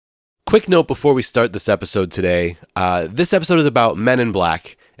Quick note before we start this episode today. This episode is about Men in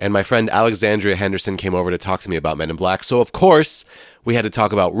Black, and my friend Alexandria Henderson came over to talk to me about Men in Black. So, of course, we had to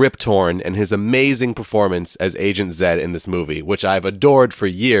talk about Rip Torn and his amazing performance as Agent Zed in this movie, which I've adored for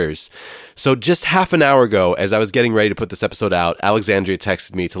years. So just half an hour ago, as I was getting ready to put this episode out, Alexandria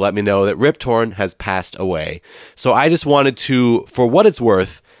texted me to let me know that Rip Torn has passed away. So I just wanted to, for what it's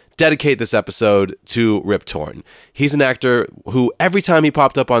worth, dedicate this episode to Rip Torn. He's an actor who every time he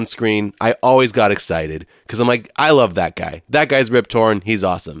popped up on screen, I always got excited because I'm like, I love that guy. That guy's Rip Torn. He's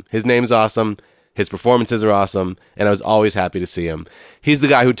awesome. His name's awesome. His performances are awesome, and I was always happy to see him. He's the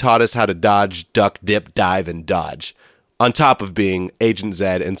guy who taught us how to dodge, duck, dip, dive, and dodge, on top of being Agent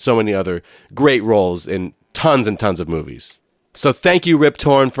Zed and so many other great roles in tons and tons of movies. So thank you, Rip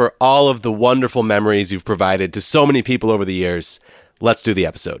Torn, for all of the wonderful memories you've provided to so many people over the years. Let's do the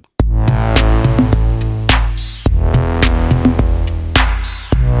episode.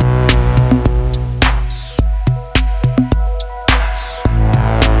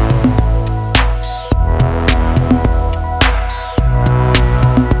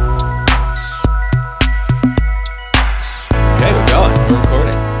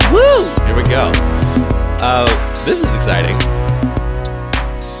 This is exciting.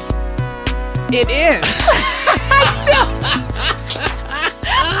 It is.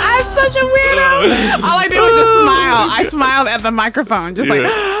 I'm such a weirdo. All I did was just smile. I smiled at the microphone, just like,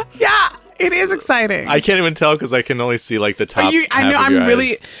 yeah, it is exciting. I can't even tell because I can only see like the top. I know. I'm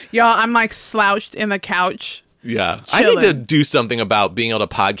really, eyes. y'all. I'm like slouched in the couch. Yeah, chilling. I need to do something about being able to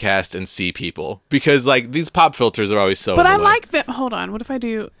podcast and see people because like these pop filters are always so. But annoying. I like that. Hold on. What if I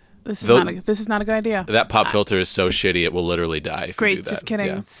do? This is not a good idea. That pop filter is so shitty it will literally die. If Great, you do that. just kidding.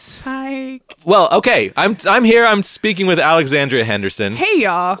 Yeah. Psych. Well, okay, I'm here. I'm speaking with Alexandria Henderson. Hey,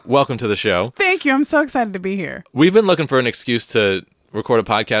 y'all. Welcome to the show. Thank you. I'm so excited to be here. We've been looking for an excuse to record a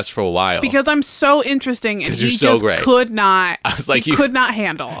podcast for a while because I'm so interesting, and he so just great. could not. I was like, could not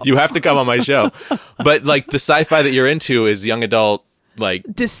handle. You have to come on my show. But like the sci-fi that you're into is young adult. Like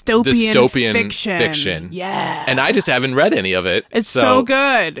dystopian fiction. Yeah. And I just haven't read any of it. It's so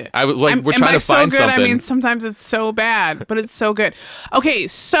good. We're trying to find something. I mean, sometimes it's so bad, but it's so good. Okay,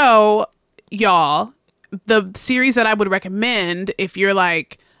 so y'all, the series that I would recommend if you're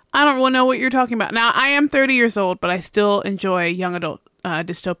like, I don't really know what you're talking about. Now, I am 30 years old, but I still enjoy young adult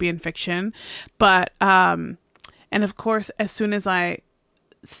dystopian fiction. But and of course, as soon as I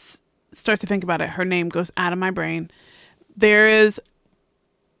start to think about it, her name goes out of my brain. There is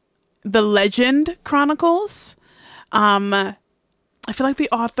The Legend Chronicles. I feel like the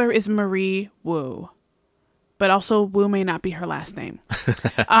author is Marie Wu, but also Wu may not be her last name.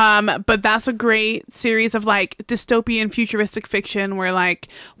 But that's a great series of like dystopian futuristic fiction where like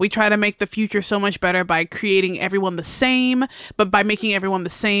we try to make the future so much better by creating everyone the same, but by making everyone the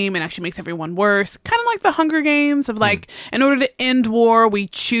same, it actually makes everyone worse. Kind of like the Hunger Games of like, in order to end war, we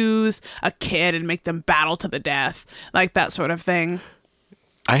choose a kid and make them battle to the death, like that sort of thing.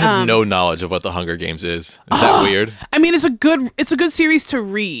 I have no knowledge of what the Hunger Games is. Is that weird? I mean, it's a good series to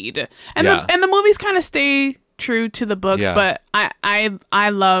read, and the movies kind of stay true to the books, but I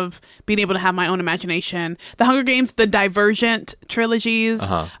love being able to have my own imagination. The Hunger Games, the Divergent trilogies,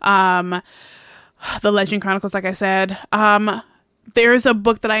 The Legend Chronicles, like I said. There's a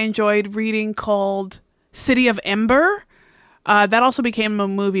book that I enjoyed reading called City of Ember. That also became a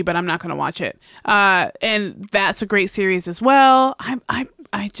movie, but I'm not going to watch it. And that's a great series as well.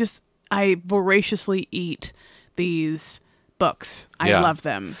 I voraciously eat these books. I love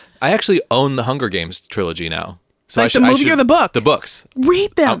them. I actually own the Hunger Games trilogy now. So like the movie or the book? The books.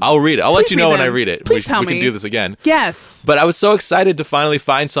 Read them. I'll read it. I'll let you know when I read it. Please tell me. We can do this again. Yes. But I was so excited to finally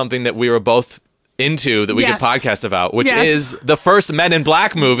find something that we were both into that we could podcast about, which is the first Men in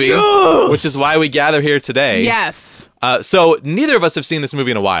Black movie, which is why we gather here today. Yes. So neither of us have seen this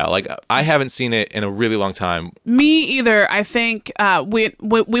movie in a while. Like I haven't seen it in a really long time. Me either. I think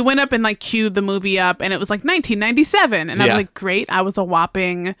we went up and like queued the movie up, and it was like 1997, and I was like, great. I was a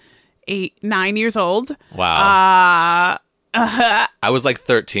whopping 9 years old. Wow. I was like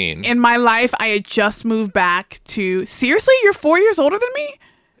 13. In my life, I had just moved back to. Seriously, you're 4 years older than me?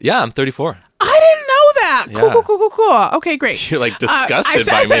 Yeah, I'm 34. I didn't know that. Yeah. Cool. Okay, great. You're like disgusted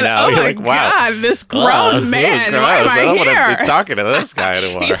by me now. You're like, wow. God, this grown man. Why am I don't want here? to be talking to this guy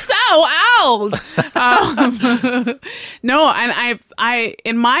anymore. He's so old. No, and I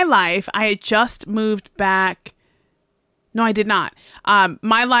in my life, I had just moved back. No, I did not.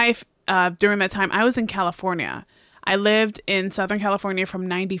 My life during that time, I was in California. I lived in Southern California from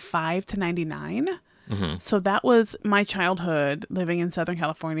 95 to 99. Mm-hmm. So that was my childhood, living in Southern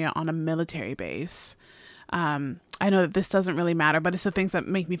California on a military base. I know that this doesn't really matter, but it's the things that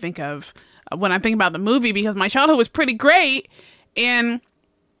make me think of when I'm thinking about the movie, because my childhood was pretty great. And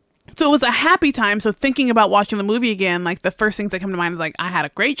so it was a happy time. So thinking about watching the movie again, like the first things that come to mind is like, I had a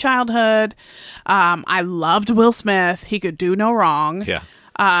great childhood. I loved Will Smith. He could do no wrong. Yeah.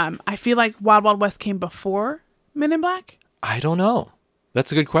 I feel like Wild Wild West came before Men in Black. I don't know.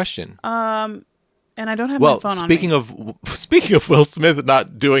 That's a good question. And I don't have my phone on me. Speaking of Will Smith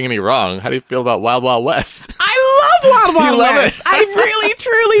not doing any wrong, how do you feel about Wild Wild West? I love Wild Wild You love West. it. I really,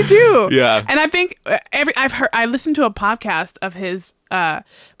 truly do. Yeah. And I think I listened to a podcast of his where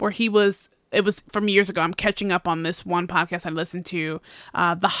it was from years ago. I'm catching up on this one podcast I listened to,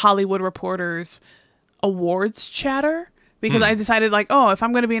 the Hollywood Reporter's awards chatter. Because I decided, like, if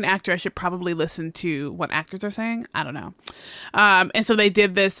I'm going to be an actor, I should probably listen to what actors are saying. I don't know. And so they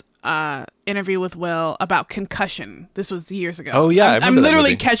did this interview with Will about concussion. This was years ago. Oh, yeah. I'm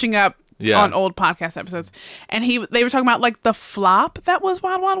literally catching up Yeah. on old podcast episodes. And they were talking about, like, the flop that was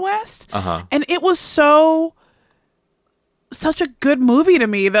Wild Wild West. Uh-huh. And it was such a good movie to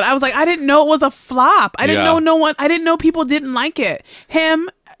me that I was like, I didn't know it was a flop. I didn't know I didn't know people didn't like it.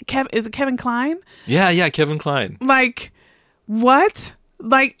 Is it Kevin Kline? Yeah, Kevin Kline. Like, what?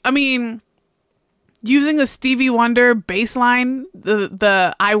 Like, I mean, using a Stevie Wonder bass line,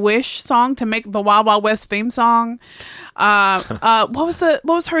 the I Wish song to make the Wild Wild West theme song. What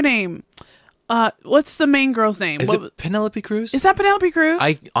was her name? What's the main girl's name? Is it Penelope Cruz? Is that Penelope Cruz?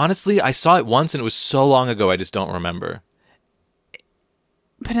 I saw it once and it was so long ago I just don't remember.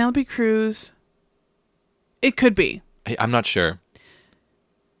 Penelope Cruz. It could be. I'm not sure.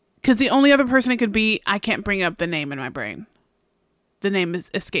 Because the only other person it could be, I can't bring up the name in my brain. The name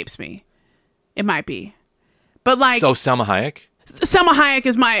escapes me. It might be, but like, So Salma Hayek. Salma Hayek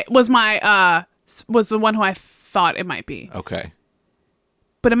was the one who I thought it might be. Okay.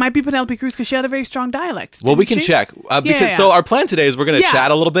 But it might be Penelope Cruz because she had a very strong dialect. Well, we can she? check. Yeah. So our plan today is we're going to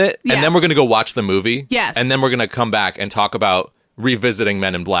chat a little bit, and then Yes. we're going to go watch the movie. Yes. And then we're going to come back and talk about revisiting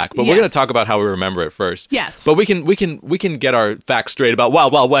Men in Black. But we're going to talk about how we remember it first. Yes. But we can get our facts straight about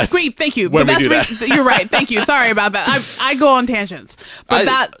Wild Wild West. Great, thank you. When But we do that. You're right. Thank you. Sorry about that. I go on tangents. But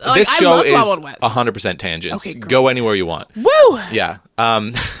This I show love is Wild Wild West. 100% tangents. Okay, great. Go anywhere you want. Woo! Yeah.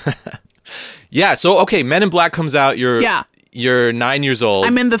 Yeah. So okay, Men in Black comes out. You're 9 years old.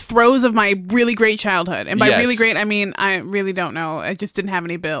 I'm in the throes of my really great childhood. And by Yes. really great, I mean, I really don't know. I just didn't have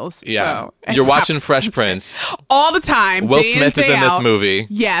any bills. Yeah. So You're watching Fresh Prince. all the time. Will day Smith day is in this out. movie.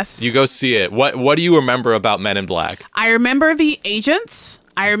 Yes. You go see it. What do you remember about Men in Black? I remember the agents.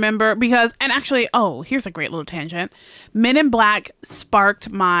 I remember because, and actually, here's a great little tangent. Men in Black sparked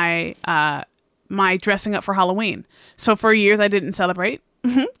my my dressing up for Halloween. So for years I didn't celebrate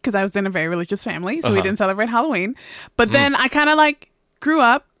because I was in a very religious family, so we didn't celebrate Halloween. But then I kind of like grew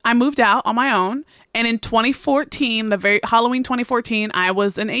up. I moved out on my own, and in 2014, Halloween 2014, I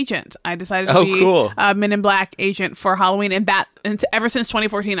was an agent. I decided to be cool. a Men in Black agent for Halloween, and ever since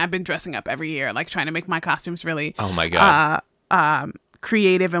 2014, I've been dressing up every year, like trying to make my costumes really. Oh my God.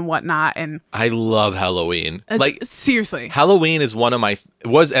 Creative and whatnot, and I love Halloween. Like seriously, Halloween is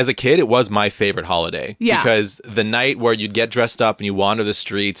as a kid, it was my favorite holiday. Yeah. Because the night where you'd get dressed up and you wander the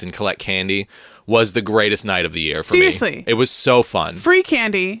streets and collect candy was the greatest night of the year for me. Seriously. It was so fun. free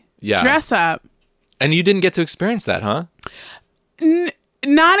candy, Yeah. dress up. And you didn't get to experience that, huh?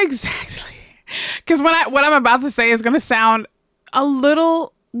 Not exactly, because what I'm about to say is going to sound a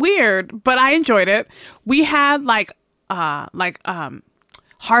little weird, but I enjoyed it. We had like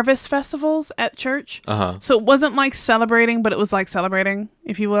harvest festivals at church. So it wasn't like celebrating, but it was like celebrating,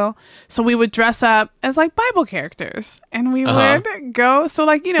 if you will. So we would dress up as like Bible characters, and we would go. So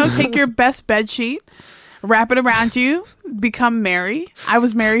like, take your best bed sheet, wrap it around you, become Mary. I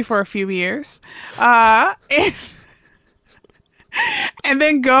was Mary for a few years. And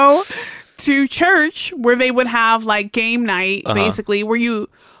then go to church where they would have like game night, basically, where you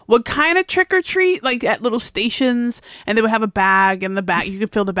would kind of trick or treat like at little stations, and they would have a bag, and the bag you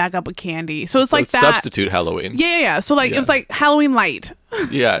could fill the bag up with candy. So it's like that. Substitute Halloween. Yeah. So like it was like Halloween light.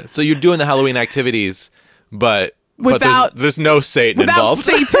 Yeah. So you're doing the Halloween activities, but there's no Satan Without involved.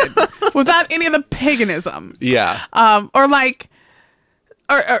 Satan, without any of the paganism. Yeah. Or like,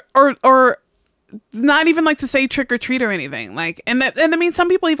 or not even like to say trick or treat or anything. Like, and I mean, some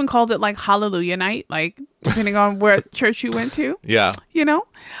people even called it like Hallelujah night, like depending on where church you went to. Yeah. So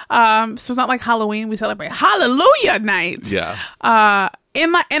it's not like Halloween. We celebrate Hallelujah night. Yeah.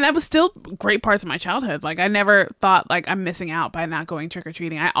 And that was still great parts of my childhood. Like I never thought like I'm missing out by not going trick or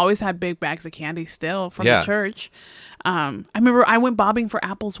treating. I always had big bags of candy still from the church. I remember I went bobbing for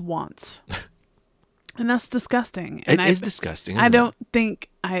apples once. And that's disgusting. And It is disgusting. I isn't don't think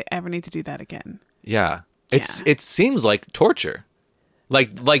I ever need to do that again. Yeah. It seems like torture.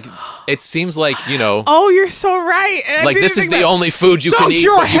 Like it seems like, Oh, you're so right. Like this is the only food you can eat. Dunk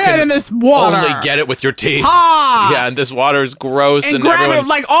your head in this water. Only get it with your teeth. Ah! Yeah, and this water is gross, and grab everyone's it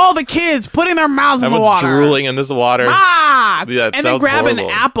like all the kids putting their mouths in the water. drooling in this water. Ah! Yeah, it and then sounds grab horrible. an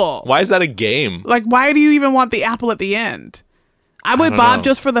apple. Why is that a game? Like, why do you even want the apple at the end? I would don't bob know.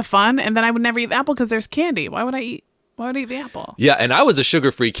 just for the fun, and then I would never eat the apple because there's candy. Why would I eat the apple? Yeah, and I was a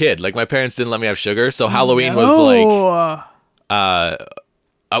sugar-free kid. Like my parents didn't let me have sugar, so Halloween was like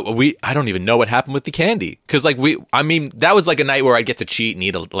I don't even know what happened with the candy because that was like a night where I'd get to cheat and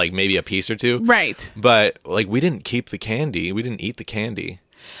eat maybe a piece or two. Right. But like we didn't keep the candy. We didn't eat the candy.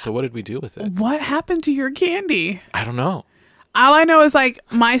 So what did we do with it? What happened to your candy? I don't know. All I know is like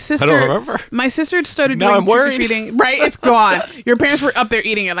my sister. I don't remember. My sister started Now doing I'm worried. trick-or-treating. Right, it's gone. Your parents were up there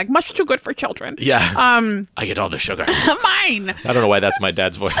eating it, like much too good for children. Yeah. I get all the sugar. Mine. I don't know why that's my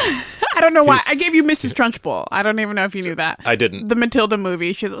dad's voice. I don't know why. I gave you Mrs. Trunchbull. I don't even know if you knew that. I didn't. The Matilda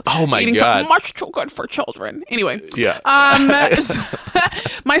movie. She's Oh my eating God. much too good for children. Anyway. Yeah.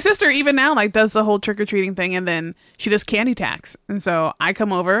 My sister even now like does the whole trick-or-treating thing, and then she does candy tax. And so I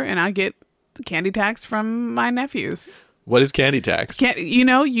come over and I get the candy tax from my nephews. What is candy tax?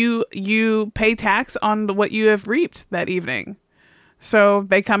 You pay tax on what you have reaped that evening. So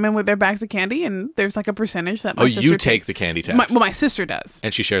they come in with their bags of candy, and there's like a percentage that my sister you take takes. the candy tax. My sister does.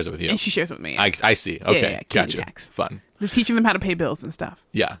 And she shares it with you. And she shares it with me. I see. Okay. yeah, candy Gotcha. tax. Fun. They're teaching them how to pay bills and stuff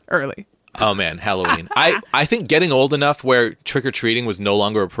Yeah. early. Oh man, Halloween. I think getting old enough where trick-or-treating was no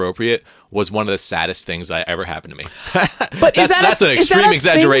longer appropriate was one of the saddest things that ever happened to me. But that's an extreme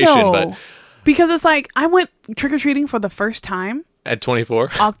exaggeration, but because it's like I went trick-or-treating for the first time at 24?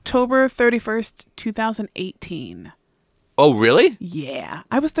 October 31st, 2018. Oh, really? Yeah.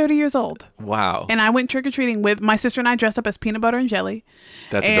 I was 30 years old. Wow. And I went trick-or-treating with my sister, and I dressed up as peanut butter and jelly.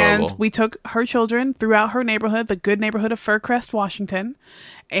 That's and adorable. we took her children throughout her neighborhood, the good neighborhood of Fircrest, Washington.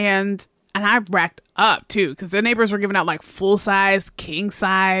 And I racked up too, because the neighbors were giving out like full size, king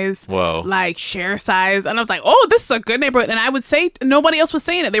size, Whoa. like share size. And I was like, oh, this is a good neighborhood. And I would say, nobody else was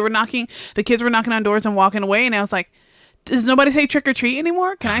saying it. The kids were knocking on doors and walking away. And I was like, does nobody say trick or treat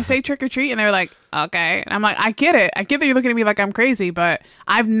anymore? Can I say trick or treat? And they were like, okay. And I'm like, I get it. I get that you're looking at me like I'm crazy, but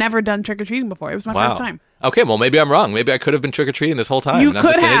I've never done trick or treating before. It was my first time. Okay, well maybe I'm wrong. Maybe I could have been trick or treating this whole time. You and I'm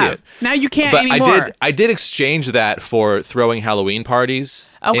could just an have. idiot. Now you can't But anymore. I did exchange that for throwing Halloween parties.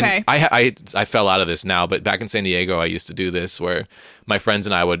 Okay. I fell out of this now, but back in San Diego, I used to do this where my friends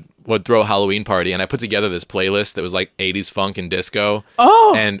and I would throw a Halloween party, and I put together this playlist that was like 80s funk and disco.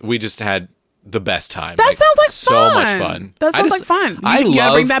 Oh. And we just had the best time. That sounds like so fun. much fun. That sounds like fun. You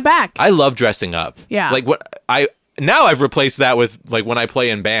gotta bring that back. I love dressing up. Yeah. Like now I've replaced that with like when I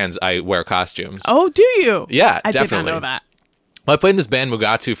play in bands, I wear costumes. Oh, do you? Yeah, I definitely. did not know that. Well, I played in this band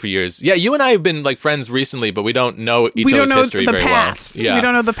Mugatu for years. Yeah, you and I have been like friends recently, but we don't know each other's history the very past. well. Yeah. We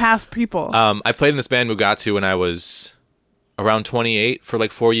don't know the past people. I played in this band Mugatu when I was around 28 for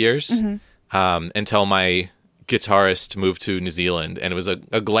like 4 years, until my guitarist moved to New Zealand, and it was a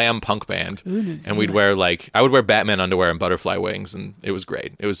glam punk band. Ooh, and I would wear Batman underwear and butterfly wings, and it was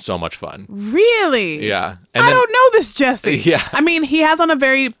great. It was so much fun. Really? Yeah. I don't know this Jesse. Yeah. I mean, he has on a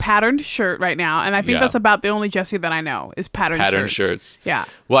very patterned shirt right now, and I think Yeah. that's about the only Jesse that I know is patterned shirts. Yeah.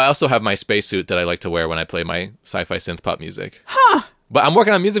 Well, I also have my spacesuit that I like to wear when I play my sci-fi synth pop music. Huh. But I'm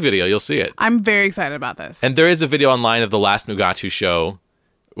working on a music video. You'll see it. I'm very excited about this. And there is a video online of the last Mugatu show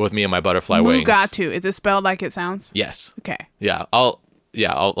with me and my butterfly wings. Mugatu. Is it spelled like it sounds? Yes. Okay. Yeah. I'll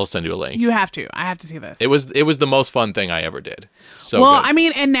send you a link. You have to. I have to see this. It was the most fun thing I ever did. So well, good. I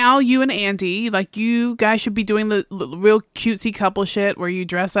mean, and now you and Andy, like you guys should be doing the real cutesy couple shit where you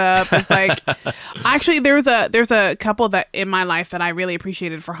dress up. It's like, actually, there's a couple that in my life that I really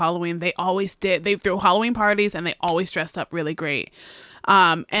appreciated for Halloween. They always did. They threw Halloween parties and they always dressed up really great.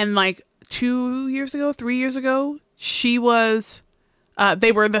 And like 3 years ago, she was.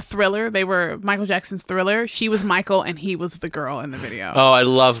 They were the Thriller. They were Michael Jackson's Thriller. She was Michael, and he was the girl in the video. Oh, I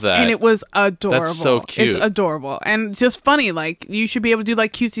love that. And it was adorable. That's so cute. It's adorable. And just funny. Like, you should be able to do,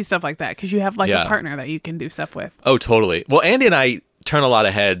 like, cutesy stuff like that because you have, like, Yeah. a partner that you can do stuff with. Oh, totally. Well, Andy and I turn a lot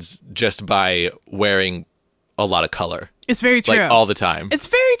of heads just by wearing a lot of color. It's very true. Like, all the time. It's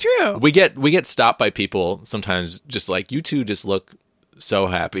very true. We get stopped by people sometimes just like, you two just look so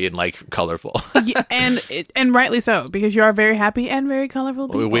happy and like colorful. Yeah, and rightly so, because you are very happy and very colorful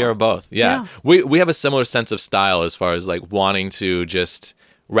people. We are both. Yeah. We have a similar sense of style as far as like wanting to just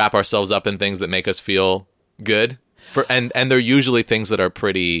wrap ourselves up in things that make us feel good. And they're usually things that are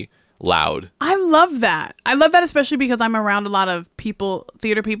pretty loud. I love that. I love that especially because I'm around a lot of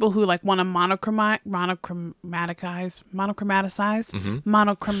theater people who like want to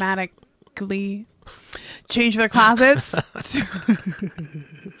monochromatically change their closets.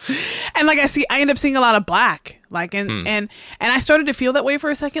 And like I end up seeing a lot of black. Like and I started to feel that way for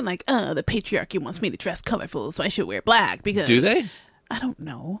a second, like, oh, the patriarchy wants me to dress colorful, so I should wear black because Do they? I don't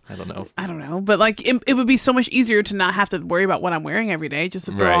know. I don't know. But like it would be so much easier to not have to worry about what I'm wearing every day, just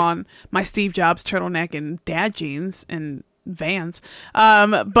to throw Right. on my Steve Jobs turtleneck and dad jeans and Vans.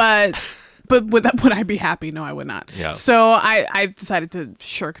 But would I be happy? No, I would not. Yeah. So I decided to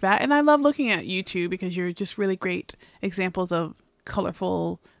shirk that. And I love looking at you two because you're just really great examples of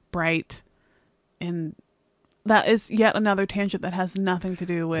colorful, bright, and that is yet another tangent that has nothing to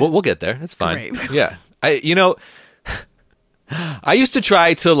do with... We'll get there. It's fine. Great. Yeah. I used to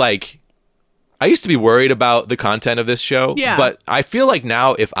try to I used to be worried about the content of this show. Yeah. But I feel like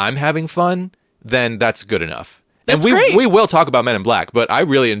now if I'm having fun, then that's good enough. That's and great. we will talk about Men in Black, but I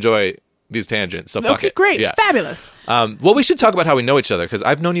really enjoy these tangents. So fuck Okay, it. great. Yeah. Fabulous. Well, we should talk about how we know each other because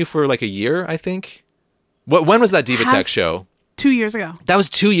I've known you for like a year, I think. When was that Diva Has- Tech show? 2 years ago. That was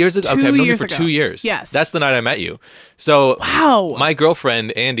 2 years ago. 2 Okay, I've known you years for ago. 2 years. Yes. That's the night I met you. So Wow. my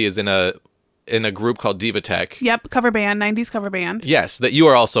girlfriend Andy is in a group called Diva Tech. Yep, cover band, 90s cover band. Yes, that you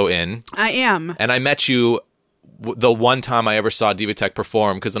are also in. I am. And I met you the one time I ever saw Diva Tech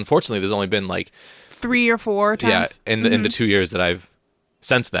perform because unfortunately there's only been 3 or 4 times. in the 2 years that I've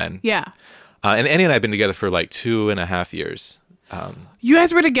since then. Yeah. And Andy and I have been together for 2.5 years. You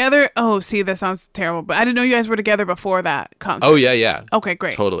guys were together. Oh, see, that sounds terrible. But I didn't know you guys were together before that concert. Oh yeah. Okay,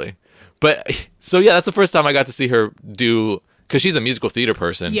 great. Totally. But so yeah, that's the first time I got to see her do because she's a musical theater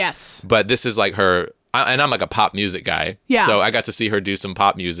person. Yes. But this is her, and I'm like a pop music guy. Yeah. So I got to see her do some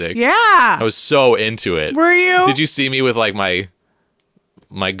pop music. Yeah. I was so into it. Were you? Did you see me with my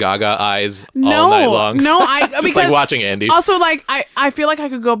Gaga eyes all night long? No, I Just because watching Andy. Also, I feel like I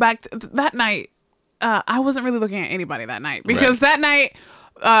could go back to that night. I wasn't really looking at anybody that night because that night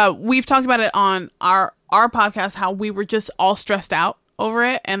we've talked about it on our podcast how we were just all stressed out over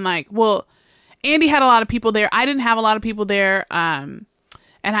it and Andy had a lot of people there. I didn't have a lot of people there, and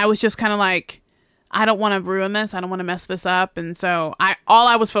I was just kind of I don't want to ruin this. I don't want to mess this up. And so all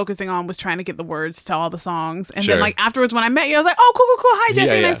I was focusing on was trying to get the words to all the songs. And Sure. then afterwards when I met you, I was like, oh, cool. Hi,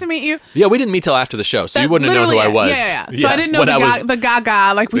 Jesse. Yeah. Nice to meet you. Yeah, we didn't meet till after the show, so you wouldn't have known who I was. Yeah. So I didn't know the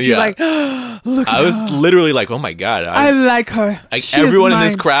Gaga. Would you look at I was her. literally oh my God. I like her. She is Everyone in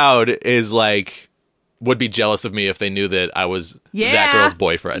this mine. crowd is would be jealous of me if they knew that I was that Yeah. girl's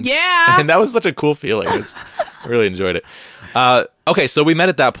boyfriend. Yeah. And that was such a cool feeling. I really enjoyed it. Okay, so we met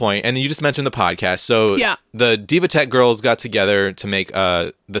at that point, and you just mentioned the podcast. So Yeah. the Diva Tech girls got together to make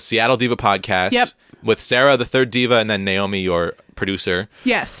the Seattle Diva podcast Yep. with Sarah, the third diva, and then Naomi, your producer.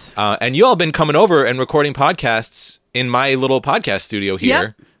 Yes. And you all been coming over and recording podcasts in my little podcast studio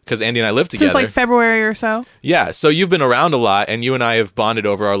here because Andy and I live together. Since February or so. Yeah, so you've been around a lot, and you and I have bonded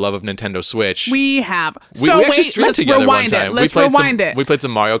over our love of Nintendo Switch. We have. We So actually wait, streamed let's together one rewind time. it. Let's we played rewind it. We played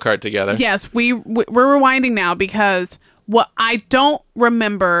some Mario Kart together. Yes, we're rewinding now because what I don't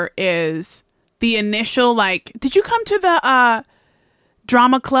remember is the initial did you come to the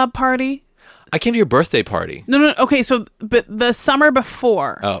drama club party? I came to your birthday party. No. Okay, so but the summer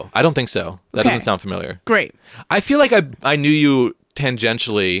before. Oh, I don't think so. That Okay. doesn't sound familiar. Great. I feel like I knew you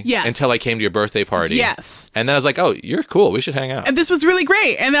tangentially Yes. until I came to your birthday party. Yes. And then I was like, oh, you're cool. We should hang out. And this was really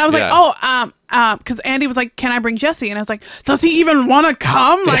great. And then I was Yeah. because Andy was like, can I bring Jesse? And I was like, does he even want to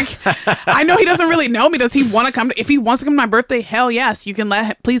come? I know he doesn't really know me. Does he want to come? If he wants to come to my birthday, hell yes, you can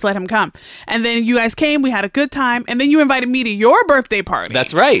please let him come. And then you guys came, we had a good time. And then you invited me to your birthday party.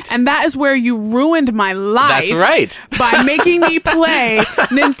 That's right. And that is where you ruined my life. That's right. By making me play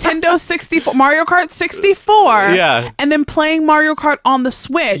Nintendo 64, Mario Kart 64. Yeah. And then playing Mario Kart on the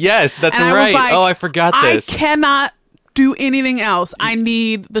Switch. Yes, that's And I was right. like, Oh, I forgot this. I cannot do anything else. I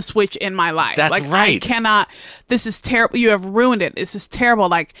need the Switch in my life. That's I right. cannot. This is terrible. You have ruined it. This is terrible.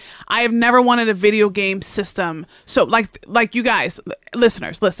 I have never wanted a video game system. So like you guys,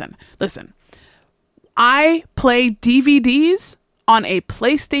 listeners, listen. I play DVDs on a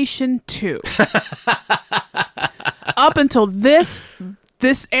PlayStation 2. Up until this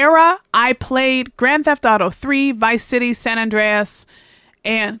era, I played Grand Theft Auto 3, Vice City, San Andreas,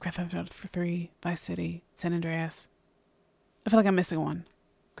 and Grand Theft Auto 3, Vice City, San Andreas. I feel like I'm missing one.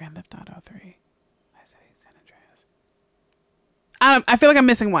 Grand Theft Auto 3, Vice City, San Andreas. I feel like I'm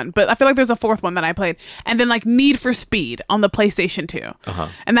missing one, but I feel like there's a fourth one that I played. And then Need for Speed on the PlayStation 2. Uh-huh.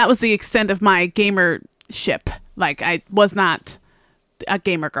 And that was the extent of my gamership. I was not a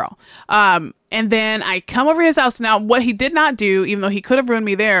gamer girl. And then I come over his house. Now, what he did not do, even though he could have ruined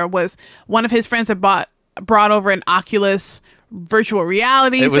me there, was one of his friends had brought over an Oculus virtual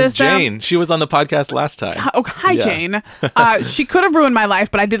reality It was system. Jane. She was on the podcast last time. Oh, hi, Yeah. Jane. She could have ruined my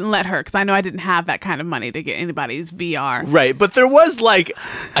life, but I didn't let her because I know I didn't have that kind of money to get anybody's VR. Right, but there was like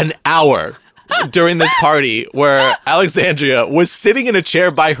an hour during this party where Alexandria was sitting in a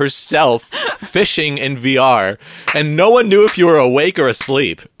chair by herself fishing in VR, and no one knew if you were awake or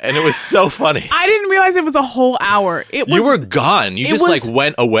asleep, and it was so funny. I didn't realize it was a whole hour. You were gone. You it just was- like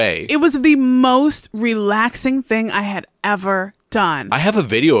went away. It was the most relaxing thing I had ever done. I have a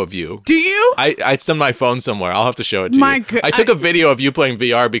video of you. Do you? It's on my phone somewhere. I'll have to show it to My you. go- I took a video of you playing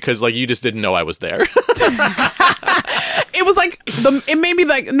VR because like you just didn't know I was there. It was like it made me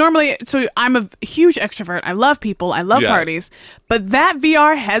like normally. So I'm a huge extrovert. I love people. I love Yeah. parties. But that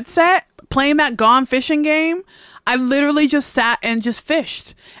VR headset playing that Gone Fishing game, I literally just sat and just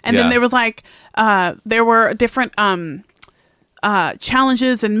fished. And Yeah. then there was like there were different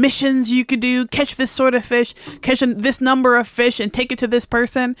challenges and missions you could do. Catch this sort of fish, catch this number of fish, and take it to this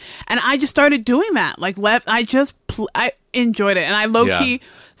person. And I just started doing that. Like I enjoyed it, and I low key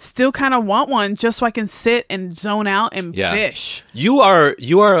still kind of want one just so I can sit and zone out and Yeah. fish. You are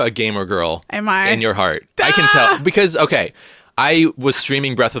a gamer girl. Am I? In your heart. I can tell because okay, I was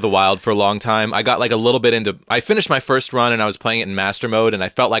streaming Breath of the Wild for a long time. I got like a little bit into I finished my first run and I was playing it in master mode, and I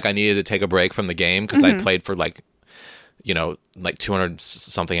felt like I needed to take a break from the game because I played for like like 200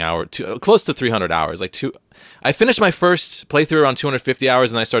 something hours, close to 300 hours. I finished my first playthrough around 250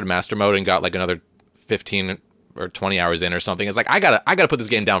 hours, and then I started master mode and got like another 15 or 20 hours in or something. It's like I gotta put this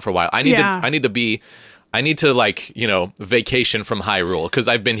game down for a while. I need to like vacation from Hyrule because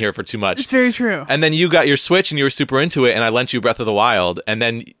I've been here for too much. It's very true. And then you got your Switch and you were super into it, and I lent you Breath of the Wild, and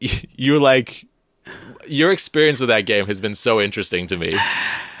then you like your experience with that game has been so interesting to me.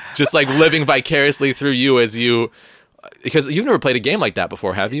 Just like living vicariously through you as you, because you've never played a game like that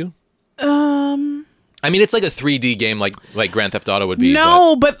before, have you? I mean, it's like a 3D game, like Grand Theft Auto would be.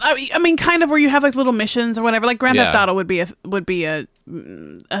 No, but I mean, kind of where you have like little missions or whatever. Like Grand Theft Yeah. Auto would be a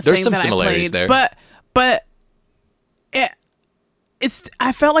There's thing some that similarities I played. there. But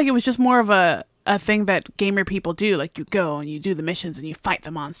I felt like it was just more of a thing that gamer people do. Like you go and you do the missions and you fight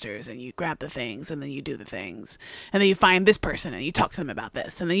the monsters and you grab the things and then you do the things and then you find this person and you talk to them about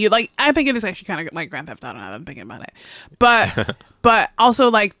this and then you like. I think it is actually kind of like Grand Theft Auto now that I'm thinking about it, but also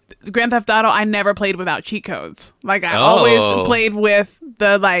like Grand Theft Auto, I never played without cheat codes. Like I always played with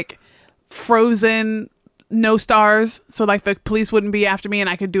the like frozen no stars, so like the police wouldn't be after me and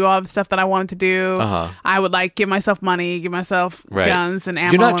I could do all the stuff that I wanted to do. I would like give myself money, give myself guns and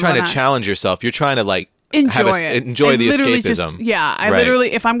ammo. You're not and trying whatnot. to challenge yourself. You're trying to like Enjoy it. enjoy I the literally escapism. I Right.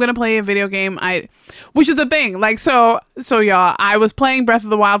 literally, if I'm gonna play a video game, which is the thing. Like so y'all, I was playing Breath of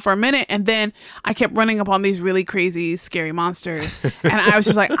the Wild for a minute, and then I kept running up on these really crazy, scary monsters, and I was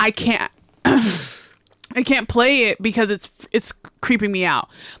just like, I can't play it because it's creeping me out.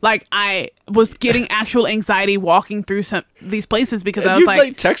 Like I was getting actual anxiety walking through these places because I was You'd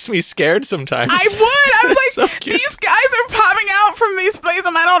like text me scared sometimes. I was like, So cute. these guys are popping out from these places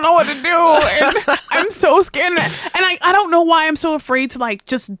and I don't know what to do. And I'm so scared. And I don't know why I'm so afraid to like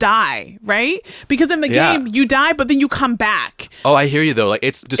just die, right? Because in the Yeah. game, you die, but then you come back. Oh, I hear you though. Like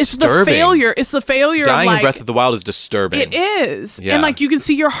it's It's disturbing. the failure. It's the failure Dying of in like, Breath of the Wild is disturbing. it is. Yeah. And like you can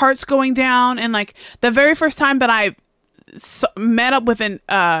see your heart's going down. And like the very first time that I met up with an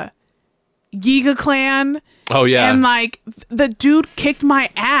Yiga clan. Oh yeah. And like the dude kicked my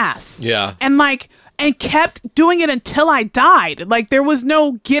ass. Yeah. And like and kept doing it until I died. Like there was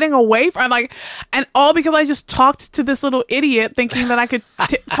no getting away from like and all because I just talked to this little idiot thinking that I could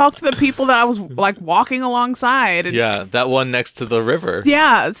talk to the people that I was like walking alongside. And, Yeah, that one next to the river.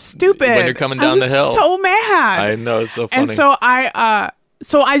 yeah, it's stupid. When you're coming down I was the hill. so mad. I know, it's so funny. And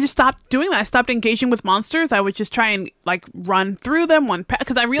so I just stopped doing that. I stopped engaging with monsters. I would just try and like run through them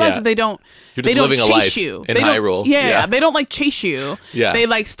because I realized Yeah. that they don't. You're just they don't living a chase life you in They don't- Hyrule. Yeah, Yeah. they don't like chase you. Yeah. They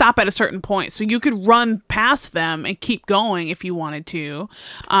like stop at a certain point, so you could run past them and keep going if you wanted to.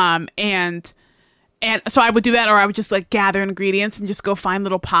 And so I would do that, or I would just like gather ingredients and just go find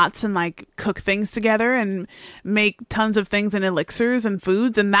little pots and like cook things together and make tons of things and elixirs and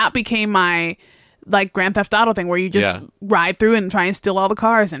foods, and that became my like Grand Theft Auto thing where you just Yeah. ride through and try and steal all the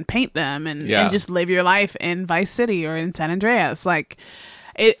cars and paint them and just live your life in Vice City or in San Andreas. Like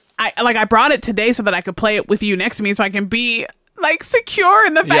I brought it today so that I could play it with you next to me so I can be like secure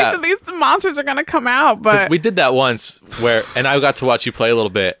in the fact Yeah. that these monsters are gonna come out. But We did that once and I got to watch you play a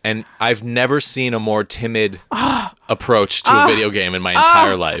little bit, and I've never seen a more timid approach to a video game in my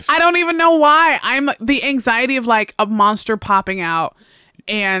entire life. I don't even know why. I'm the anxiety of like a monster popping out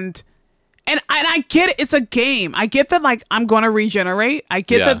and And I get it. It's a game. I get that, like, I'm going to regenerate. I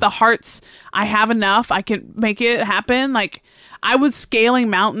get that the hearts, I have enough. I can make it happen. Like, I was scaling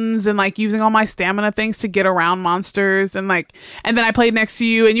mountains and, like, using all my stamina things to get around monsters. And, like, and then I played next to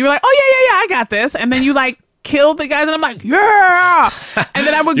you and you were like, oh, yeah, I got this. And then you, like, killed the guys and I'm like, yeah. And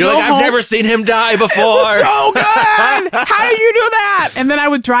then I would You're go like, home. I've never seen him die before. It was so good. How did you do that? And then I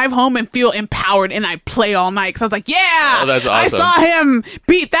would drive home and feel empowered and I'd play all night because I was like, yeah, Oh, that's I awesome. saw him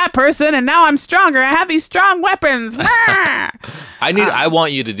beat that person and now I'm stronger. I have these strong weapons. I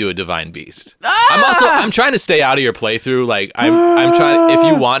want you to do a Divine Beast. I'm trying to stay out of your playthrough. Like I'm trying. If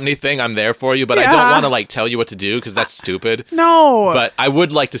you want anything, I'm there for you. But I don't Yeah. want to like tell you what to do because that's stupid. No. But I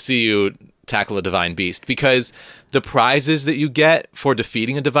would like to see you tackle a Divine Beast because the prizes that you get for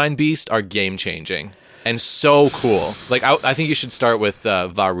defeating a Divine Beast are game changing and so cool. Like I think you should start with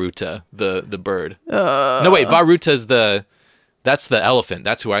Varuta, the bird. No wait, Varuta's that's the elephant.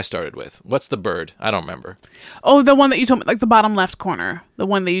 That's who I started with. What's the bird? I don't remember. Oh, the one that you told me, like the bottom left corner. The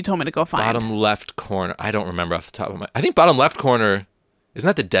one that you told me to go find. Bottom left corner. I don't remember off the top of my. I think bottom left corner. Isn't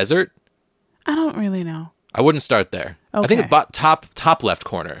that the desert? I don't really know. I wouldn't start there. I think Okay. top left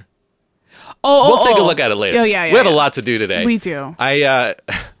corner. Oh, We'll take a look at it later. Oh, yeah, we have a yeah. lot to do today. We do.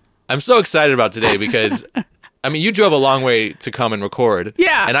 I'm so excited about today because I mean you drove a long way to come and record.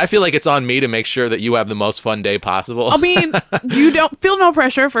 Yeah. And I feel like it's on me to make sure that you have the most fun day possible. I mean, you don't feel no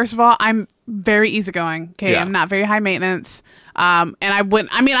pressure. First of all, I'm very easygoing. Okay, Yeah. I'm not very high maintenance. And I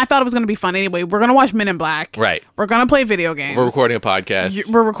wouldn't. I mean, I thought it was going to be fun anyway. We're going to watch Men in Black. Right. We're going to play video games. We're recording a podcast.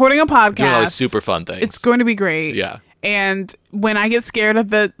 We're recording a podcast. doing all these super fun things. It's going to be great. Yeah. And when I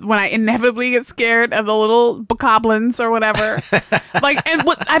inevitably get scared of the little bokoblins or whatever, like, and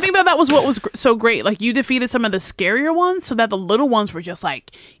what I think that was what was so great. Like, you defeated some of the scarier ones, so that the little ones were just like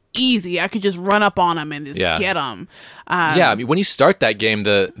easy. I could just run up on them and just get them. Yeah, I mean, when you start that game,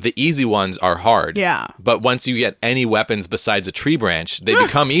 the easy ones are hard. Yeah. But once you get any weapons besides a tree branch, they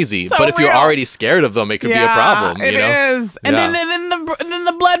become easy. So but if you're real. already scared of them, it could be a problem. It you know? is. And Yeah. then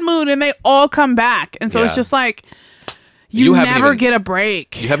the blood moon, and they all come back, and so it's Yeah. just like You you haven't never even- get a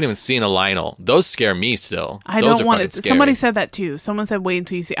break. You haven't even seen a Lionel. Those scare me still. I Those don't are want fucking to. scary. Somebody said that too. Someone said, "Wait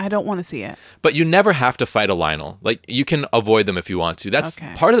until you see." I don't want to see it. But you never have to fight a Lionel. Like you can avoid them if you want to. That's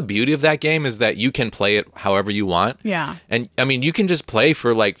Okay. part of the beauty of that game is that you can play it however you want. Yeah. And I mean, you can just play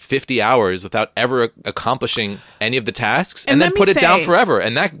for like 50 hours without ever accomplishing any of the tasks, and And then let me put it down say- forever.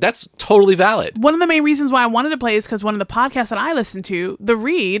 And that's totally valid. One of the main reasons why I wanted to play is because one of the podcasts that I listen to, The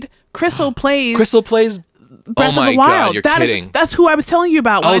Read, Crystal plays Crystal plays. Breath oh my of the Wild. god, you're That is- kidding. that's who I was telling you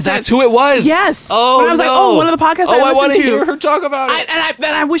about. When Oh, I said- that's who it was. Yes. Oh, When I was like, no. oh, one of the podcasts I I listen want to. to hear her talk about it. And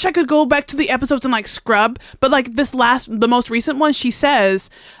I wish I could go back to the episodes and like scrub, but like the most recent one, she says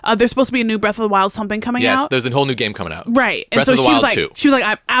there's supposed to be a new Breath of the Wild something coming yes, out. there's a whole new game coming out. Right. And Breath so of the she was Wild like, 2.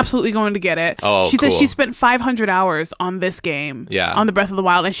 I'm absolutely going to get it. Oh, she said cool. she spent 500 hours on this game. Yeah. On the Breath of the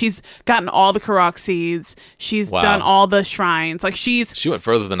Wild, and she's gotten all the Korok seeds. She's Wow. done all the shrines. Like she's She went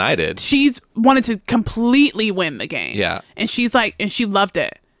further than I did. wanted to completely win the game. Yeah. And she's like, and she loved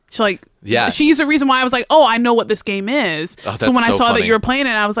it. She like, Yeah. She's the reason why I was like, oh, I know what this game is. Oh, so that's when I so saw that funny. you were playing it,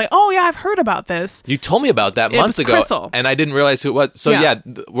 I was like, oh yeah, I've heard about this. You told me about that It months was ago, Crystal. and I didn't realize who it was. So Yeah.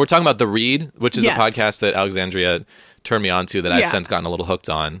 we're talking about The Read, which is Yes. a podcast that Alexandria turned me on to that I've Yeah. since gotten a little hooked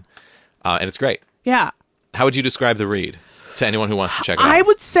on, and it's great. Yeah. How would you describe The Read to anyone who wants to check it out? I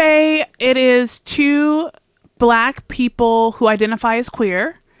would say it is two Black people who identify as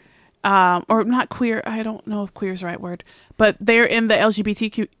queer, or not queer. I don't know if queer is the right word, but they're in the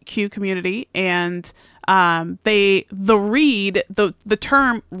LGBTQ community, and the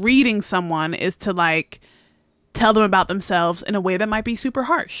term reading someone is to like tell them about themselves in a way that might be super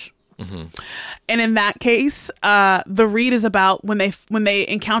harsh. And in that case, the read is about when they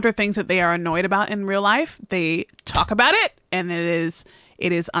encounter things that they are annoyed about in real life, they talk about it, and it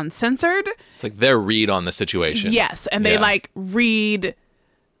is uncensored. It's like their read on the situation. Yes, and they Yeah. like read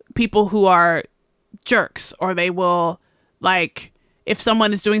people who are jerks, or they will like if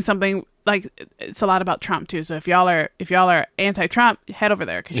someone is doing something like it's a lot about Trump too. So if y'all are anti-Trump, head over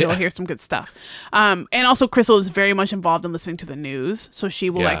there because you'll Yeah. hear some good stuff. And also Crystal is very much involved in listening to the news, so she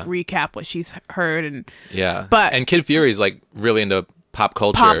will Yeah. like recap what she's heard and Yeah. But- and Kid Fury's like really into pop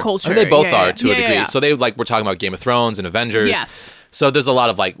culture. Pop culture, I mean, they both yeah, are yeah. to a Yeah, degree. yeah. So they like we're talking about Game of Thrones and Avengers. Yes. So there's a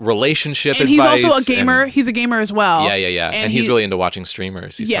lot of like relationship and he's advice. also a gamer. and- He's a gamer as well. yeah. And he's really into watching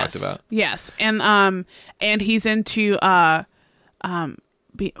streamers. He's talked about. Yes, and he's into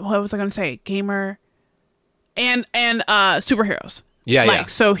what was I going to say? Gamer and superheroes. Yeah, like, yeah.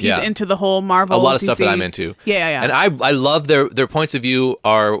 So he's Yeah. into the whole Marvel. A lot of DC. stuff that I'm into. Yeah. And I love their points of view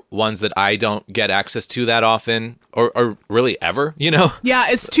are ones that I don't get access to that often or really ever, you know? Yeah,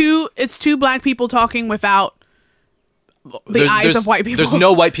 it's two black people talking without the eyes of white people. There's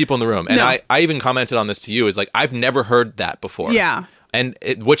no white people in the room. And No. I even commented on this to you, is like, I've never heard that before. Yeah. And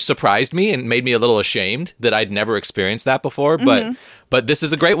which surprised me and made me a little ashamed that I'd never experienced that before. But this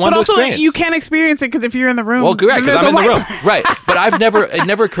is a great one But to also, experience. you can't experience it because if you're in the room, Well, correct, because there's I'm a in the room. white person. Right. But it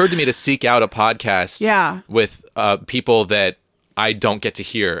never occurred to me to seek out a podcast Yeah. with people that I don't get to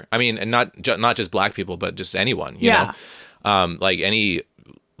hear. I mean, and not just black people, but just anyone, you Yeah. know? Like any,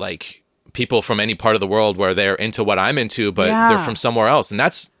 like people from any part of the world where they're into what I'm into, but Yeah. they're from somewhere else. And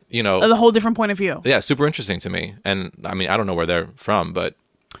that's, you know, A whole different point of view. yeah, super interesting to me. And I mean, I don't know where they're from, but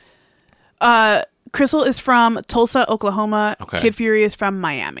Crystal is from Tulsa, Oklahoma. Okay. Kid Fury is from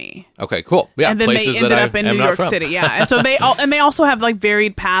Miami. okay, cool. Yeah, and then they places ended that up in I'm New not York from. City. Yeah, and so they also have like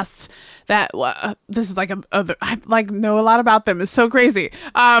varied pasts. That this is like I like know a lot about them. It's so crazy.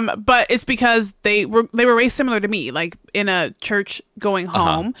 But it's because they were raised similar to me, like in a church going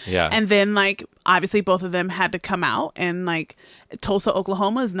home. Yeah. And then like obviously both of them had to come out, and like Tulsa,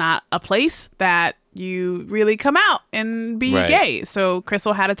 Oklahoma is not a place that you really come out and be Right. gay. So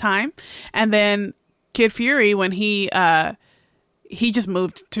Crystal had a time, and then Kid Fury, when he just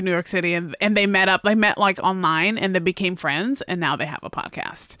moved to New York City, and they met up. They met like online, and they became friends, and now they have a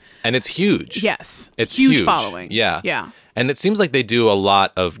podcast. And it's huge. Yes, It's huge following. Yeah. yeah, And it seems like they do a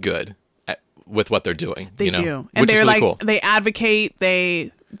lot of good with what they're doing. they you know? do, and Which is they're really like cool. they advocate.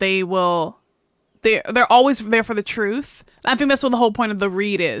 They're always there for the truth. I think that's what the whole point of the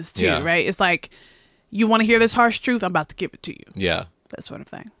read is too, Yeah. right? It's like you want to hear this harsh truth. I'm about to give it to you. Yeah. That sort of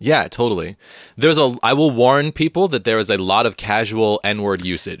thing. Yeah, totally. I will warn people that there is a lot of casual N-word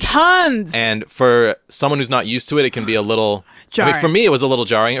usage. Tons. And for someone who's not used to it, it can be a little Jarring. I mean, for me, it was a little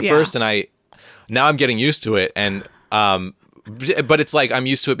jarring at Yeah. first, and now I'm getting used to it. And but it's like I'm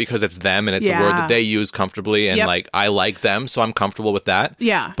used to it because it's them, and it's a word Yeah. that they use comfortably, and Yep. like I like them, so I'm comfortable with that.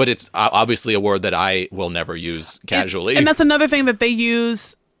 Yeah. But it's obviously a word that I will never use casually. And that's another thing that they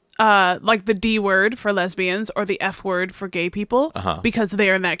use, like the D word for lesbians or the F word for gay people, because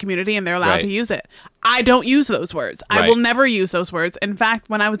they're in that community and they're allowed Right. to use it. I don't use those words. I Right. will never use those words. In fact,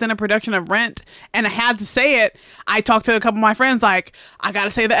 when I was in a production of Rent and I had to say it, I talked to a couple of my friends like, I got to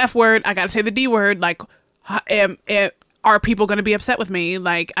say the F word. I got to say the D word. Like, are people going to be upset with me?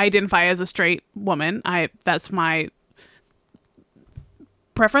 Like, I identify as a straight woman. That's my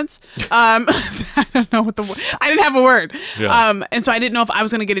preference. I don't know what I didn't have a word. Yeah. And so I didn't know if I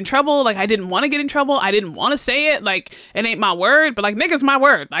was going to get in trouble. Like, I didn't want to get in trouble. I didn't want to say it. Like, it ain't my word, but like, nigga's my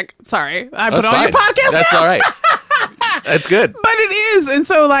word. Like, sorry, I That's put it on your fine. podcast. That's now. all right. That's good. But it is. And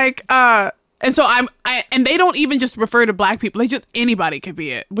so like, and so and they don't even just refer to black people. They just, anybody could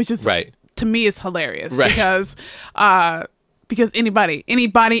be it, which is Right. to me, it's hilarious Right. because anybody,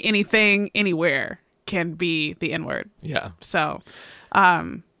 anything, anywhere can be the N-word. Yeah. So,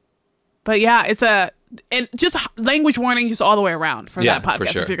 but yeah, and just language warning just all the way around for Yeah, that for podcast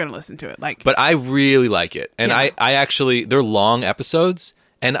sure. if you're going to listen to it. Like, But I really like it. And Yeah. I actually, they're long episodes.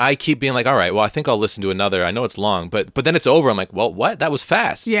 And I keep being like, all right, well, I think I'll listen to another. I know it's long, but then it's over. I'm like, well, what? That was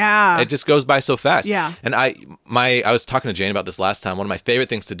fast. Yeah. It just goes by so fast. Yeah. And I was talking to Jane about this last time. One of my favorite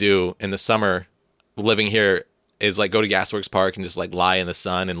things to do in the summer living here is like go to Gasworks Park and just like lie in the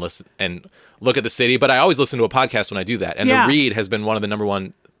sun and listen and look at the city. But I always listen to a podcast when I do that. And Yeah. The Read has been one of the number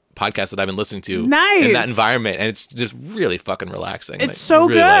one podcasts that I've been listening to Nice. in that environment. And it's just really fucking relaxing. it's Like, so I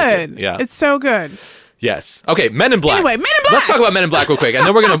really like it. good. Yeah. It's so good. Yes. Okay, Men in Black. Anyway, Men in Black. Let's talk about Men in Black real quick, and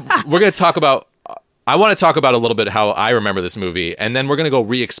then we're gonna talk about. I want to talk about a little bit how I remember this movie, and then we're gonna go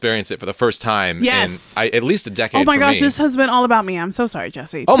re-experience it for the first time Yes. in at least a decade. Oh my for gosh, me. this has been all about me. I'm so sorry,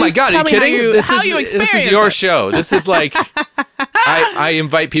 Jesse. Oh my Please God, are tell you me kidding? How you this experience is your it. show. This is like I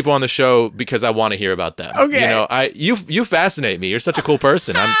invite people on the show because I want to hear about them. Okay. You know, you fascinate me. You're such a cool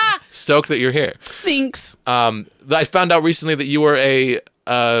person. I'm stoked that you're here. Thanks. I found out recently that you were a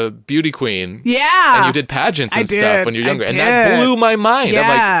beauty queen. Yeah. And you did pageants and I stuff did. when you're I younger. And that did. blew my mind. I'm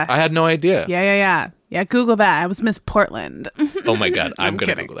Yeah. like, I had no idea. Yeah, Google that. I was Miss Portland. Oh my God. I'm going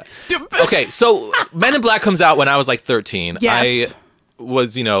to kidding. Google that. Okay. So Men in Black comes out when I was like 13. Yes. I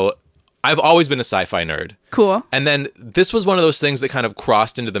was, I've always been a sci-fi nerd. Cool. And then this was one of those things that kind of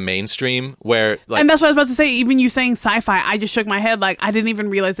crossed into the mainstream where like, And that's what I was about to say. Even you saying sci-fi, I just shook my head like I didn't even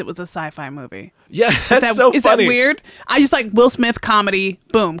realize it was a sci-fi movie. yeah, that's so Is funny. that weird? I just like Will Smith comedy.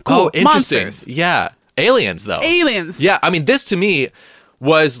 Boom. Cool. Oh, interesting. Monsters. Yeah. Aliens though. Aliens. Yeah. I mean, this to me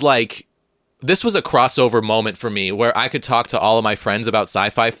was like this was a crossover moment for me where I could talk to all of my friends about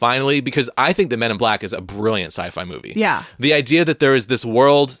sci-fi finally, because I think that Men in Black is a brilliant sci-fi movie. Yeah. The idea that there is this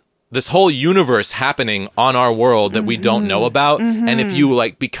world, this whole universe happening on our world that we don't know about, and if you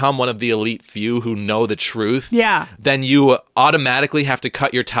like become one of the elite few who know the truth, Yeah. then you automatically have to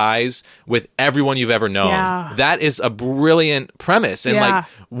cut your ties with everyone you've ever known. Yeah. That is a brilliant premise. And Yeah.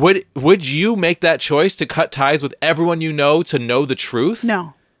 like, would you make that choice to cut ties with everyone you know to know the truth?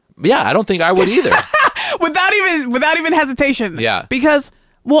 No. Yeah, I don't think I would either. Without even hesitation. Yeah. Because,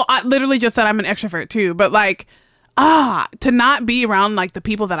 well, I literally just said I'm an extrovert too, but like, to not be around like the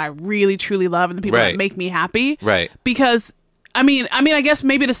people that I really truly love and the people Right. that make me happy. Right. Because I mean, I guess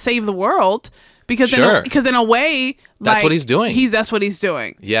maybe to save the world, because Sure. in a way, That's like, what he's doing. That's what he's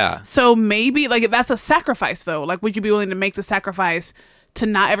doing. Yeah. So maybe like that's a sacrifice though. Like, would you be willing to make the sacrifice to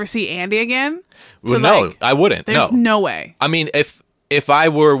not ever see Andy again? Well, To, no, like, I wouldn't. there's no way. I mean, if I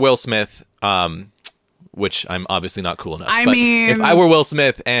were Will Smith, which I'm obviously not cool enough. I but mean- if I were Will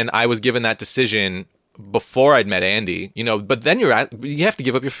Smith and I was given that decision before I'd met Andy, but then you have to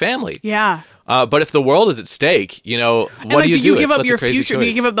give up your family. Yeah. But if the world is at stake, what And like, do you do? give It's up such a your crazy future? Do you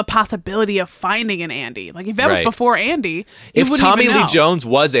choice. give up the possibility of finding an Andy? Like, if that was Right. before Andy, you If wouldn't Tommy even Lee know. Jones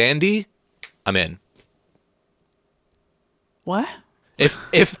was Andy, I'm in. What?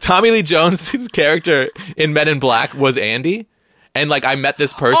 If Tommy Lee Jones' character in Men in Black was Andy, and like I met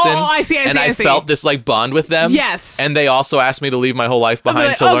this person, Oh, I see, and I I see. felt this like bond with them, Yes. and they also asked me to leave my whole life I'd be behind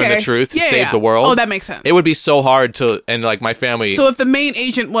like, to learn okay. the truth to Yeah, save yeah. the world. Oh, that makes sense. It would be so hard to, and like my family. So if the main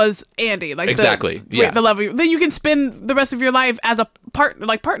agent was Andy, like Exactly, the, yeah. the love of you, then you can spend the rest of your life as a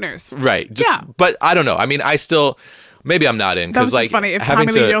partners. right? Just, Yeah. But I don't know. I mean, I still maybe I'm not in That was because like just funny. If having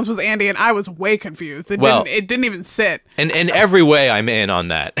Tommy Lee to, Jones was Andy, and I was way confused. Well- It didn't even sit. and in every way I'm in on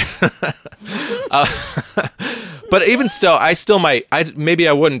that. But even still, I still might. Maybe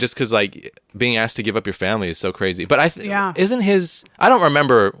I wouldn't, just because like being asked to give up your family is so crazy. But Yeah. isn't his? I don't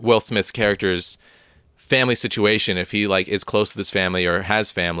remember Will Smith's character's family situation, if he like is close to this family or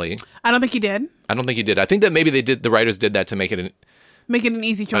has family. I don't think he did. I don't think he did. I think that maybe the writers did that to make it Make it an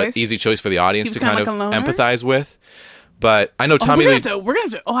easy choice. easy choice for the audience He to was kind kinda of like a loner? empathize with. But I know Oh, Tommy we're Lee. gonna have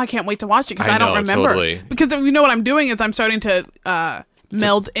to. Oh, I can't wait to watch it because I I don't know, remember. totally. Because you know what I'm doing is I'm starting to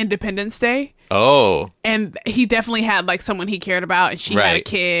meld Independence Day. Oh, And he definitely had like someone he cared about, and she had a Right.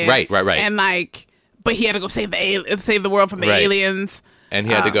 kid. Right. And like, but he had to go save the world from the Right. aliens. and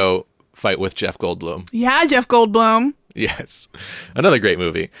he had to go fight with Jeff Goldblum. Yeah, Jeff Goldblum. Yes, another great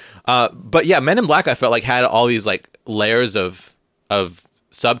movie. But yeah, Men in Black I felt like had all these like layers of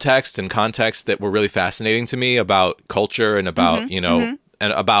subtext and context that were really fascinating to me about culture and about and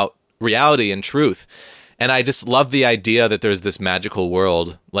about reality and truth. And I just love the idea that there's this magical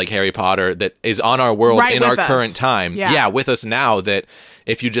world like Harry Potter that is on our world Right in our with us. current time. Yeah. With us now, that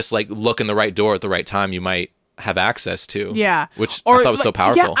if you just like look in the right door at the right time, you might have access to. Yeah, Which I thought was so like,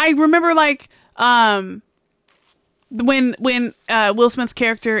 powerful. Yeah, I remember like when Will Smith's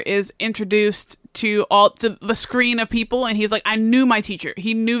character is introduced to the screen of people, and he was like, I knew my teacher.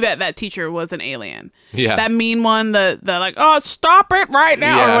 He knew that teacher was an alien. Yeah. That mean one, the like, oh, stop it right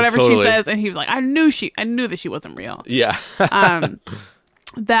now, Yeah, or whatever totally. she says, and he was like, I knew that she wasn't real. Yeah.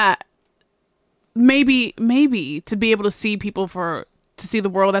 That maybe to be able to see people to see the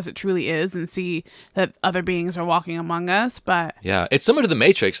world as it truly is, and see that other beings are walking among us, but Yeah, it's similar to The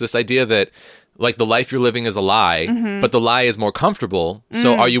Matrix, this idea that like the life you're living is a lie, but the lie is more comfortable.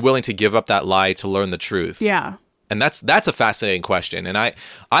 So are you willing to give up that lie to learn the truth? yeah. And that's a fascinating question. And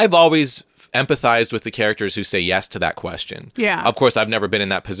I've always empathized with the characters who say yes to that question. Yeah. Of course, I've never been in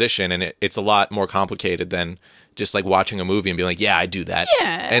that position, and it's a lot more complicated than just like watching a movie and being like, yeah, I do that. Yeah,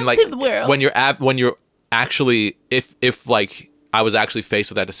 and I'll like save the world. when you're actually if like I was actually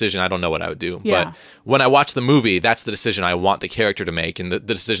faced with that decision, I don't know what I would do. Yeah. But when I watch the movie, that's the decision I want the character to make, and the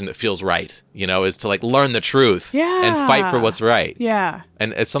decision that feels right, is to like learn the truth and fight for what's right. Yeah.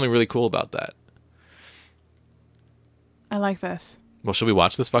 And it's something really cool about that. I like this. Well, should we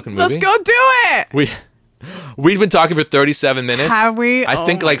watch this fucking movie? Let's go do it. We've been talking for 37 minutes. Have we? I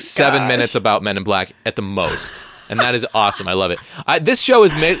think Oh like my 7 gosh. minutes about Men in Black at the most. And that is awesome. I love it. This show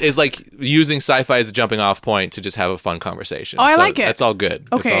is like using sci-fi as a jumping off point to just have a fun conversation. Oh, I So like it. That's all good.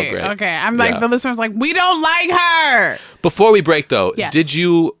 It's all Okay. great. Okay. I'm like, Yeah. the listeners like, we don't like her. Before we break though, Yes. did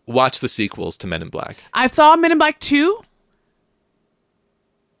you watch the sequels to Men in Black? I saw Men in Black 2.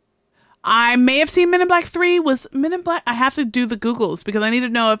 I may have seen Men in Black 3. Was Men in Black? I have to do the Googles because I need to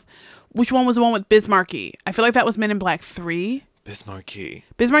know which one was the one with Biz Markie. I feel like that was Men in Black 3. Bismarcky.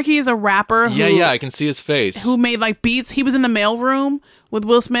 Biz Markie is a rapper who, Yeah, I can see his face. who made like beats. He was in the mailroom with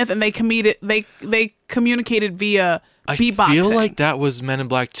Will Smith, and they communicated via I beatboxing. feel like that was Men in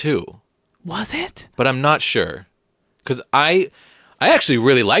Black 2. Was it? but I'm not sure because I actually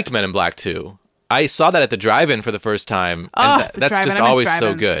really liked Men in Black 2. I saw that at the drive-in for the first time, and The that's drive-in. just I miss always so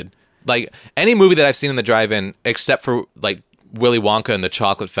drive-ins. good. Like any movie that I've seen in the drive-in, except for like Willy Wonka and the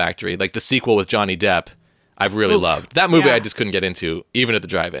Chocolate Factory, like the sequel with Johnny Depp, I've really loved. That movie Yeah. I just couldn't get into, even at the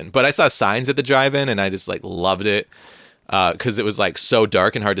drive-in. But I saw Signs at the drive-in, and I just like loved it because it was like so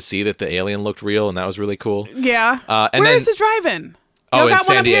dark and hard to see that the alien looked real, and that was really cool. Yeah. And Where then- is the drive-in? Oh, Y'all in got one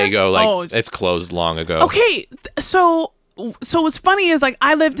San up here? Diego, like Oh, it's closed long ago. okay. So what's funny is like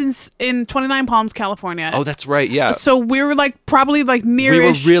I lived in 29 Palms, California. Oh, that's right. Yeah, So we were like probably like we were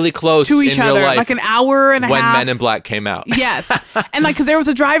nearish really close to each in other, real life like an hour and a when half. Men in Black came out. Yes, and like because there was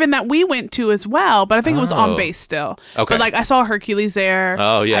a drive-in that we went to as well, but I think it was on Oh. base still. Okay. But like I saw Hercules there.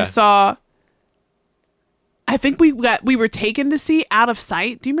 Oh, yeah. I think we were taken to see Out of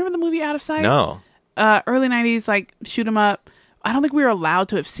Sight. Do you remember the movie Out of Sight? No. Early 90s, like shoot 'em up. I don't think we were allowed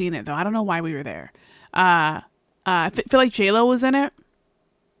to have seen it though. I don't know why we were there. I feel like J-Lo was in it.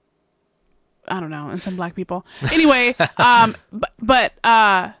 I don't know, and some black people. Anyway, and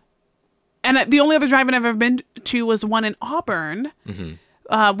the only other drive-in I've ever been to was one in Auburn.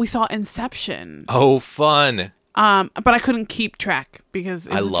 Mm-hmm. We saw Inception, Oh, fun. but I couldn't keep track because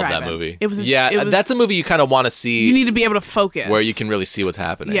it was I a love that drive-in. movie. It was yeah, that's a movie you kind of want to see you need to be able to focus where you can really see what's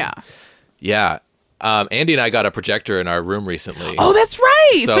happening. Yeah. Yeah. Andy and I got a projector in our room recently. Oh, that's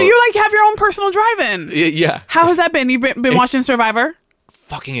right. So So- you're like have your own personal drive-in. Yeah. How has that been? You've been watching Survivor?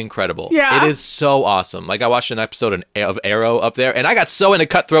 Fucking incredible. Yeah. It is so awesome. Like I watched an episode of Arrow up there, and I got so into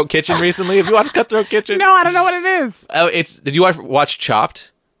Cutthroat Kitchen recently. Have you watched Cutthroat Kitchen? No, I don't know what it is. Oh, did you watch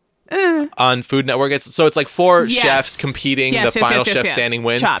Chopped? On Food Network. It's like four Yes. chefs competing. Yes, The yes, final yes, yes, chef yes. standing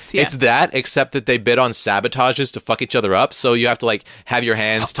wins. Chopped, yes. It's that, except that they bid on sabotages to fuck each other up. So you have to like have your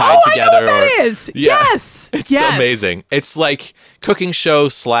hands tied Oh, together. I know what that is. Yeah. Yes. It's yes. amazing. It's like cooking show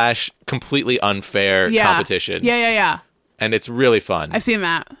 / completely unfair Yeah. competition. Yeah. And it's really fun. I've seen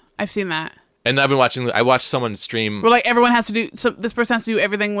that. And I've been watching. I watched someone stream. Where like everyone has to do. So this person has to do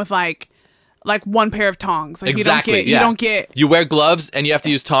everything with like one pair of tongs. Like Exactly. You don't get. You wear gloves and you have to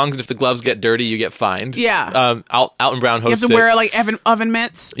use tongs, and if the gloves get dirty, you get fined. Yeah. Alton Brown You have hosts to it. wear like oven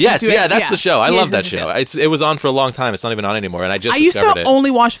mitts. Yes, Do it. yeah, that's the show. I Yes, love that yes, show. yes. It was on for a long time. It's not even on anymore, and I just I used to discovered it. only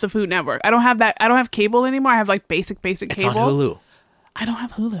watch the Food Network. I don't have that. I don't have cable anymore. I have like basic It's cable. on Hulu. I don't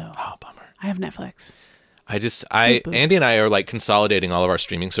have Hulu. Oh, bummer. I have Netflix. Andy and I are like consolidating all of our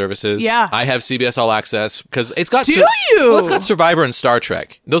streaming services. Yeah. I have CBS All Access because it's got. Do you? Well, it's got Survivor and Star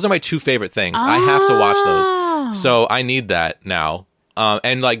Trek. Those are my two favorite things. I have to watch those, so I need that now.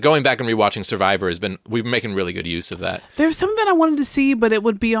 And like going back and rewatching Survivor we've been making really good use of that. There's something that I wanted to see, but it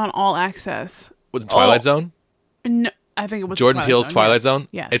would be on All Access. With Twilight Zone, No, I think it was Jordan Peele's Twilight yes. Zone.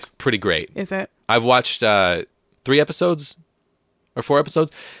 Yes. It's pretty great. Is it? I've watched 3 episodes or 4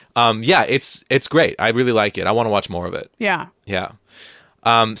 episodes. Yeah, it's great. I really like it. I want to watch more of it. Yeah. Yeah.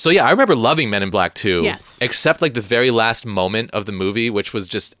 So yeah, I remember loving Men in Black 2. Yes. Except like the very last moment of the movie, which was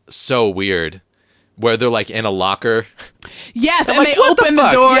just so weird, where they're like in a locker. Yes, I'm and like, they what open the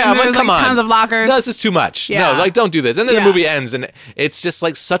fuck? door Yeah, and I'm there's come like on. tons of lockers. No, this is too much. Yeah. No, like don't do this. And then Yeah. the movie ends, and it's just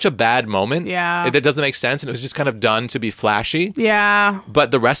like such a bad moment. Yeah. That doesn't make sense, and it was just kind of done to be flashy. Yeah.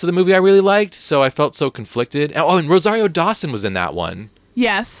 But the rest of the movie I really liked, so I felt so conflicted. Oh, and Rosario Dawson was in that one.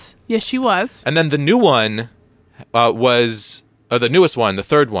 Yes. Yes, she was. And then the new one was the newest one, the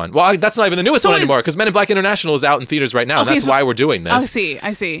third one. Well, that's not even the newest So one is- anymore because Men in Black International is out in theaters right now. Okay, and that's so- why we're doing this.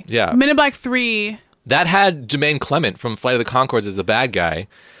 I see. Yeah. Men in Black 3. That had Jermaine Clement from Flight of the Conchords as the bad guy,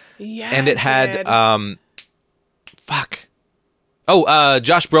 Yeah. and it had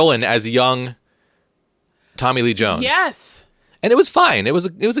Josh Brolin as young Tommy Lee Jones. Yes. And it was fine. It was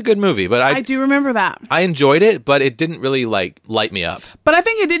a good movie, but I do remember that. I enjoyed it, but it didn't really like light me up. But I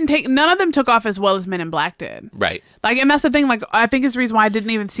think it didn't take none of them took off as well as Men in Black did. Right. Like, and that's the thing, like I think it's the reason why I didn't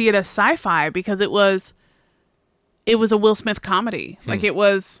even see it as sci-fi, because it was a Will Smith comedy. Like it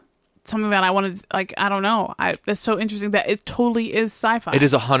was something that I wanted, like, I don't know. It's so interesting that it totally is sci-fi. It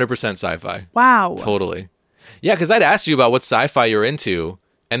is 100% sci-fi. Wow. Totally. Yeah, because I'd asked you about what sci-fi you're into,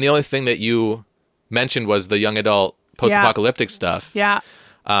 and the only thing that you mentioned was the young adult post-apocalyptic stuff. Yeah.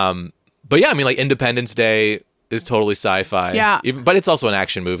 But yeah, I mean, like Independence Day is totally sci-fi. Yeah. But it's also an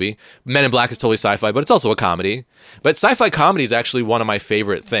action movie. Men in Black is totally sci-fi, but it's also a comedy. But sci-fi comedy is actually one of my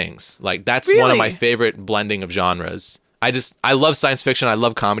favorite things. Like that's one of my Really? favorite blending of genres. I love science fiction. I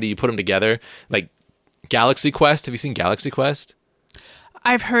love comedy. You put them together. Like Galaxy Quest. Have you seen Galaxy Quest?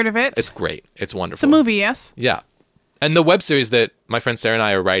 I've heard of it. It's great. It's wonderful. It's a movie, yes. Yeah. And the web series that my friend Sarah and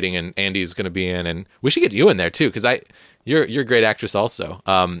I are writing and Andy's going to be in, and we should get you in there too, because you're a great actress also.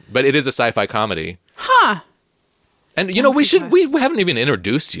 But it is a sci-fi comedy. Huh. And you know, we haven't even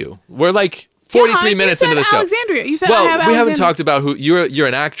introduced you. We're like 43 minutes into the show. Alexandria. You said well, I have we Alexandria. haven't talked about who you're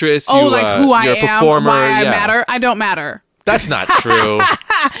an actress. Oh, like who I you're am, a performer. why I matter. I don't matter. That's not true.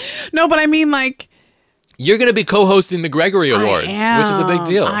 No, but I mean, like, You're going to be co-hosting the Gregory Awards, which is a big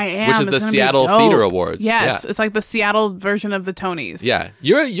deal. I am. Which is It's the gonna be Seattle dope. Theater Awards. Yes, Yeah. it's like the Seattle version of the Tonys. Yeah,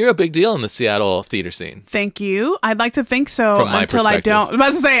 you're a big deal in the Seattle theater scene. Thank you. I'd like to think so From my until I perspective. don't. I was about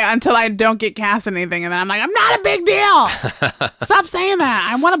to say until I don't get cast in anything, and then I'm like, I'm not a big deal. Stop saying that.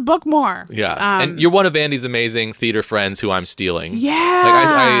 I want to book more. Yeah, and you're one of Andy's amazing theater friends who I'm stealing.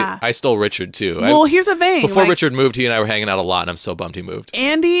 Yeah. Like I stole Richard too. Well, here's the thing. Before like, Richard moved, he and I were hanging out a lot, and I'm so bummed he moved.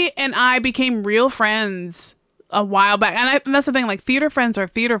 Andy and I became real friends a while back, and that's the thing. Like, theater friends are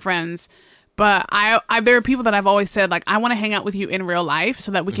theater friends. But I there are people that I've always said, like, I want to hang out with you in real life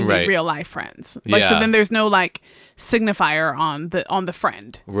so that we can Right. be real life friends. Like, so Yeah. then there's no like signifier on the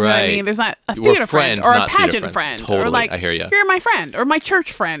friend. You know what I Right. mean? There's not a We're theater friend friends, or a not theater pageant friends. friend. Totally, Or like, I hear ya. You're my friend or my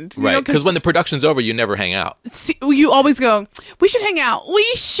church friend. You know, Right, because when the production's over, you never hang out. you always go, we should hang out. We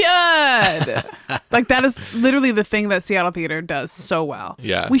should. Like, that is literally the thing that Seattle Theater does so well.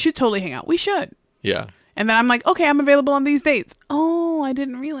 Yeah. We should totally hang out. We should. Yeah. And then I'm like, okay, I'm available on these dates. Oh, I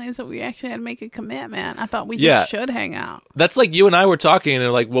didn't realize that we actually had to make a commitment. I thought we just Yeah. should hang out. That's like you and I were talking, and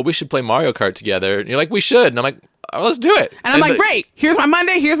they're like, well, we should play Mario Kart together. And you're like, we should. And I'm like, oh, let's do it. And I'm like, great. Here's my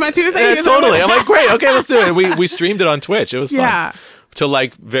Monday. Here's my Tuesday. Yeah, Here's my totally. I'm Wednesday. like, great. Okay, let's do it. And we streamed it on Twitch. It was fun. Yeah. To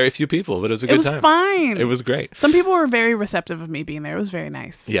like very few people, but it was a good It was time. fine. It was great. Some people were very receptive of me being there. It was very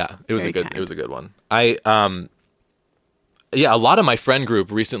nice. Yeah, it was Very a good. kind. It was a good one. Yeah, a lot of my friend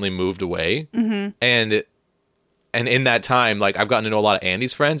group recently moved away, and in that time, like I've gotten to know a lot of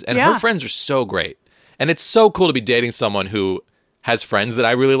Andy's friends, and Yeah. her friends are so great, and it's so cool to be dating someone who has friends that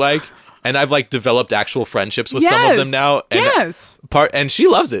I really like, and I've like developed actual friendships with some of them now. And yes. and she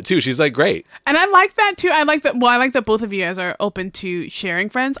loves it too. She's like, great. And I like that too. I like that. Well, I like that both of you guys are open to sharing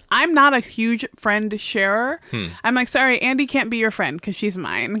friends. I'm not a huge friend sharer. I'm like, sorry, Andy can't be your friend because she's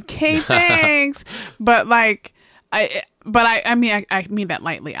mine. Okay, thanks. But like, I mean that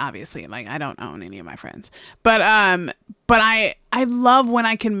lightly, obviously. Like, I don't own any of my friends. But I love when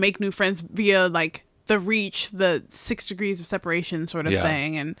I can make new friends via like the reach, the 6 degrees of separation sort of Yeah.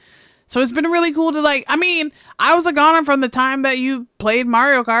 thing. And so it's been really cool to like, I mean, I was a goner from the time that you played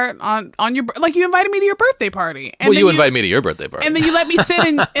Mario Kart on your, like, you invited me to your birthday party. And Well, then you invited me to your birthday party. and then you let me sit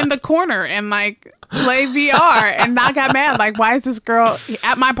in the corner and like play VR and not got mad. Like, why is this girl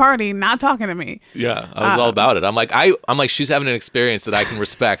at my party not talking to me? Yeah, I was all about it. I'm like, she's having an experience that I can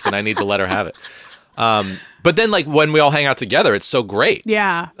respect, and I need to let her have it. But then, like, when we all hang out together, it's so great.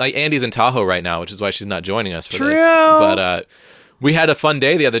 Yeah. Like, Andy's in Tahoe right now, which is why she's not joining us for True. this. But we had a fun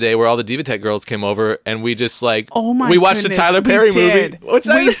day the other day where all the Diva Tech girls came over, and we just like, Oh my we watched goodness, a Tyler Perry we did. movie. What's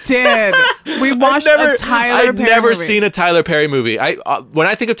We did. We watched a Tyler I've Perry never movie. seen a Tyler Perry movie. When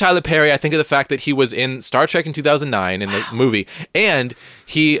I think of Tyler Perry, I think of the fact that he was in Star Trek in 2009 in the movie, and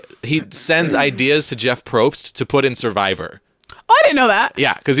he sends ideas to Jeff Probst to put in Survivor. Oh, I didn't know that.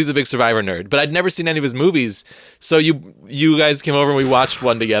 Yeah, because he's a big Survivor nerd. But I'd never seen any of his movies. So you guys came over and we watched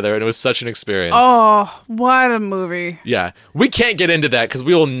one together, and it was such an experience. Oh, what a movie. Yeah. We can't get into that because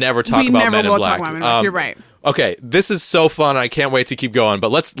we will never talk We about never Men in will Black. talk about Men in Black. You're right. Okay, this is so fun. I can't wait to keep going. But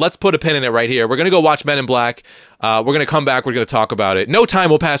let's put a pin in it right here. We're going to go watch Men in Black. We're going to come back. We're going to talk about it. No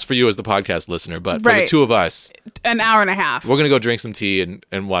time will pass for you as the podcast listener, but for the Right. two of us, An hour and a half. we're going to go drink some tea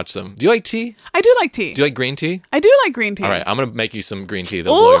and watch some. Do you like tea? I do like tea. Do you like green tea? I do like green tea. All right, I'm going to make you some green tea.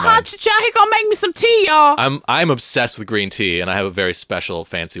 That'll blow Oh, your mind. hot cha He gonna make me some tea, y'all. I'm obsessed with green tea, and I have a very special,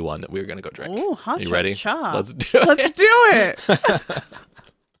 fancy one that we're gonna go drink. Oh, hot You ready? cha. Let's do it. Let's do it.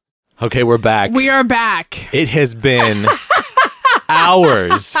 Okay, we're back. We are back. It has been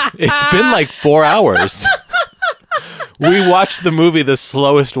hours. It's been like 4 hours. We watched the movie the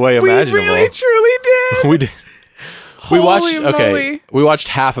slowest way We imaginable. really, truly did. We did. We watched. Holy Okay, moly. Mm-hmm. we watched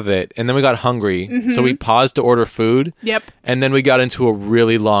half of it, and then we got hungry, so we paused to order food. Yep. And then we got into a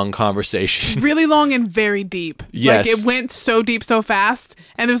really long conversation. Really long and very deep. Yes. Like, it went so deep so fast.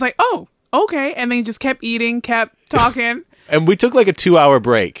 And it was like, oh, okay. And then you just kept eating, kept talking. And we took like a 2-hour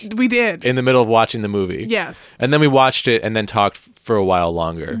break We did. in the middle of watching the movie. Yes. And then we watched it and then talked for a while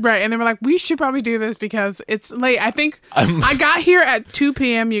longer. Right. And then we're like, we should probably do this because it's late. I think I got here at 2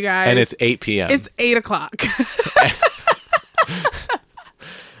 p.m., you guys. And it's 8 p.m. It's 8 o'clock.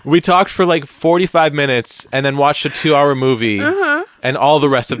 We talked for like 45 minutes and then watched a 2-hour movie. And all the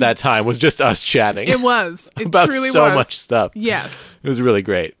rest of that time was just us chatting It was. It about truly so was. much stuff. Yes. It was really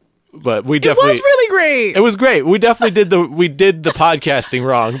great. But we It definitely was really great. It was great. We definitely did the podcasting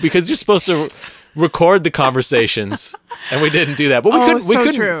wrong because you're supposed to record the conversations, and we didn't do that. But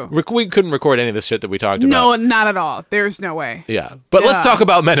we couldn't record any of the shit that we talked about. No, not at all. There's no way. Yeah, but let's talk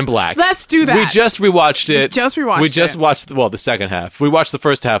about Men in Black. Let's do that. We just rewatched it. We just watched the second half. We watched the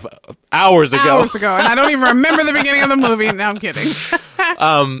first half hours ago. And I don't even remember the beginning of the movie. No, I'm kidding.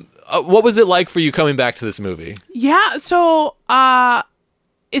 What was it like for you coming back to this movie? Yeah, so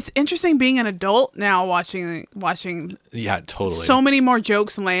it's interesting being an adult now watching. Yeah, totally. So many more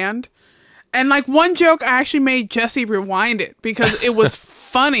jokes land. And like one joke, I actually made Jesse rewind it because it was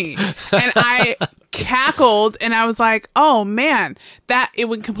funny. And I cackled and I was like, oh man, that it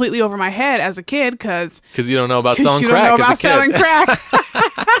went completely over my head as a kid because you don't know about selling crack as a kid. Selling crack.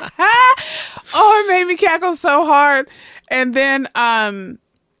 Oh, it made me cackle so hard. And then,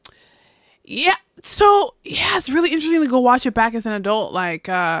 it's really interesting to go watch it back as an adult. Like,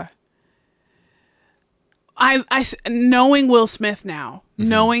 I knowing Will Smith now,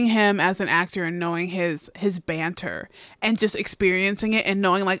 knowing him as an actor and knowing his banter and just experiencing it and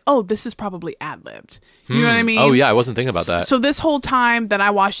knowing like, oh, this is probably ad-libbed. You know what I mean? Oh yeah, I wasn't thinking about that. So this whole time that I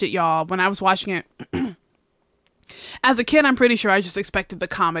watched it, y'all, when I was watching it as a kid, I'm pretty sure I just expected the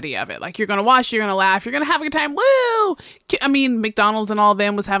comedy of it. Like, you're going to watch, you're going to laugh, you're going to have a good time. Woo! I mean, McDonald's and all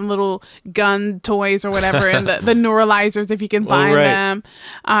them was having little gun toys or whatever, and the neuralizers, if you can find them.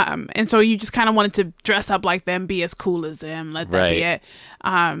 And so you just kind of wanted to dress up like them, be as cool as them. Let that be it.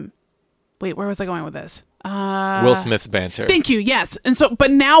 Wait, where was I going with this? Will Smith's banter. Thank you. Yes. And so,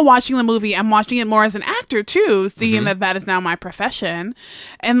 but now watching the movie, I'm watching it more as an actor too, seeing that is now my profession.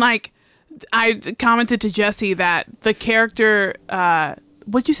 And like, I commented to Jesse that the character,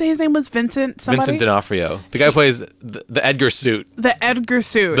 what'd you say his name was? Vincent D'Onofrio. The guy who plays the Edgar suit. The Edgar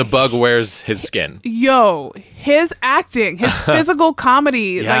suit. The bug wears his skin. Yo, his acting, his physical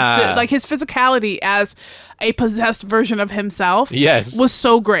comedy, like his physicality as a possessed version of himself was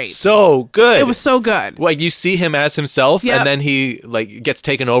so great. So good. It was so good. Like, you see him as himself, and then he like gets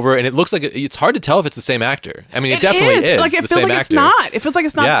taken over, and it looks like it's hard to tell if it's the same actor. I mean, it definitely is. Like, it feels like it's not. It feels like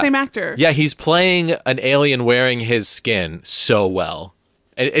it's not the same actor. Yeah, he's playing an alien wearing his skin so well.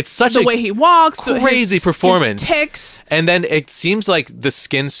 It's such the way he walks, crazy performance. His tics. And then it seems like the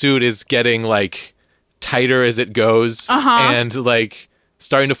skin suit is getting like tighter as it goes, and like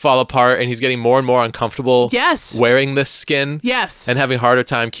starting to fall apart, and he's getting more and more uncomfortable wearing this skin and having a harder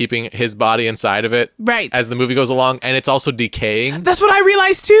time keeping his body inside of it as the movie goes along, and it's also decaying. That's what I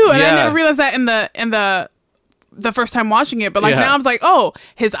realized too, and I never realized that in the first time watching it, but like now I was like, oh,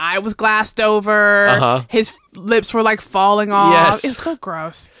 his eye was glassed over, his lips were like falling off. It's so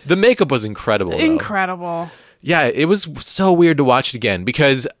gross. The makeup was incredible. Yeah, it was so weird to watch it again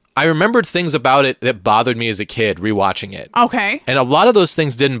because I remembered things about it that bothered me as a kid rewatching it. Okay. And a lot of those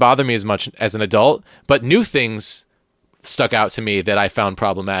things didn't bother me as much as an adult, but new things stuck out to me that I found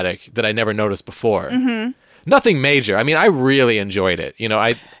problematic that I never noticed before. Nothing major. I mean, I really enjoyed it. You know,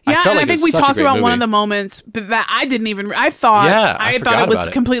 I felt like I think we talked about one of the moments that I didn't even. I thought it was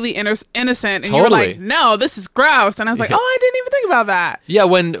completely innocent, and you were like, "No, this is gross," and I was like, "Oh, I didn't even think about that." Yeah,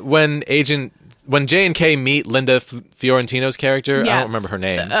 when J and K meet Linda Fiorentino's character, I don't remember her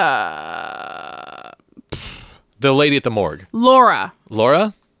name. The lady at the morgue. Laura?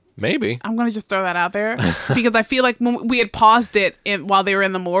 Maybe. I'm going to just throw that out there because I feel like when we had paused it while they were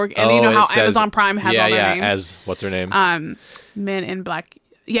in the morgue, and you know how Amazon Prime has all their names? As what's her name? Men in Black.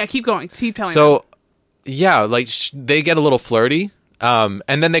 Yeah, keep going. Keep telling me. So, yeah, like they get a little flirty. And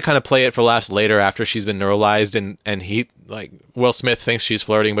then they kind of play it for laughs later after she's been neuralized, and he, like, Will Smith thinks she's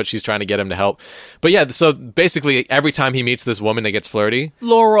flirting, but she's trying to get him to help. But yeah, so basically every time he meets this woman that gets flirty. Dr.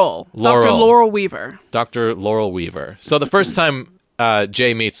 Laurel Weaver. Dr. Laurel Weaver. So the first time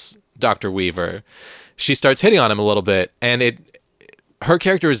Jay meets Dr. Weaver, she starts hitting on him a little bit, and her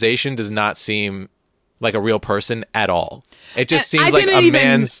characterization does not seem like a real person at all. It just seems like a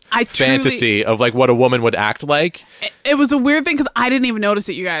man's fantasy of like what a woman would act like. It was a weird thing because I didn't even notice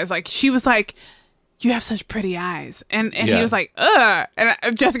it, you guys. Like, she was like, "You have such pretty eyes," and he was like, "Ugh,"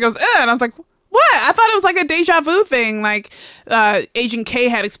 and Jessica goes, "Ugh," and I was like, what? I thought it was like a deja vu thing. Like, Agent K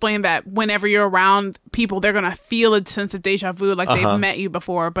had explained that whenever you're around people, they're going to feel a sense of deja vu, like they've met you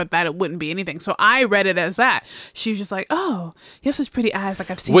before, but that it wouldn't be anything. So I read it as that. She was just like, oh, you have such pretty eyes,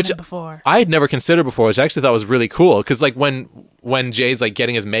 like I've seen them before. I had never considered before, which I actually thought was really cool. Because like when Jay's like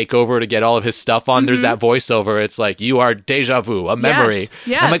getting his makeover to get all of his stuff on, there's that voiceover. It's like, you are deja vu, a memory.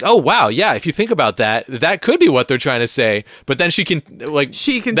 Yes. I'm like, oh wow, yeah. If you think about that, that could be what they're trying to say. But then she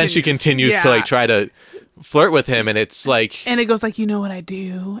continues to like try to flirt with him, and it's like, And it goes like, you know what I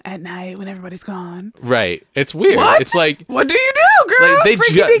do at night when everybody's gone? right. It's weird. What? It's like, What do you do, girl? like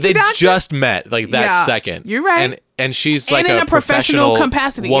Freaky deaky doctor? just met like that Yeah, second. you're right. And she's And like in a a professional professional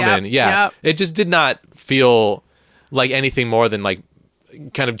capacity. woman. Yep, Yeah. yep. It just did not feel like anything more than like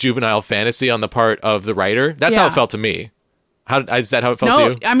kind of juvenile fantasy on the part of the writer. That's how Yeah. it felt to me. Is that how it felt No,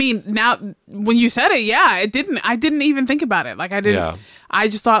 to you? I mean, now when you said it, yeah, it didn't. I didn't even think about it. Like I didn't. Yeah. I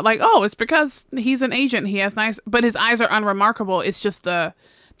just thought like, oh, it's because he's an agent. He has nice, but his eyes are unremarkable. It's just the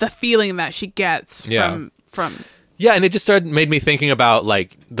feeling that she gets Yeah. from. Yeah, and it just made me thinking about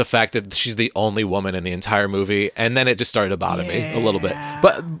like the fact that she's the only woman in the entire movie, and then it just started to bother me a little bit. Yeah.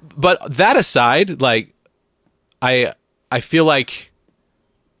 But that aside, like I feel like,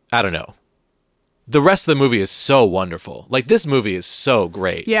 I don't know. The rest of the movie is so wonderful. Like this movie is so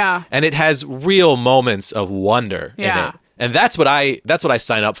great. Yeah. And it has real moments of wonder in Yeah. it. And that's what I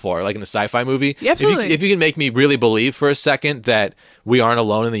sign up for, like in a sci-fi movie. Yeah, absolutely. If you can make me really believe for a second that we aren't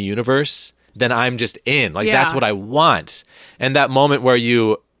alone in the universe, then I'm just in. Like that's Yeah. what I want. And that moment where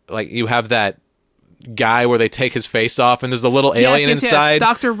you have that guy where they take his face off and there's a little alien inside.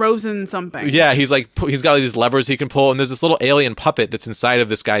 Dr. Rosen something. Yeah, he's got all these levers he can pull, and there's this little alien puppet that's inside of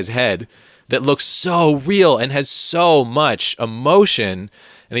this guy's head that looks so real and has so much emotion.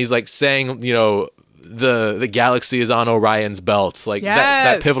 And he's like saying, you know, the galaxy is on Orion's belt, like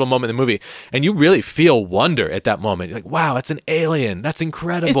that Yes. pivotal moment in the movie, and you really feel wonder at that moment. You're like, wow, it's an alien. That's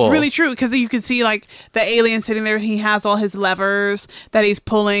incredible. It's really true because you can see like the alien sitting there. He has all his levers that he's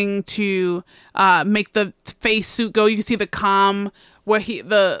pulling to make the face suit go. You can see the comm where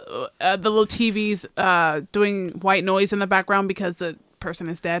the little TV's doing white noise in the background because the person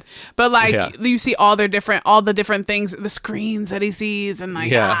is dead. But like Yeah. you see all the different things, the screens that he sees, and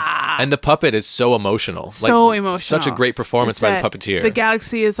like And the puppet is so emotional. so Like, emotional. Such a great performance It by the said, puppeteer. The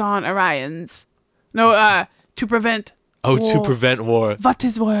galaxy is on Orion's. No, to prevent. to war. prevent war. What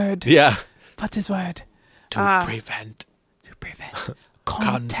is word? Yeah. What is word? To prevent To prevent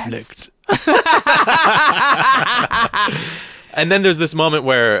contest. conflict. And then there's this moment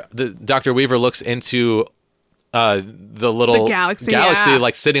where the Dr. Weaver looks into the little The galaxy, yeah.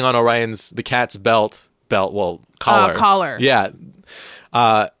 like sitting on the cat's collar. Collar. Yeah.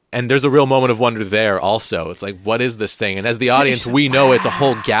 And there's a real moment of wonder there also. It's like, what is this thing? And as the audience, we know it's a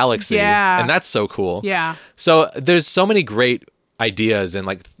whole galaxy. Yeah. And that's so cool. Yeah. So there's so many great ideas and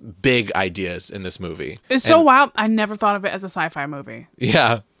like big ideas in this movie. It's so wild. I never thought of it as a sci-fi movie.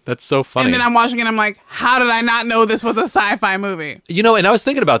 Yeah. That's so funny. And then I'm watching it, I'm like, how did I not know this was a sci-fi movie? You know, and I was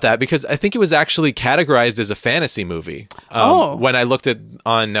thinking about that because I think it was actually categorized as a fantasy movie. When I looked at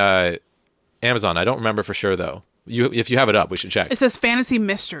on Amazon, I don't remember for sure though. If you have it up, we should check. It says fantasy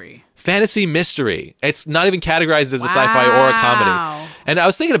mystery. Fantasy mystery. It's not even categorized as a sci-fi or a comedy. Wow. And I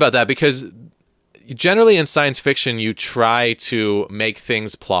was thinking about that because generally in science fiction, you try to make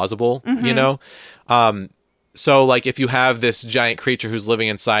things plausible. You know. So, like, if you have this giant creature who's living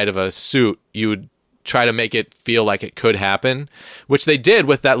inside of a suit, you would try to make it feel like it could happen, which they did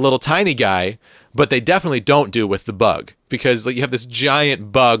with that little tiny guy, but they definitely don't do with the bug, because like, you have this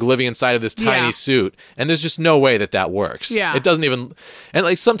giant bug living inside of this tiny Yeah. suit, and there's just no way that works. Yeah. It doesn't even... And,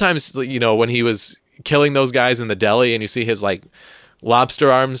 like, sometimes, you know, when he was killing those guys in the deli, and you see his, like...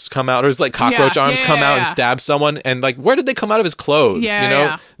 lobster arms come out, or his like cockroach arms come out and stab someone, and like, where did they come out of his clothes? Yeah, you know,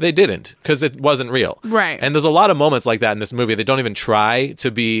 yeah. they didn't, because it wasn't real. Right. And there's a lot of moments like that in this movie. They don't even try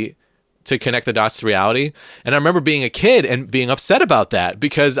to connect the dots to reality. And I remember being a kid and being upset about that,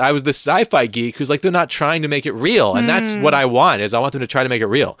 because I was this sci-fi geek who's like, they're not trying to make it real, and that's what I want. Is I want them to try to make it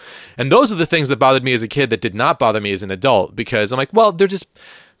real. And those are the things that bothered me as a kid that did not bother me as an adult, because I'm like, well,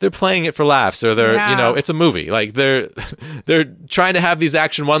 they're playing it for laughs, or they're, you know, it's a movie. Like they're trying to have these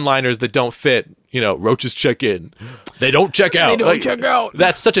action one-liners that don't fit. You know, roaches check in, they don't check out. They don't check out.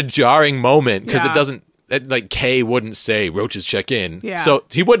 That's such a jarring moment, because Yeah. it doesn't. Like Kay wouldn't say roaches check in, Yeah. so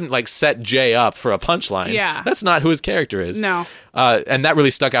he wouldn't like set Jay up for a punchline. Yeah. That's not who his character is. No. And that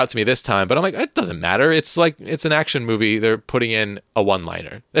really stuck out to me this time. But I'm like, it doesn't matter. It's like, it's an action movie. They're putting in a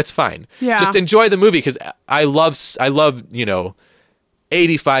one-liner. That's fine. Yeah. Just enjoy the movie, because I love, you know,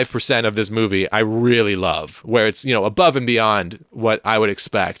 85% of this movie I really love, where it's, you know, above and beyond what I would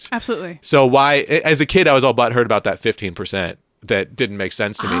expect. Absolutely. So why, as a kid, I was all butthurt about that 15% that didn't make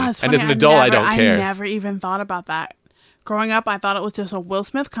sense to me. It's And funny, as an adult, I don't care. I never even thought about that. Growing up, I thought it was just a Will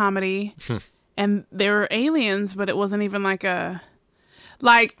Smith comedy, and there were aliens, but it wasn't even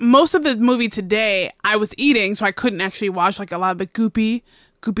like most of the movie today, I was eating, so I couldn't actually watch like a lot of the goopy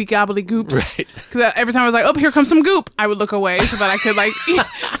gobbly goops. Right. Because every time I was like, oh, here comes some goop, I would look away so that I could like eat,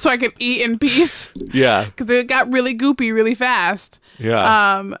 so I could eat in peace. Yeah. Because it got really goopy really fast.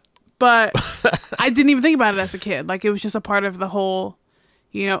 Yeah. But I didn't even think about it as a kid. Like, it was just a part of the whole,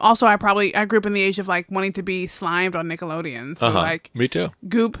 also I grew up in the age of like wanting to be slimed on Nickelodeon. So like, Me too.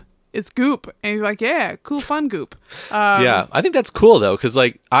 Goop, it's Goop. And he's like, yeah, cool, fun Goop. Yeah, I think that's cool though, because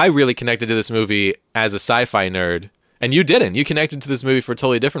like I really connected to this movie as a sci-fi nerd, and you didn't. You connected to this movie for a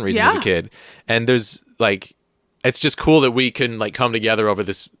totally different reason as a Yeah. kid. And there's like, it's just cool that we can like come together over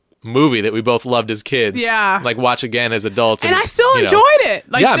this movie that we both loved as kids. Yeah. Like watch again as adults. And I still enjoyed it.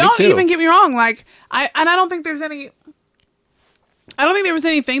 Like, Yeah, me don't too. even get me wrong. Like, I don't think there was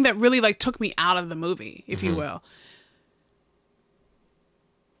anything that really like took me out of the movie, if Mm-hmm. you will.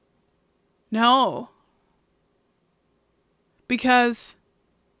 No. Because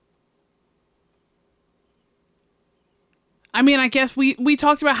I mean, I guess we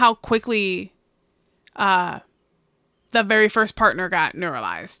talked about how quickly the very first partner got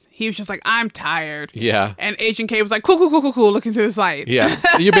neuralized. He was just like, I'm tired. Yeah. And Agent K was like, cool, looking to the side. Yeah.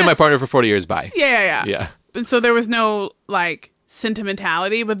 You've been my partner for 40 years. Bye. Yeah. Yeah. And so there was no like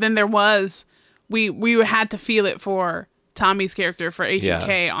sentimentality, but then there was, we had to feel it for Tommy's character, for Agent Yeah.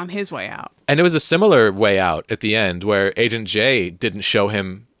 K on his way out. And it was a similar way out at the end where Agent J didn't show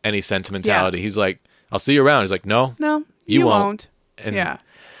him any sentimentality. Yeah. He's like, I'll see you around. He's like, no. No, You you won't. won't. And- Yeah.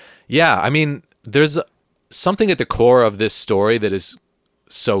 Yeah, I mean, there's something at the core of this story that is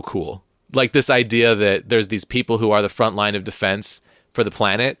so cool. Like this idea that there's these people who are the front line of defense for the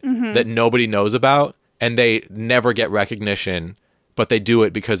planet that nobody knows about, and they never get recognition, but they do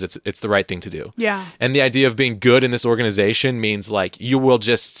it because it's the right thing to do. Yeah. And the idea of being good in this organization means like you will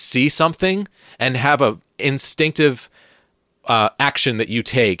just see something and have a instinctive action that you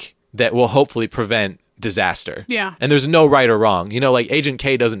take that will hopefully prevent disaster. Yeah. And there's no right or wrong. Like Agent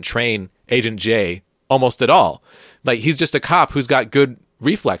K doesn't train Agent J almost at all. Like he's just a cop who's got good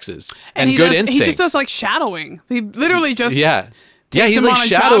reflexes and he good does, instincts. He just does like shadowing. He literally just Yeah, he's him like on a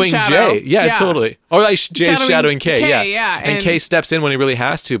job shadowing shadow. Jay. Yeah, Yeah. totally. Or like Jay's shadowing K. K, Yeah. And and- K steps in when he really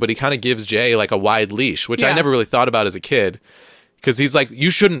has to, but he kind of gives Jay like a wide leash, which I Yeah. never really thought about as a kid. Because he's like, you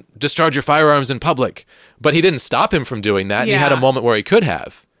shouldn't discharge your firearms in public. But he didn't stop him from doing that. And he had a Yeah. moment where he could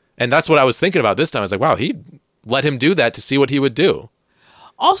have. And that's what I was thinking about this time. I was like, wow, he let him do that to see what he would do.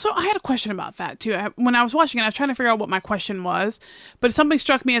 Also, I had a question about that too. When I was watching it, I was trying to figure out what my question was, but something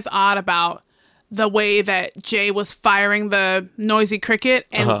struck me as odd about the way that Jay was firing the noisy cricket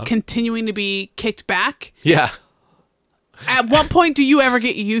and continuing to be kicked back. Yeah. At what point do you ever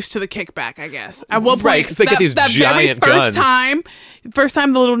get used to the kickback, I guess? At what point? Right, 'cause they get these giant very guns. first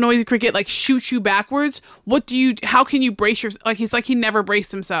time the little noisy cricket like shoots you backwards, how can you brace yourself? Like, he's like, he never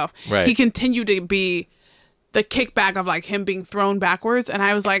braced himself. Right. He continued to be the kickback of like him being thrown backwards. And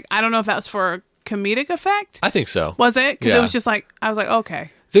I was like, I don't know if that's for a comedic effect. I think so. Was it? Because Yeah. it was just like, I was like, okay.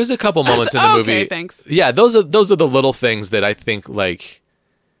 There's a couple moments in the movie. Okay, thanks. Yeah, those are the little things that I think like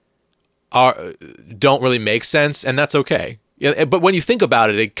don't really make sense, and that's okay. Yeah, but when you think about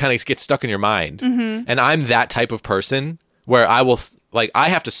it, it kind of gets stuck in your mind. Mm-hmm. And I'm that type of person where I will I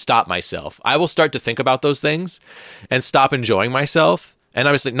have to stop myself. I will start to think about those things and stop enjoying myself. And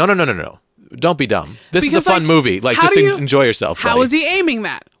I was like, no. Don't be dumb. This is a Because, fun like, movie. Like, how just do you- enjoy yourself. How buddy. is he aiming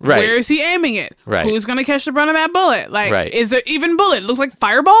that? Right. Where is he aiming it? Right. Who's going to catch the brunt of that bullet? Like, Right. is it even bullet? It looks like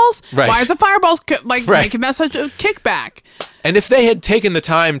fireballs? Right. Why is the fireballs Right. making that such a kickback? And if they had taken the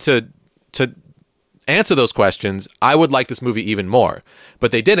time to answer those questions, I would like this movie even more.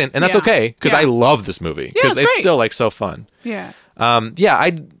 But they didn't, and that's Yeah. okay because Yeah. I love this movie Yeah, because it's it's great. still like so fun. Yeah.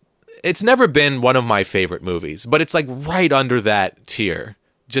 It's never been one of my favorite movies, but it's like right under that tier,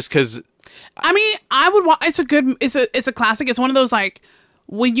 just because. I mean, I would watch. It's a classic. It's one of those like,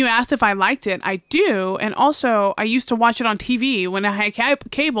 when you asked if I liked it, I do. And also, I used to watch it on TV when I had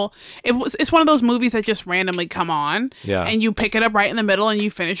cable. It's one of those movies that just randomly come on. Yeah. And you pick it up right in the middle and you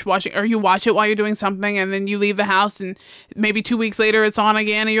finish watching, or you watch it while you're doing something, and then you leave the house, and maybe 2 weeks later it's on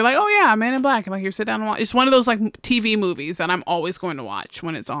again, and you're like, oh yeah, Man in Black. And like, you sit down and watch. It's one of those like TV movies that I'm always going to watch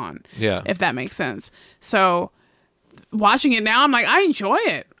when it's on. Yeah. If that makes sense. So watching it now, I'm like, I enjoy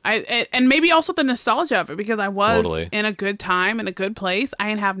it. And maybe also the nostalgia of it, because I was Totally. in a good time, in a good place. I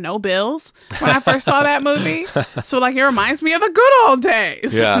didn't have no bills when I first saw that movie. So like, it reminds me of the good old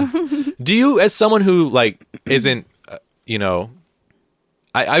days. Yeah. Do you, as someone who like isn't,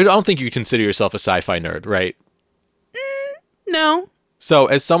 I don't think you consider yourself a sci-fi nerd, right? No. So,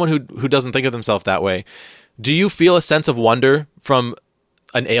 as someone who doesn't think of themselves that way, do you feel a sense of wonder from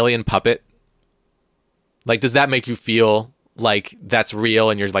an alien puppet? Like, does that make you feel like that's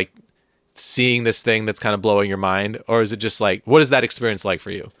real and you're like seeing this thing that's kind of blowing your mind? Or is it just like, what is that experience like for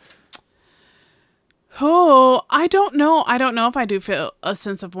you? Oh, I don't know. I don't know if I do feel a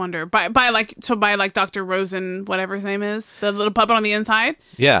sense of wonder by Dr. Rosen, whatever his name is, the little puppet on the inside.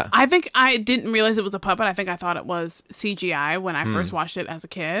 Yeah. I think I didn't realize it was a puppet. I think I thought it was CGI when I first watched it as a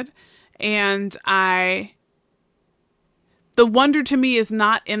kid. And the wonder to me is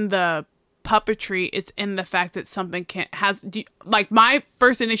not in the puppetry, it's in the fact that something my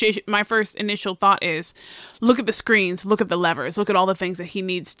first initial thought is, look at the screens, look at the levers, look at all the things that he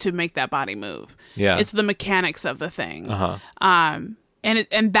needs to make that body move. Yeah. It's the mechanics of the thing. Uh-huh.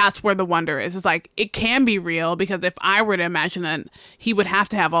 And that's where the wonder is. It's like, it can be real, because if I were to imagine that, he would have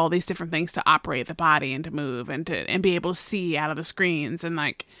to have all these different things to operate the body and to move and be able to see out of the screens and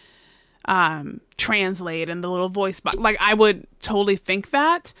translate and the little voice box. Like, I would totally think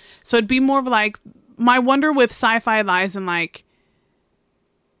that. So it'd be more of like, my wonder with sci-fi lies in like,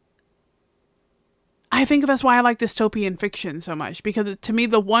 I think that's why I like dystopian fiction so much, because to me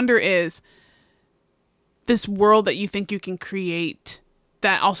the wonder is this world that you think you can create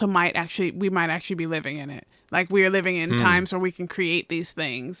that also we might actually be living in it. Like, we are living in times where we can create these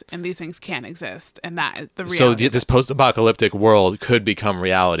things, and these things can exist, and that is the reality. So this post-apocalyptic world could become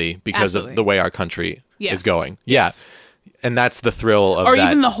reality because Absolutely. of the way our country Yes. is going. Yes. Yeah. And that's the thrill of or that.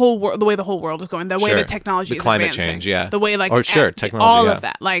 even the whole world, the way the whole world is going, the way Sure. that technology The is climate advancing, change, yeah. the way technology, all yeah. of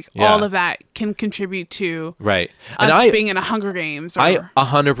that, Yeah. all of that can contribute to Right. us being in a Hunger Games. Or, I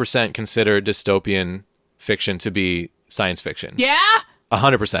 100% consider dystopian fiction to be science fiction. yeah,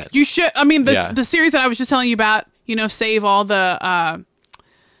 100%. you should. I mean, Yeah. the series that I was just telling you about, save all the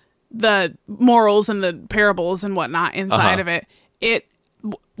morals and the parables and whatnot inside of it.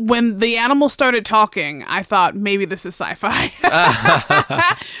 When the animals started talking, I thought maybe this is sci-fi.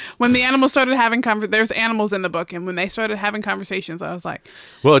 When the animals started having there's animals in the book, and when they started having conversations, I was like,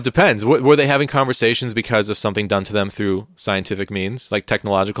 Well, it depends. Were they having conversations because of something done to them through scientific means, like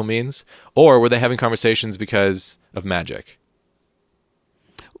technological means? Or were they having conversations because of magic?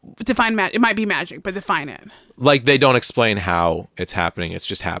 define magic. It might be magic, but define it. Like, they don't explain how it's happening. It's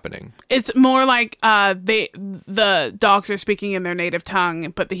just happening. It's more like the dogs are speaking in their native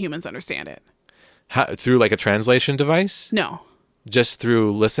tongue, but the humans understand it. Through like a translation device? No. Just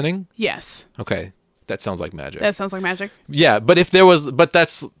through listening? Yes. Okay. That sounds like magic. That sounds like magic. Yeah, but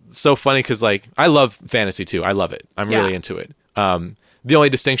that's so funny because, like, I love fantasy too. I love it. I'm really into it. The only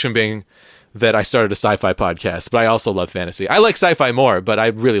distinction being that I started a sci-fi podcast, but I also love fantasy. I like sci-fi more, but I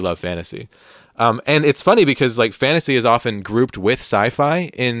really love fantasy. And it's funny because, like, fantasy is often grouped with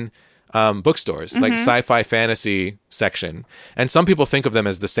sci-fi in bookstores, like sci-fi fantasy section. And some people think of them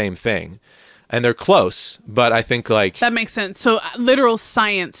as the same thing. And they're close, but I think, like... That makes sense. So literal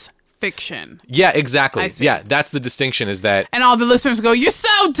science fiction. Yeah, exactly. I see. Yeah, that's the distinction, is that... And all the listeners go, "You're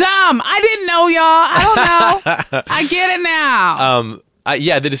so dumb. I didn't know, y'all. I don't know. I get it now."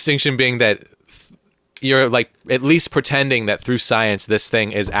 Yeah, the distinction being that you're, like, at least pretending that through science this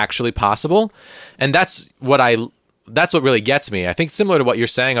thing is actually possible. And that's what really gets me. I think similar to what you're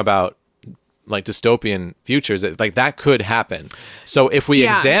saying about, like, dystopian futures, that could happen. So if we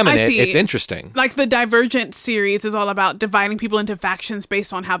examine it, it's interesting. Like the Divergent series is all about dividing people into factions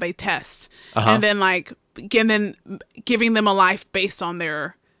based on how they test, and then giving them a life based on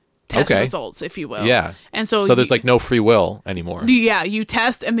their test results, if you will. Yeah. And so there's like no free will anymore. Yeah, you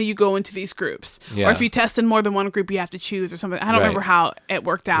test and then you go into these groups. Yeah. Or if you test in more than one group, you have to choose or something. I don't remember how it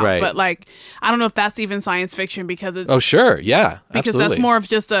worked out, but, like, I don't know if that's even science fiction because it's... Oh, sure. Yeah, because absolutely. that's more of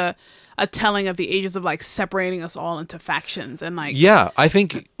just a telling of the ages of, like, separating us all into factions and, like... Yeah, I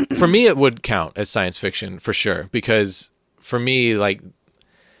think for me it would count as science fiction for sure, because for me, like,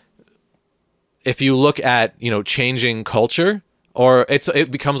 if you look at, changing culture, or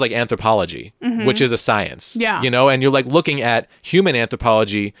it becomes like anthropology, which is a science. Yeah. And you're, like, looking at human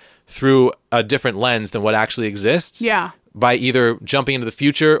anthropology through a different lens than what actually exists. Yeah. By either jumping into the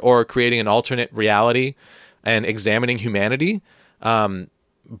future or creating an alternate reality and examining humanity.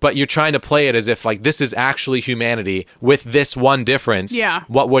 But you're trying to play it as if, like, this is actually humanity with this one difference. Yeah.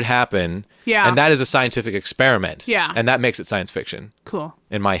 What would happen? Yeah. And that is a scientific experiment. Yeah. And that makes it science fiction. Cool.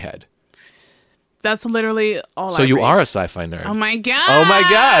 In my head. That's literally all So I you read. are a sci-fi nerd. Oh my god. Oh my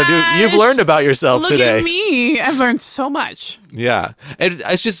god, dude, you've learned about yourself Look today. at me. I've learned so much. Yeah. And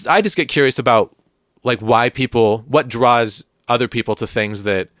I just get curious about, like, what draws other people to things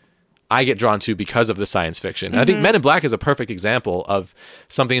that I get drawn to because of the science fiction. And I think Men in Black is a perfect example of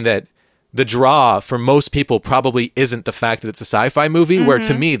something that the draw for most people probably isn't the fact that it's a sci-fi movie, where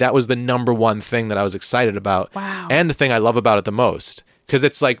to me that was the number one thing that I was excited about. Wow. And the thing I love about it the most. Because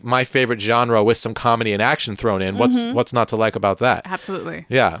it's, like, my favorite genre with some comedy and action thrown in. What's not to like about that? Absolutely.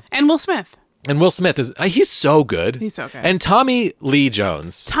 Yeah. And Will Smith. And Will Smith he's so good. He's so good. And Tommy Lee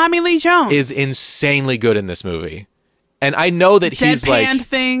Jones Tommy Lee Jones is insanely good in this movie. And I know that he's deadpanned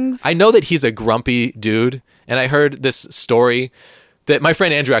things. I know that he's a grumpy dude. And I heard this story that my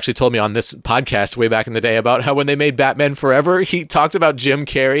friend Andrew actually told me on this podcast way back in the day about how when they made Batman Forever, he talked about Jim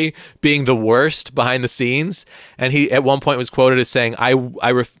Carrey being the worst behind the scenes. And he at one point was quoted as saying, I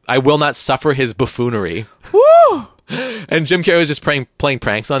will not suffer his buffoonery. Woo! And Jim Carrey was just playing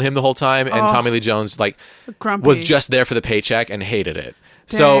pranks on him the whole time. And Tommy Lee Jones Grumpy. was just there for the paycheck and hated it.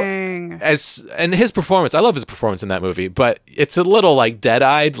 Dang. So and his performance, I love his performance in that movie, but it's a little like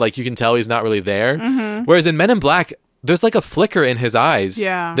dead-eyed, like you can tell he's not really there. Mm-hmm. Whereas in Men in Black, there's like a flicker in his eyes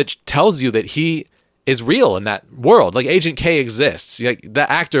that tells you that he is real in that world. Like Agent K exists. Like the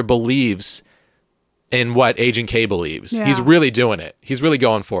actor believes in what Agent K believes. Yeah. He's really doing it. He's really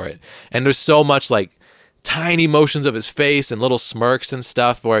going for it. And there's so much like tiny motions of his face and little smirks and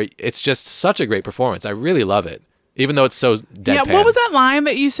stuff where it's just such a great performance. I really love it. Even though it's so deadpan. Yeah, what was that line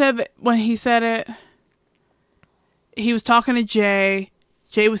that you said when he said it? He was talking to Jay.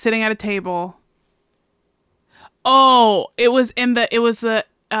 Jay was sitting at a table. Oh, it was the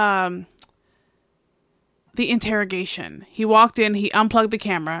interrogation. He walked in, he unplugged the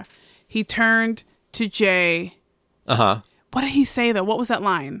camera. He turned to Jay. Uh-huh. What did he say though? What was that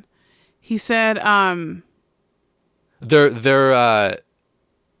line? He said, They're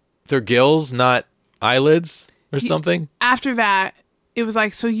gills, not eyelids or something. After that, it was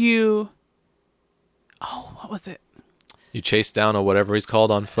like, what was it? You chase down or whatever he's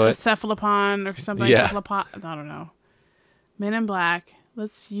called on foot. Cephalopod or something. Yeah. Cephalopod. I don't know. Men in Black.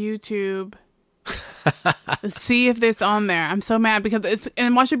 Let's YouTube. Let's see if it's on there. I'm so mad because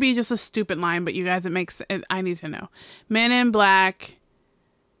and watch it be just a stupid line, but you guys, I need to know. Men in Black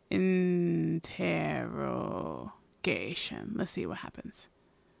interrogation. Let's see what happens.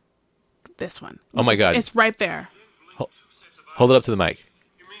 This one. Oh my God. It's right there. Hold it up to the mic.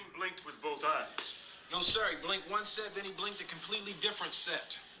 You mean blinked with both eyes? No, sir. He blinked one set, then he blinked a completely different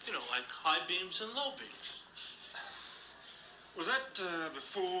set. You know, like high beams and low beams. Was that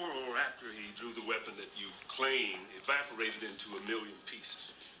before or after he drew the weapon that you claim evaporated into a million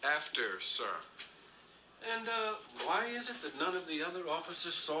pieces? After, sir. And why is it that none of the other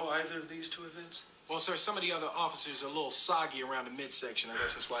officers saw either of these two events? Well, sir, some of the other officers are a little soggy around the midsection. I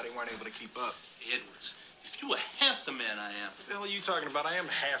guess that's why they weren't able to keep up. Edwards, if you were half the man I am. What the hell are you talking about? I am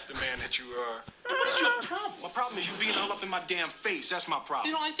half the man that you are. What is your problem? My problem is you being all up in my damn face. That's my problem.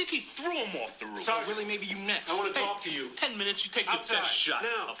 You know, I think he threw him off the roof. Sorry, really, maybe you next. I want to talk to you. 10 minutes, you take the Outside. best shot.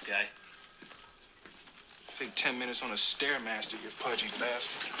 Now. Tough guy. Take 10 minutes on a Stairmaster, you pudgy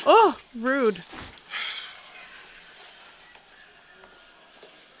bastard. Oh, rude.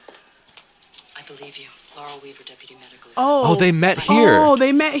 I believe you. Laurel Weaver, Deputy Medical Examiner. Oh, they met here. Oh,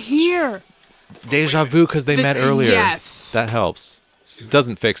 they met here. Deja vu because they met earlier. Yes. That helps.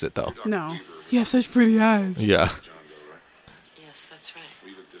 Doesn't fix it though. No. You have such pretty eyes. Yeah. Yes, that's right.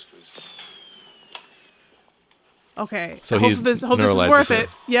 Okay. So hope he this is neuralizes worth her. it.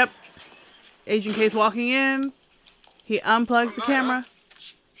 Yep. Agent K's walking in. He unplugs the camera.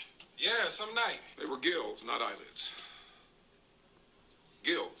 Yeah, some night. They were gills, not eyelids.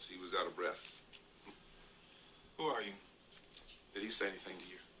 Gills. He was out of breath. Who are you? Did he say anything to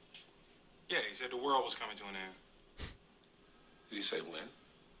you? Yeah, he said the world was coming to an end. Did he say when?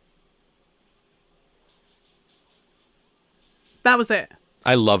 That was it.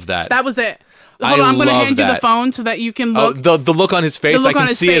 I love that. That was it. I Hold on, I'm going to love hand you the that. phone so that you can Oh, look. the look on his face, The I look on can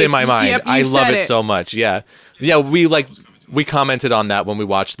his see it in face. my mind. Yep, you I love said it it. so much. Yeah. Yeah, we commented on that when we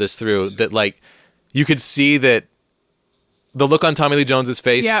watched this through, that like you could see that the look on Tommy Lee Jones's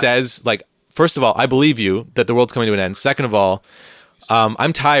face Yep. says, like, first of all, I believe you that the world's coming to an end. Second of all,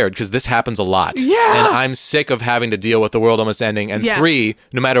 I'm tired because this happens a lot. Yeah. And I'm sick of having to deal with the world almost ending. And Yes. 3,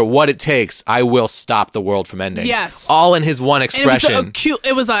 no matter what it takes, I will stop the world from ending. Yes. All in his one And expression.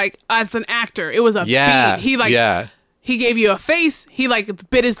 it was like, as an actor, it was a Yeah. beat. Yeah. He gave you a face. He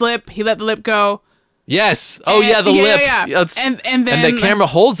bit his lip. He let the lip go. Yes. Oh And- yeah, the yeah, lip. yeah. It's- And and then the camera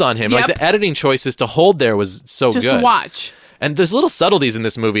holds on him. Like Yep. the editing choices to hold there was so just good. to watch. And there's little subtleties in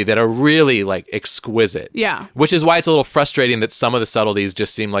this movie that are really like exquisite. Yeah. Which is why it's a little frustrating that some of the subtleties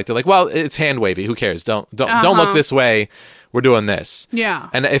just seem like they're like, well, it's hand wavy. Who cares? Don't look this way. We're doing this. Yeah.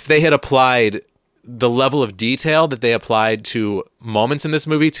 And if they had applied the level of detail that they applied to moments in this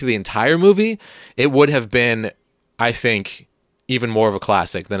movie to the entire movie, it would have been, I think, even more of a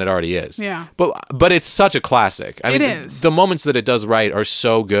classic than it already is. Yeah. But it's such a classic. I It mean, is. The moments that it does right are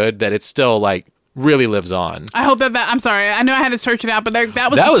so good that it's still like really lives on. I hope that I'm sorry. I know I had to search it out, but that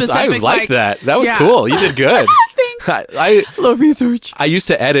was I specific, liked that. That was cool. You did good. Thanks. I Love research. I used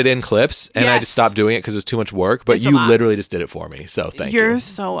to edit in clips, and I Yes. just stopped doing it because it was too much work. But It's a you lot. literally just did it for me, so thank You're you.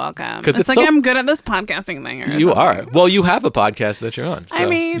 so welcome. 'Cause It's it's like so- I'm good at this podcasting thing. Or You something. are. Well, you have a podcast that you're on. So I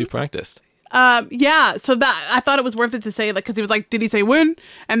mean- you practiced. Yeah. So that I thought it was worth it to say, like, because he was like, "Did he say when?"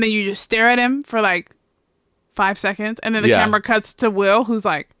 And then you just stare at him for like 5 seconds, and then the Yeah. camera cuts to Will, who's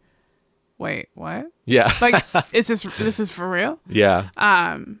like, "Wait, what? Yeah. Like, this is for real?" yeah.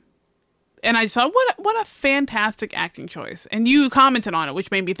 And I saw what a fantastic acting choice. And you commented on it,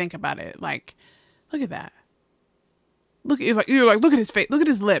 which made me think about it. Like, look at that. You're like, look at his face, look at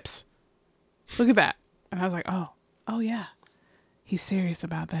his lips, look at that. And I was like, oh yeah, he's serious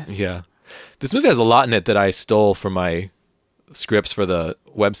about this. Yeah. This movie has a lot in it that I stole from my scripts for the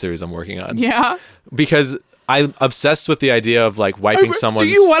web series I'm working on. Yeah. Because I'm obsessed with the idea of like wiping Do someone's.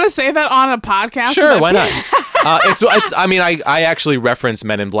 you want to say that on a podcast? Sure, Like- why not? It's. I mean, I actually reference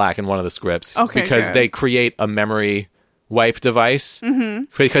Men in Black in one of the scripts because good. they create a memory wipe device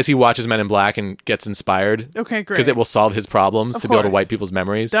because he watches Men in Black and gets inspired. Okay, great. Because it will solve his problems Of to be able to course. wipe people's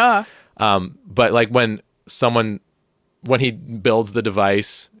memories. Duh. But like when he builds the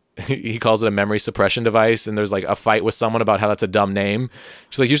device, he calls it a memory suppression device, and there's like a fight with someone about how that's a dumb name.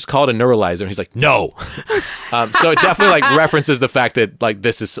 She's like, "You just call it a neuralizer," and he's like, "No." So it definitely like references the fact that like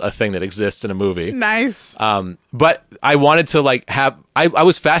this is a thing that exists in a movie. Nice. But I wanted to like have. I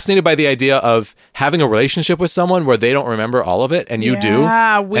was fascinated by the idea of having a relationship with someone where they don't remember all of it, and you do.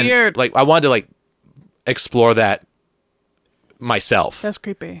 Yeah, And, weird. like I wanted to like explore that myself. That's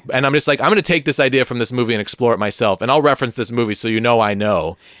creepy. And I'm just like, I'm going to take this idea from this movie and explore it myself. And I'll reference this movie so you know I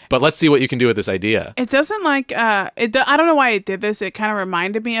know. But let's see what you can do with this idea. It doesn't like I don't know why it did this. It kind of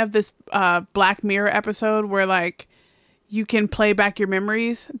reminded me of this Black Mirror episode where like you can play back your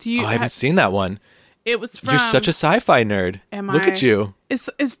memories. Do you? Oh, I haven't seen that one. It was from. You're such a sci-fi nerd. Look at you. It's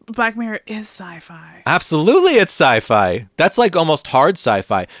Black Mirror is sci-fi. Absolutely, it's sci-fi. That's like almost hard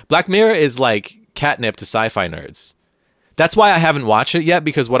sci-fi. Black Mirror is like catnip to sci-fi nerds. That's why I haven't watched it yet,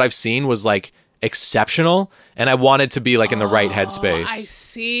 because what I've seen was like exceptional, and I wanted to be like in the right headspace. I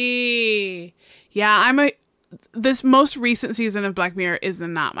see. Yeah, this most recent season of Black Mirror is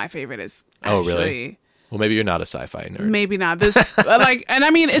not my favorite. It's Oh, really? actually- Well, maybe you're not a sci-fi nerd. Maybe not. This like, and I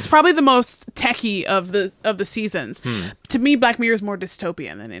mean, it's probably the most techie of the seasons. To me, Black Mirror is more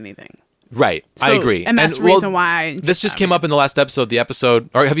dystopian than anything. Right, I So- agree, and that's the reason why this just came up in the last episode.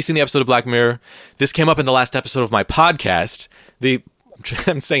 Or have you seen the episode of Black Mirror? This came up in the last episode of my podcast.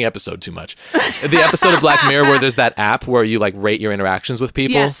 I'm saying episode too much. The episode of Black Mirror where there's that app where you like rate your interactions with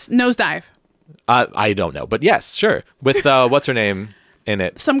people. Yes, Nosedive. I don't know, but yes, sure. With what's her name in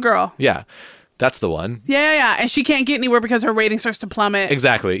it? Some girl. Yeah, that's the one. Yeah, and she can't get anywhere because her rating starts to plummet.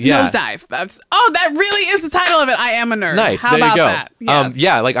 Exactly. Yeah. Nosedive. That really is the title of it. I am a nerd. Nice. How there about you go. that? Yes.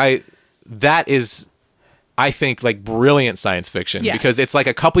 Yeah, like that is, I think, like brilliant science fiction Yes. because it's like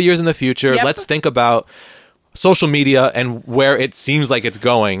a couple years in the future. Yep. Let's think about social media and where it seems like it's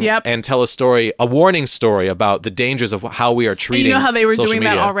going, Yep. and tell a warning story about the dangers of how we are And treating. you know how they were social doing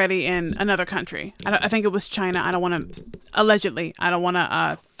that media. already in another country. I think it was China. I don't want to allegedly. I don't want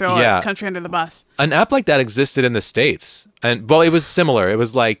to throw Yeah. a country under the bus. An app like that existed in the States, and well, it was similar. It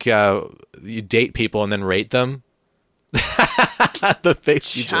was like you date people and then rate them. The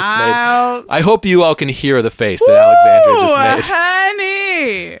face you just made. Child. I hope you all can hear the face that Alexandria just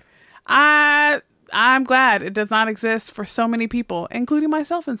made. Honey, I'm glad it does not exist for so many people, including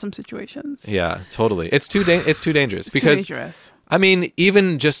myself in some situations. Yeah, totally. It's too dangerous It's because too dangerous. I mean,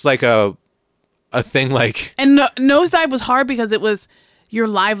 even just like a thing like And Nosedive was hard because it was your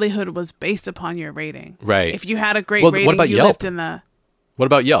livelihood was based upon your rating. Right. If you had a great Well, rating, what about you Yelp? lived in the. what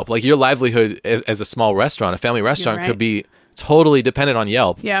about Yelp? Like your livelihood as a small restaurant, a family restaurant, right. could be totally dependent on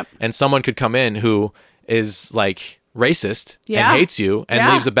Yelp. Yep. And someone could come in who is like racist Yeah. and hates you and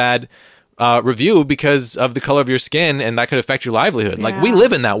Yeah. leaves a bad review because of the color of your skin, and that could affect your livelihood. Like we Yeah.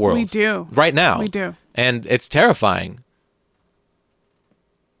 live in that world. We do. Right now. We do. And it's terrifying.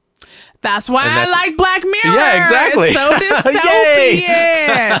 That's why And I that's- like Black Mirror. Yeah, exactly. It's so Yay.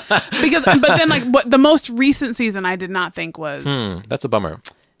 dystopian. But then, like, what the most recent season, I did not think was. That's a bummer.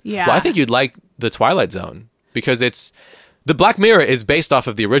 Yeah. Well, I think you'd like the Twilight Zone because the Black Mirror is based off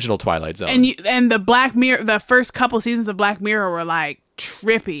of the original Twilight Zone. And the Black Mirror, the first couple seasons of Black Mirror were like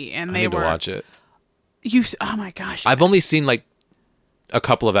trippy, and I they need were. to watch it. Oh my gosh. I've only seen like a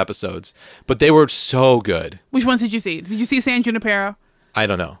couple of episodes, but they were so good. Which ones did you see? Did you see San Junipero? I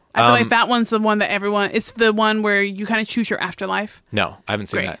don't know. I feel like that one's the one that everyone. It's the one where you kind of choose your afterlife. No, I haven't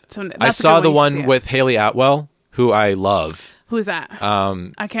seen Great. that. So I that's a saw good the one. You should one see it. with Haley Atwell, who I love. Who's that?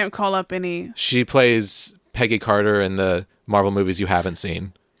 I can't call up any. She plays Peggy Carter in the Marvel movies you haven't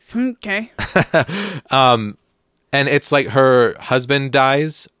seen. Okay. And it's like her husband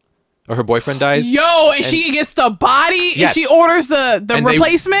dies, or her boyfriend dies. Yo, and she gets the body, Yes. and she orders the And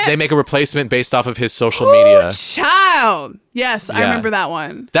replacement. They make a replacement based off of his social media. Child. Yes, I Yeah. remember that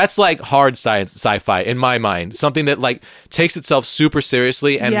one. That's like hard sci-fi in my mind. Something that like takes itself super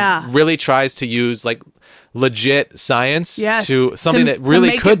seriously and Yeah. really tries to use like legit science Yes. to something To that really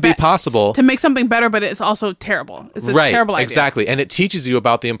make could it be be- possible. To make something better, but it's also terrible. It's a Right, terrible idea. exactly. And it teaches you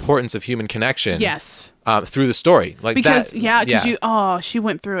about the importance of human connection. Yes. Through the story. Like Because that, she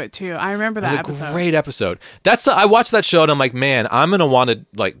went through it too. I remember that It was episode. a great episode. I watched that show and I'm like, man, I'm gonna want to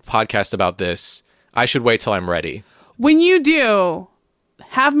like podcast about this. I should wait till I'm ready. When you do,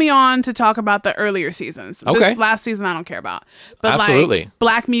 have me on to talk about the earlier seasons. Okay. This last season I don't care about. But Absolutely. like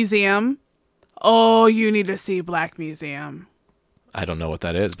Black Museum. Oh, you need to see Black Museum. I don't know what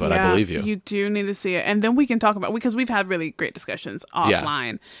that is, but I Yeah, believe you. You do need to see it. And then we can talk about, because we've had really great discussions Yeah.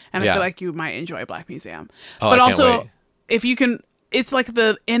 offline. And I Yeah. feel like you might enjoy Black Museum. Oh, but I can't also, wait. if you can, it's like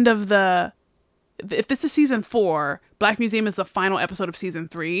the end of if this is season 4, Black Museum is the final episode of season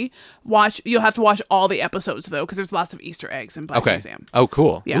 3. You'll have to watch all the episodes though, because there's lots of Easter eggs in Black Okay. Museum. Oh,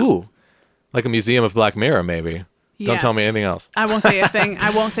 cool. Yeah. Ooh. Like a museum of Black Mirror, maybe. Don't tell me Yes. anything else. I won't say a thing.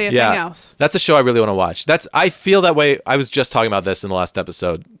 I won't say a Yeah. thing else. That's a show I really want to watch. I feel that way. I was just talking about this in the last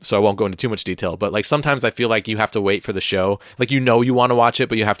episode, so I won't go into too much detail. But like sometimes I feel like you have to wait for the show. Like you want to watch it,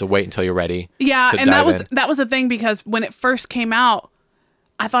 but you have to wait until you're ready. Yeah, to and dive in. that was the thing, because when it first came out,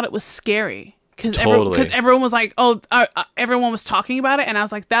 I thought it was scary because Totally. everyone was like, everyone was talking about it, and I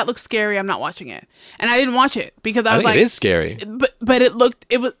was like, that looks scary. I'm not watching it, and I didn't watch it because I I was think like, it is scary. but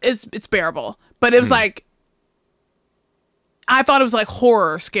it's bearable, but it was like. I thought it was like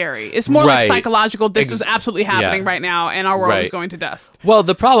horror scary. It's more like Right. psychological. This is absolutely happening yeah. right now, and our world is Right. going to dust. Well,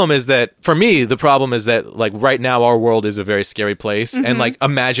 the problem is that like right now our world is a very scary place, Mm-hmm. and like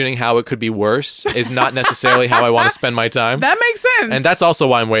imagining how it could be worse is not necessarily how I want to spend my time. That makes sense. And that's also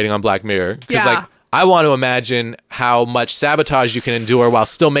why I'm waiting on Black Mirror, because Yeah. like I want to imagine how much sabatage you can endure while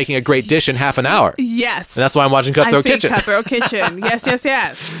still making a great dish in half an hour. yes, And that's why I'm watching Cutthroat I see Kitchen. Cutthroat Kitchen. Yes.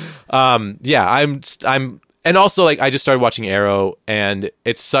 Yeah, I'm and also like I just started watching Arrow, and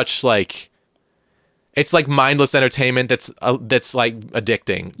it's such like it's like mindless entertainment that's like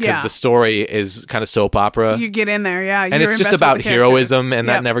addicting, because Yeah. the story is kind of soap opera. You get in there, yeah. and You're it's just invested about with the characters. heroism, and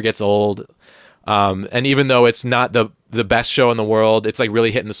that Yep. never gets old. And even though it's not the best show in the world, it's like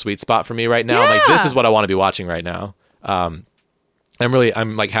really hitting the sweet spot for me right now. I'm like, this Yeah. is what I want to be watching right now. I'm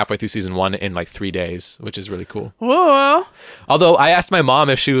like halfway through season 1 in like 3 days, which is really cool. Whoa. Although I asked my mom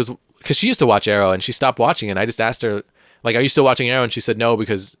if she was, because she used to watch Arrow and she stopped watching it. And I just asked her, like, are you still watching Arrow? And she said no,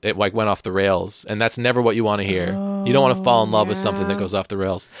 because it like went off the rails, and that's never what you want to hear. You don't want to fall in love with something that goes off the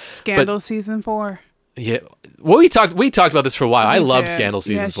rails. Scandal season 4. Yeah, well, we talked about this for a while. I You love did. Scandal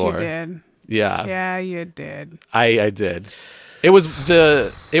season yes, 4. You did. Yeah, Yeah, you did. I did. It was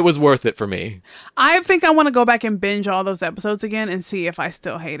worth it for me. I think I want to go back and binge all those episodes again and see if I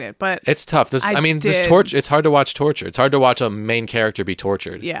still hate it. But It's tough. This, I I mean, this did. torture. It's hard to watch torture. It's hard to watch a main character be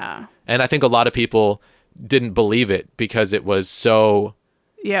tortured. yeah. And I think a lot of people didn't believe it because it was so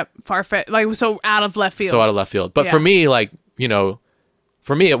Yep. Far-fetched. Like, so out of left field. out of left field. But Yeah. for me, like,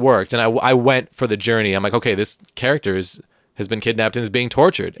 for me, it worked, and I went for the journey. I'm like, okay, this character has been kidnapped and is being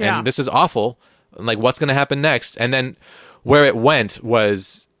tortured, Yeah. and this is awful. And like, what's going to happen next? And then where it went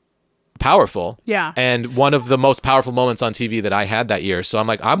was powerful. Yeah. And one of the most powerful moments on TV that I had that year. So I'm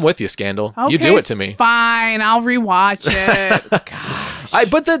like, I'm with you, Scandal. You do Okay, it to me. Fine. I'll rewatch it.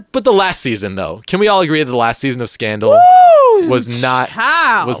 God. But the last season though, can we all agree that the last season of Scandal Woo, was not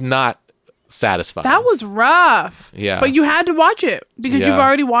child. satisfying? That was rough. Yeah. But you had to watch it because Yeah. you've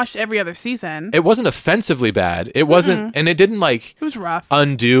already watched every other season. It wasn't offensively bad. It wasn't, and it didn't like It was rough.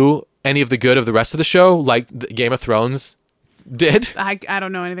 undo any of the good of the rest of the show, like Game of Thrones did. I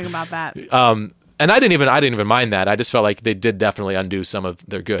don't know anything about that. And I didn't even mind that. I just felt like they did definitely undo some of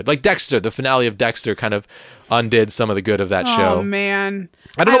their good. Like Dexter, the finale of Dexter kind of undid some of the good of that Oh show. man.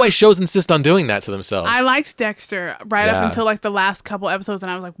 I don't know why shows insist on doing that to themselves. I liked Dexter right Yeah. up until like the last couple episodes,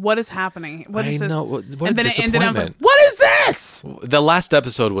 and I was like, "What is happening? What is I this?" know. What a and then it ended. I was like, disappointment. "What is this?" The last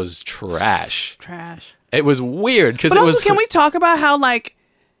episode was trash. Trash. It was weird because But it also, was. can we talk about how like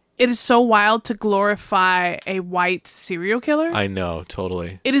it is so wild to glorify a white serial killer? I know,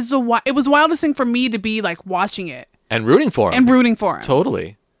 totally. It is it was wildest thing for me to be like watching it And rooting for him. and rooting for him.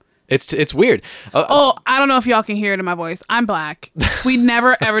 Totally. It's weird. Oh, I don't know if y'all can hear it in my voice. I'm black. We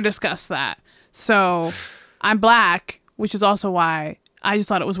never ever discussed that. So I'm black, which is also why I just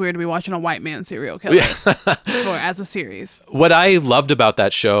thought it was weird to be watching a white man serial killer as a series. What I loved about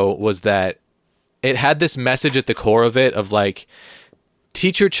that show was that it had this message at the core of it of like,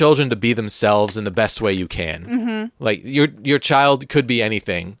 teach your children to be themselves in the best way you can. Mm-hmm. Like your child could be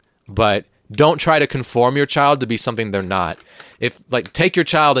anything, but don't try to conform your child to be something they're not. If like take your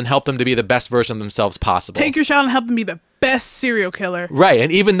child and help them to be the best version of themselves possible. Take your child and help them be the best serial killer. Right.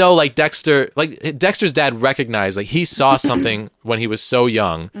 And even though like Dexter's dad recognized like he saw something when he was so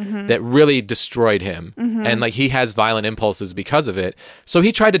young that really destroyed him. And like he has violent impulses because of it. So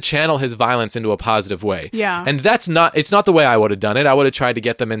he tried to channel his violence into a positive way. Yeah. And it's not the way I would have done it. I would have tried to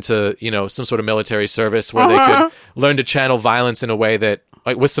get them into, some sort of military service where they could learn to channel violence in a way that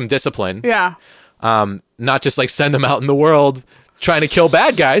like with some discipline. Yeah. Not just like send them out in the world trying to kill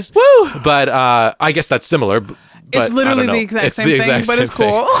bad guys. Woo! But I guess that's similar. But It's literally the exact same thing, but it's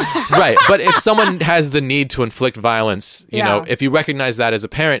cool. Right. But if someone has the need to inflict violence, if you recognize that as a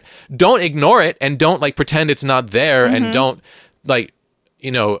parent, don't ignore it and don't like pretend it's not there and don't like,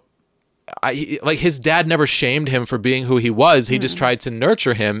 his dad never shamed him for being who he was. He just tried to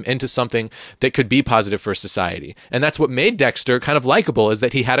nurture him into something that could be positive for society. And that's what made Dexter kind of likable, is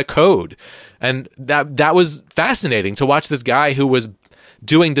that he had a code. And that was fascinating to watch this guy who was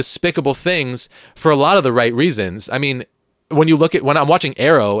doing despicable things for a lot of the right reasons. I mean, when I'm watching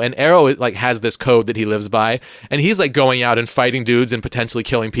Arrow, and Arrow like has this code that he lives by, and he's like going out and fighting dudes and potentially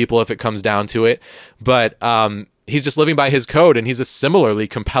killing people if it comes down to it. But he's just living by his code, and he's a similarly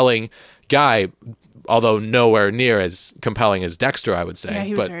compelling guy, although nowhere near as compelling as Dexter, I would say. Yeah,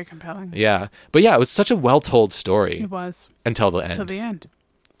 he was very compelling. Yeah. But yeah, it was such a well-told story. It was. Until the end. Until the end.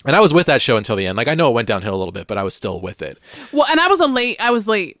 And I was with that show until the end. Like, I know it went downhill a little bit, but I was still with it. Well, and I was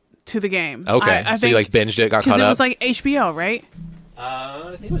late to the game. Okay. I so you like binged it, got caught up? Because it was like HBO, right?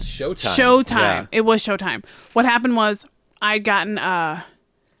 I think it was Showtime. Showtime. Yeah. It was Showtime. What happened was I'd gotten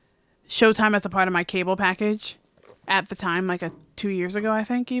Showtime as a part of my cable package at the time, like 2 years ago, I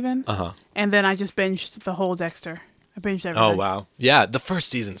think, even. Uh-huh. And then I just binged the whole Dexter. I binged everything. Oh, wow. Yeah, the first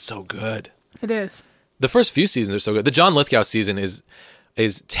season's so good. It is. The first few seasons are so good. The John Lithgow season is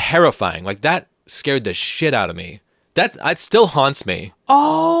terrifying. Like, that scared the shit out of me. It still haunts me.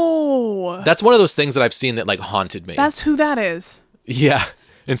 Oh. That's one of those things that I've seen that, like, haunted me. That's who that is. Yeah.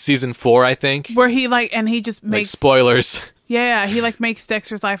 In season 4, I think. Where he, like, and he just makes... Like, spoilers. Yeah, he, like, makes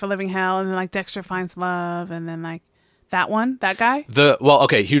Dexter's life a living hell, and then, like, Dexter finds love, and then, like, that guy?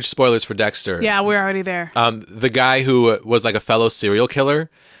 Okay, huge spoilers for Dexter. Yeah, we're already there. The guy who was, like, a fellow serial killer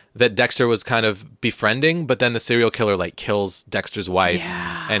that Dexter was kind of befriending, but then the serial killer like kills Dexter's wife,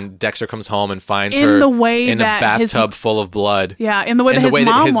 and Dexter comes home and finds her in a bathtub full of blood. Yeah, in the way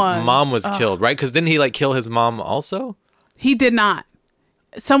that his mom was killed, right? Because didn't he like kill his mom also? He did not.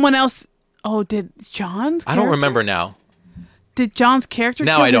 Someone else. Oh, did John's character? I don't remember now. Did John's character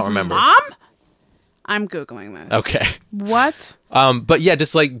now kill I don't his remember. Mom? I'm Googling this. Okay. What? But yeah,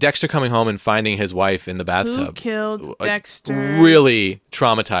 just like Dexter coming home and finding his wife in the bathtub. Who killed Dexter? Really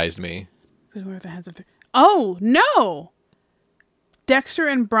traumatized me. Oh, no. Dexter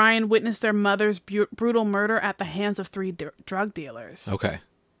and Brian witnessed their mother's brutal murder at the hands of 3 drug dealers. Okay.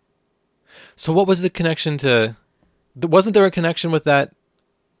 So what was the connection to... Wasn't there a connection with that?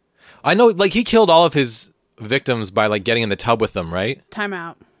 I know, like, he killed all of his victims by, like, getting in the tub with them, right? Time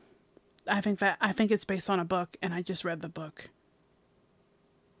out. I think it's based on a book, and I just read the book.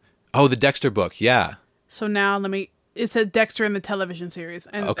 Oh, the Dexter book, yeah. So now it said Dexter in the television series,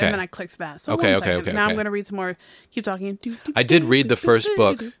 and then I clicked that. So okay. Now I'm going to read some more. Keep talking. I did read the first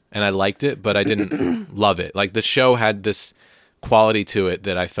book, and I liked it, but I didn't love it. Like, the show had this quality to it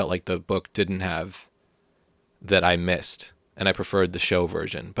that I felt like the book didn't have, that I missed. And I preferred the show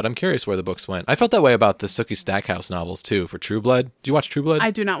version. But I'm curious where the books went. I felt that way about the Sookie Stackhouse novels, too, for True Blood. Do you watch True Blood? I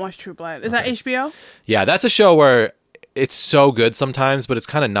do not watch True Blood. Is that HBO? Yeah, that's a show where it's so good sometimes, but it's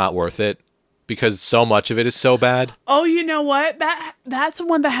kind of not worth it because so much of it is so bad. Oh, you know what? That's the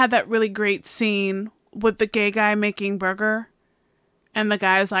one that had that really great scene with the gay guy making burger. And the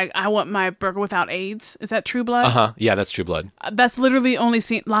guy's like, I want my burger without AIDS. Is that True Blood? Uh-huh. Yeah, that's True Blood. That's literally the only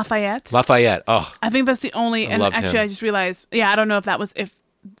scene. Lafayette. Oh. I think that's the only. And actually, him. I just realized, I don't know if that was, if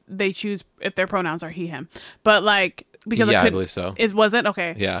they choose, if their pronouns are he, him. But like, because I believe so. Was it?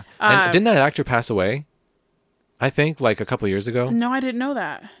 Okay. Yeah. And didn't that actor pass away? I think, like a couple years ago? No, I didn't know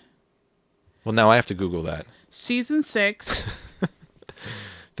that. Well, now I have to Google that. Season 6.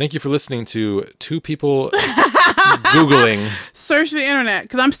 Thank you for listening to two people Googling. Search the internet,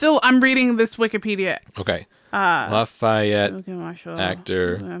 because I'm reading this Wikipedia. Okay. Lafayette Marshall,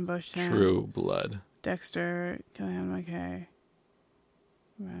 actor, True Blood. Dexter, Killian McKay.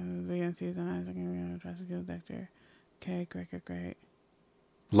 Begin season, Isaac, tries to kill Dexter. Okay, great.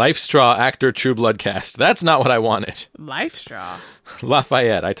 Life Straw actor True Blood cast. That's not what I wanted. Life Straw.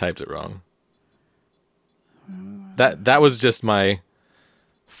 Lafayette. I typed it wrong. That was just my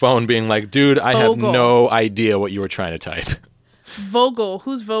phone being like, dude, I have Vogel. no idea what you were trying to type. Vogel.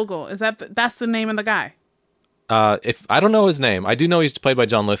 Who's Vogel? Is that's the name of the guy? If I don't know his name, I do know he's played by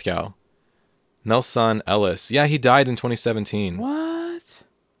John Lithgow. Nelson Ellis. Yeah, he died in 2017. What?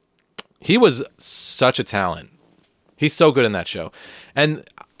 He was such a talent. He's so good in that show. And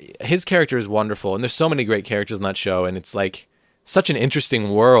his character is wonderful. And there's so many great characters in that show. And it's like such an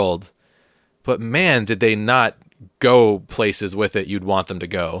interesting world. But man, did they not go places with it you'd want them to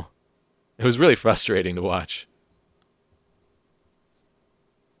go. It was really frustrating to watch.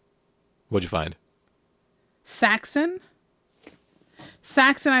 What'd you find? Saxon?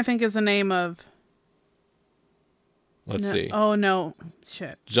 Saxon, I think, is the name of... Let's see. Oh, no.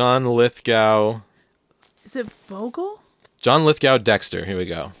 Shit. John Lithgow. Is it Vogel? John Lithgow Dexter. Here we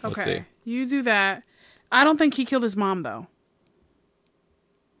go. Okay. Let's see. You do that. I don't think he killed his mom, though.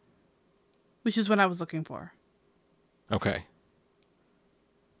 Which is what I was looking for. Okay.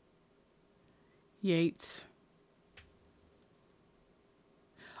 Yates.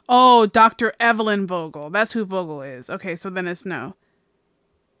 Oh, Dr. Evelyn Vogel. That's who Vogel is. Okay, so then it's no.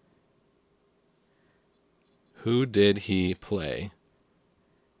 Who did he play?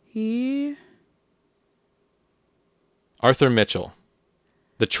 Arthur Mitchell.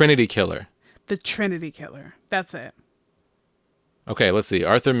 The Trinity Killer. The Trinity Killer. That's it. Okay, let's see.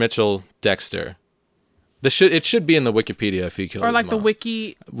 Arthur Mitchell Dexter. It should be in the Wikipedia if he killed Or his like the mom.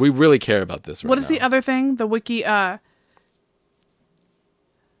 wiki. We really care about this right What is now. the other thing? The wiki. That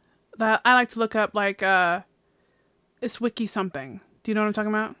I like to look up. Like it's wiki something. Do you know what I'm talking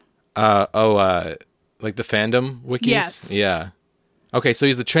about? Like the fandom wikis? Yes. Yeah. Okay, so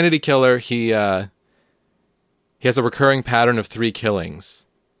he's the Trinity Killer. He has a recurring pattern of 3 killings.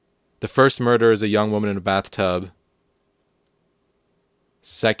 The first murder is a young woman in a bathtub.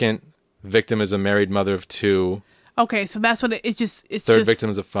 Second victim is a married mother of 2. Okay, so that's what it's just. Third victim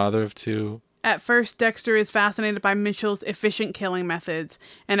is a father of 2. At first, Dexter is fascinated by Mitchell's efficient killing methods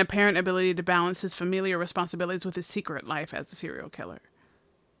and apparent ability to balance his familiar responsibilities with his secret life as a serial killer.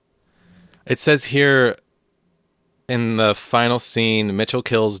 It says here in the final scene, Mitchell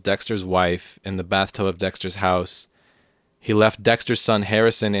kills Dexter's wife in the bathtub of Dexter's house. He left Dexter's son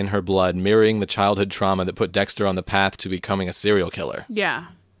Harrison in her blood, mirroring the childhood trauma that put Dexter on the path to becoming a serial killer. Yeah.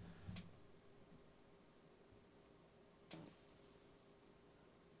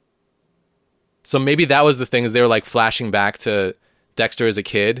 So maybe that was the thing, is they were like flashing back to Dexter as a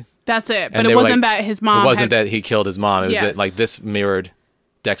kid. That's it. But And it they were wasn't like- that his mom It wasn't had, that he killed his mom. It was Yes. that like this mirrored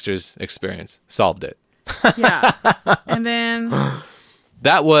Dexter's experience. Solved it. Yeah. And then,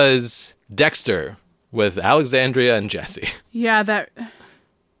 That was Dexter with Alexandria and Jesse. yeah, that...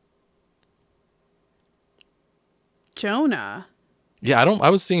 Jonah. Yeah, I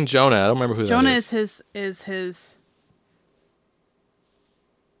was seeing Jonah. I don't remember who Jonah that is.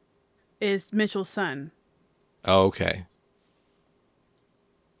 is Mitchell's son. Oh, okay.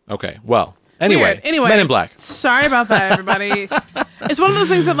 Okay. Well, anyway, Weird. Men in Black. Sorry about that, everybody. It's one of those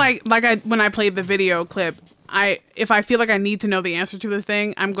things that when I played the video clip, if I feel like I need to know the answer to the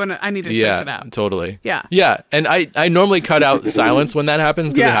thing, I need to search it Yeah, out. totally. Yeah. Yeah, and I normally cut out silence when that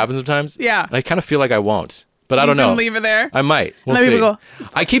happens because Yeah. it happens sometimes. Yeah. And I kind of feel like I won't, but I Just don't know. gonna leave it there. I might. We'll Let see. people go.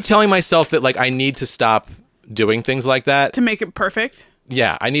 I keep telling myself that like I need to stop doing things like that. To make it perfect.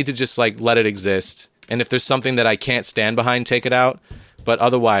 Yeah, I need to just like let it exist. And if there's something that I can't stand behind, take it out. But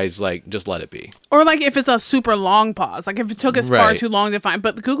otherwise, like, just let it be. Or like if it's a super long pause, like if it took us far Right. too long to find,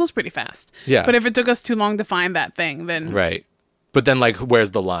 but Google's pretty fast. Yeah. But if it took us too long to find that thing, then Right. But then, like,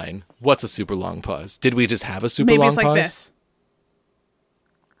 where's the line? What's a super long pause? Did we just have a super maybe long it's like pause? this.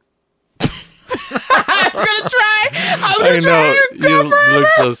 I was gonna try. I was gonna try and go You further. look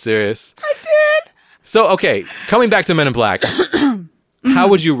so serious. I did. So, okay, coming back to Men in Black, how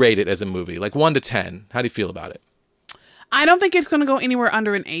would you rate it as a movie? Like 1 to 10. How do you feel about it? I don't think it's gonna go anywhere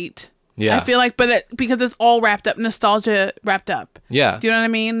under an 8. Yeah. I feel like, because it's all wrapped up, nostalgia wrapped up. Yeah. Do you know what I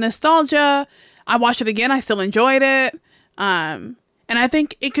mean? Nostalgia. I watched it again. I still enjoyed it. And I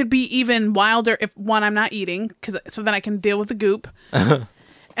think it could be even wilder if, one, I'm not eating, so then I can deal with the goop.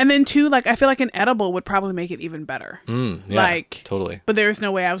 And then 2, like, I feel like an edible would probably make it even better. Yeah, like, totally. But there's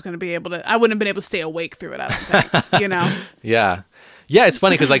no way I was going to be able to, I wouldn't have been able to stay awake through it, I don't think, you know? Yeah. Yeah, it's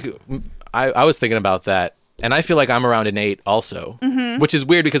funny because, like, I was thinking about that, and I feel like I'm around an 8 also, which is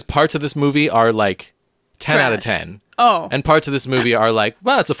weird because parts of this movie are, like, 10 out of Trash. 10. Oh. And parts of this movie are like,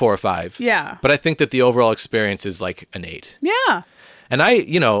 well, it's a 4 or 5. Yeah. But I think that the overall experience is like an 8. Yeah. And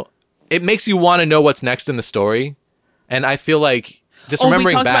it makes you want to know what's next in the story. And I feel like just Oh, we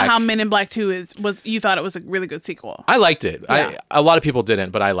remembering talked back, about how Men in Black 2 was you thought it was a really good sequel. I liked it. Yeah. A lot of people didn't,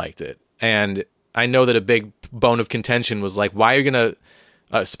 but I liked it. And I know that a big bone of contention was like, why are you going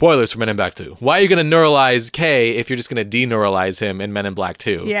to, spoilers for Men in Black 2, why are you going to neuralize K if you're just going to deneuralize him in Men in Black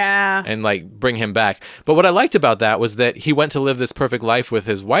 2? Yeah. And like bring him back. But what I liked about that was that he went to live this perfect life with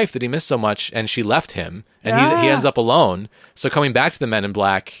his wife that he missed so much, and she left him, and he ends up alone. So coming back to the Men in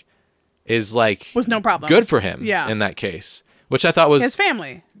Black is like Was no problem. good for him Yeah. in that case, which I thought was His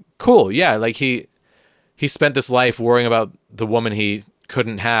family. cool. Yeah, like he spent this life worrying about the woman he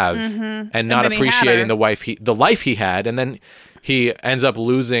couldn't have and not then he had appreciating her. the life he had, and then he ends up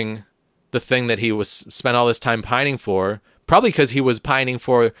losing the thing that he was spent all this time pining for, probably because he was pining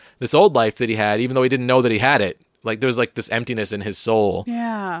for this old life that he had, even though he didn't know that he had it. Like there's like this emptiness in his soul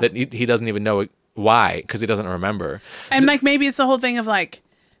Yeah. that he doesn't even know why, because he doesn't remember. And like maybe it's the whole thing of like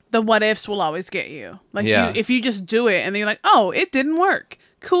the what ifs will always get you. Like Yeah. if you just do it and then you're like, oh, it didn't work.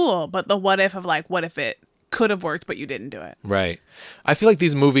 Cool. But the what if of like, what if it could have worked, but you didn't do it? Right. I feel like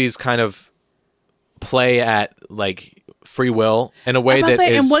these movies kind of play at like free will in a way I must that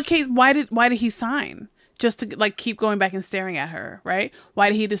say, is. in what case, why did he sign? Just to like keep going back and staring at her, right? Why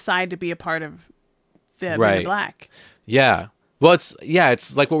did he decide to be a part of the Men Right. in Black? Yeah. Well, it's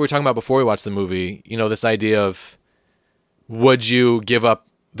like what we were talking about before we watched the movie. You know, this idea of would you give up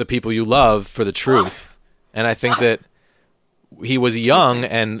the people you love for the truth? And I think that he was young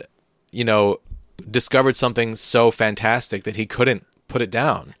and, you know, discovered something so fantastic that he couldn't put it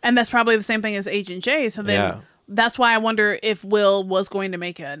down. And that's probably the same thing as Agent J. So then Yeah. that's why I wonder if Will was going to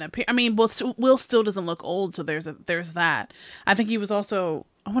make an appearance. I mean, Will still doesn't look old, so there's that. I think he was also,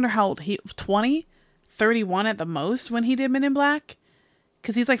 I wonder how old 20, 31 at the most when he did Men in Black,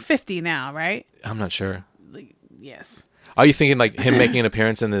 because he's like 50 now, right? I'm not sure. Yes. Are you thinking like him making an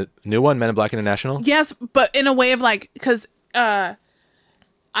appearance in the new one, Men in Black International? Yes, but in a way of like, because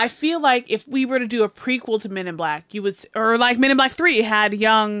I feel like if we were to do a prequel to Men in Black, you would, or like Men in Black 3 had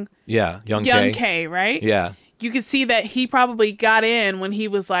young Young K, right? Yeah. You could see that he probably got in when he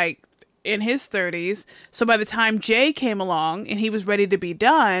was like in his 30s. So by the time Jay came along and he was ready to be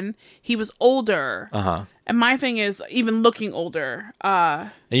done, he was older. Uh-huh. And my thing is even looking older.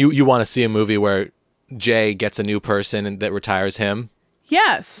 And you want to see a movie where Jay gets a new person and that retires him?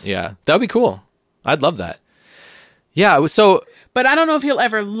 Yes. Yeah. That would be cool. I'd love that. Yeah, it was so But I don't know if he'll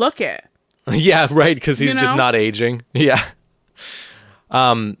ever look it. yeah, right, because he's You just know? not aging. Yeah.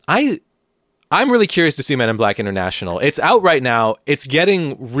 I'm really curious to see Men in Black International. It's out right now. It's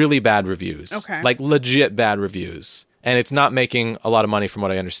getting really bad reviews. Okay. Like legit bad reviews. And it's not making a lot of money from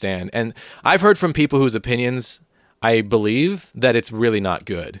what I understand. And I've heard from people whose opinions I believe that it's really not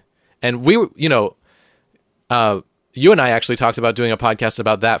good. And we, you know, you and I actually talked about doing a podcast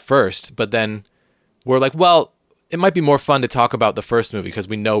about that first, but then we're like, well, it might be more fun to talk about the first movie because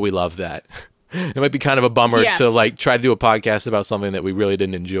we know we love that. It might be kind of a bummer Yes. to like try to do a podcast about something that we really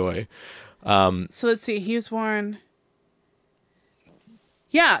didn't enjoy. So let's see. He was born.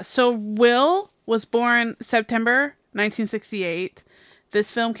 Yeah. So Will was born September 1968.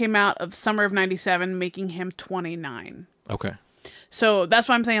 This film came out of summer of 97, making him 29. Okay. So that's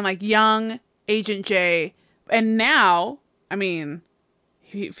why I'm saying like young Agent J. And now, I mean,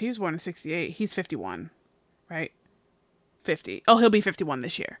 if he was born in 68, he's 51, right? 50. Oh, he'll be 51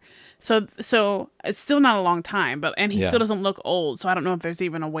 this year. So it's still not a long time, and he Yeah. still doesn't look old. So I don't know if there's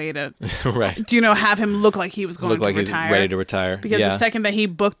even a way to, Right. have him look like he was going Look to like retire. he's ready to retire. Because yeah. the second that he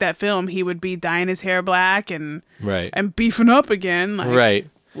booked that film, he would be dyeing his hair black and Right. beefing up again, like Right.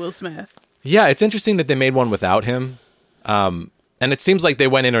 Will Smith. Yeah, it's interesting that they made one without him. And it seems like they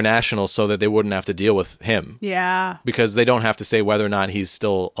went international so that they wouldn't have to deal with him. Yeah, Because they don't have to say whether or not he's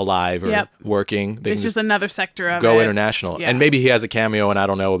still alive or Yep. working. They it's can just another sector of go it. international. Yeah. And maybe he has a cameo and I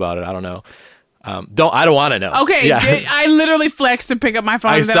don't know about it. I don't know. I don't want to know. Okay, Yeah. I literally flexed to pick up my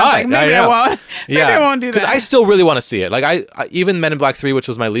phone. I and then saw I was like, it. maybe I I know. won't. Maybe I won't do that. Because I still really want to see it. Like I even Men in Black 3, which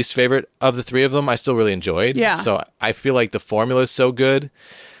was my least favorite of the three of them, I still really enjoyed. Yeah. So I feel like the formula is so good.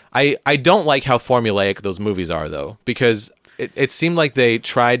 I don't like how formulaic those movies are though, because it seemed like they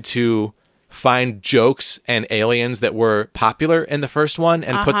tried to find jokes and aliens that were popular in the first one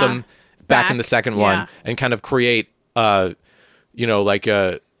and put them back in the second one yeah. and kind of create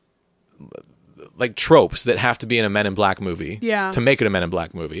like tropes that have to be in a Men in Black movie Yeah. to make it a Men in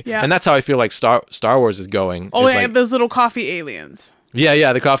Black movie. Yeah. And that's how I feel like Star Wars is going. Oh, is yeah, like, those little coffee aliens.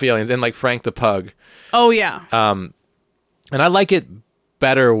 yeah, the coffee aliens and like Frank the Pug. Oh, yeah. And I like it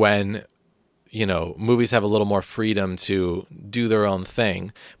better when, you know, movies have a little more freedom to do their own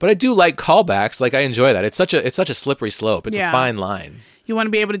thing. But I do like callbacks. Like I enjoy that. It's such a slippery slope. It's Yeah. a fine line. You want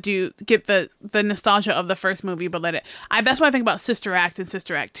to be able to get the nostalgia of the first movie, but that's what I think about Sister Act and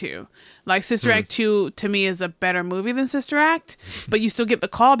Sister Act 2. Like Sister Act 2 to me is a better movie than Sister Act, but you still get the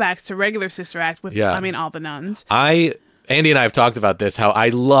callbacks to regular Sister Act with all the nuns. Andy and I have talked about this, how I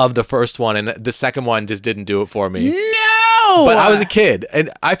love the first one and the second one just didn't do it for me. No! But I was a kid and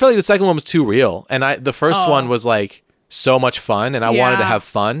I felt like the second one was too real. And the first one was like so much fun and I wanted to have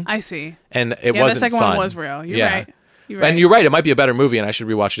fun. I see. And it wasn't the second fun. one was real. You're right. And you're right, it might be a better movie and I should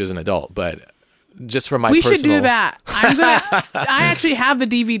rewatch it as an adult, but just for my personal... We should do that. I actually have the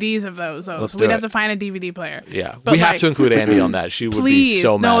DVDs of those. Let's So do we'd it. have to find a DVD player. Yeah. But we have to include Andy on that. She would be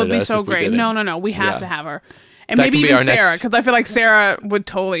so mad no, it'd at be us so if we great. didn't. No. We have to have her. And That maybe can be even our Sarah, next- because I feel like Sarah would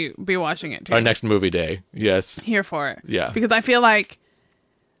totally be watching it too. Our next movie day. Yes. Here for it. Yeah. Because I feel like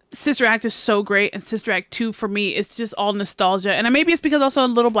Sister Act is so great, and Sister Act 2 for me, it's just all nostalgia. And maybe it's because also a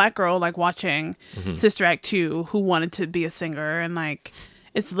little black girl like watching Sister Act 2 who wanted to be a singer, and like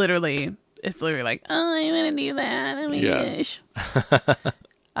it's literally like, oh, I want to do that. Oh my gosh.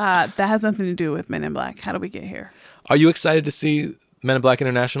 That has nothing to do with Men in Black. How do we get here? Are you excited to see Men in Black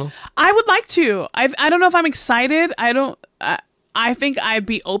International? I would like to. I don't know if I'm excited. I think I'd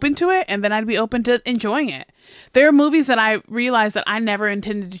be open to it, and then I'd be open to enjoying it. There are movies that I realized that I never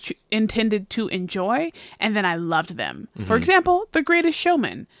intended to enjoy, and then I loved them. For example, The Greatest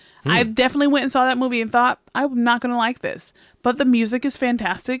Showman. I definitely went and saw that movie and thought, I'm not going to like this. But the music is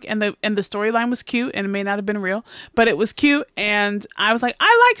fantastic, and the storyline was cute, and it may not have been real, but it was cute, and I was like,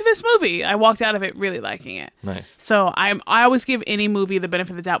 I liked this movie. I walked out of it really liking it. Nice. So I always give any movie the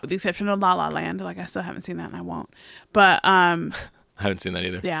benefit of the doubt, with the exception of La La Land. Like, I still haven't seen that, and I won't. But I haven't seen that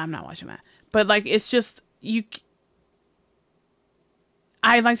either. yeah, I'm not watching that. But like, it's just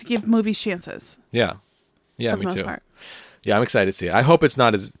I like to give movies chances. Yeah. Yeah, for me the most too. part. Yeah, I'm excited to see it. I hope it's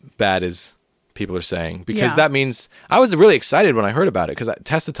not as bad as people are saying, because Yeah. that means I was really excited when I heard about it, because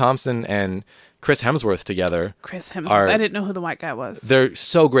Tessa Thompson and Chris Hemsworth together. Chris Hemsworth. I didn't know who the white guy was. They're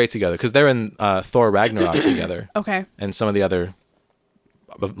so great together because they're in Thor Ragnarok together. Okay. And some of the other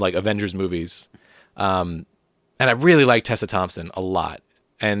like Avengers movies. And I really like Tessa Thompson a lot.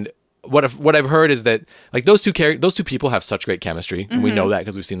 And what I've heard is that like those two people have such great chemistry, and we know that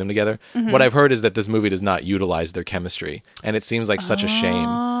because we've seen them together. What I've heard is that this movie does not utilize their chemistry, and it seems like such a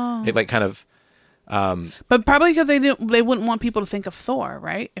shame. It like kind of But probably because they wouldn't want people to think of Thor,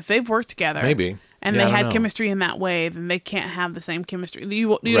 right? If they've worked together, maybe. and Yeah, I they don't had know. chemistry in that way, then they can't have the same chemistry.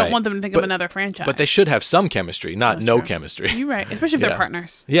 You Right. don't want them to think of But- another franchise. But they should have some chemistry, not no true. chemistry. You're right, especially if Yeah. they're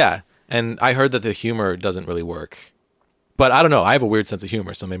partners. Yeah, and I heard that the humor doesn't really work. But I don't know. I have a weird sense of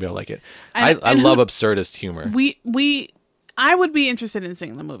humor, so maybe I'll like it. I And love absurdist humor. I would be interested in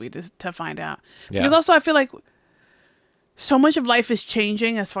seeing the movie to find out. Yeah. Because also I feel like so much of life is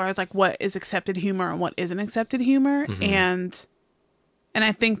changing as far as like what is accepted humor and what isn't accepted humor. Mm-hmm. And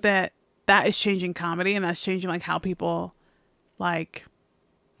I think that is changing comedy, and that's changing like how people like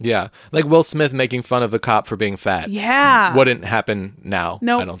Yeah, like Will Smith making fun of the cop for being fat. yeah. Wouldn't happen now.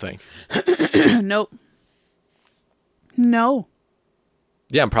 Nope. I don't think. Nope. No.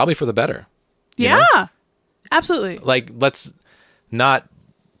 Yeah, and probably for the better. you Yeah. know? Absolutely. Like, let's not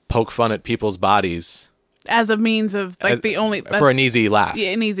poke fun at people's bodies As a means of like as- the only for an easy laugh. yeah,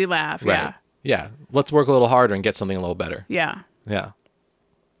 an easy laugh. Right. Yeah. Yeah. Let's work a little harder and get something a little better. Yeah. Yeah.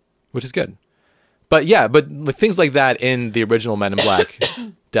 Which is good. But yeah, but things like that in the original Men in Black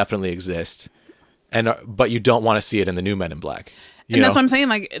definitely exist. But you don't want to see it in the new Men in Black. And that's what I'm saying.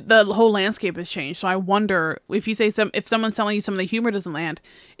 Like the whole landscape has changed. So I wonder if you say if someone's telling you some of the humor doesn't land,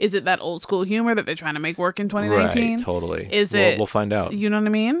 is it that old school humor that they're trying to make work in 2019? Right, totally. Is it? We'll find out. You know what I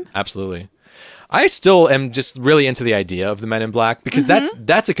mean? Absolutely. I still am just really into the idea of the Men in Black because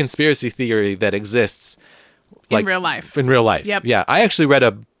that's a conspiracy theory that exists In real life. In real life. Yep. Yeah. I actually read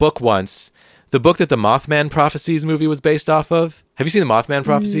a book once, the book that the Mothman Prophecies movie was based off of. Have you seen the Mothman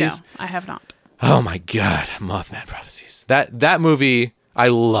Prophecies? No, I have not. Oh my God, Mothman Prophecies. That movie I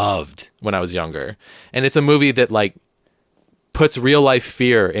loved when I was younger. And it's a movie that like puts real life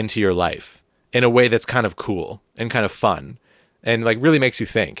fear into your life in a way that's kind of cool and kind of fun and like really makes you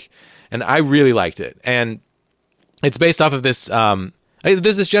think. And I really liked it. And it's based off of this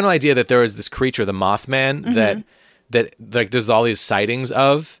there's this general idea that there is this creature, the Mothman, that like there's all these sightings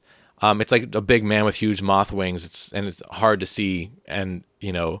of. It's like a big man with huge moth wings. It's hard to see, and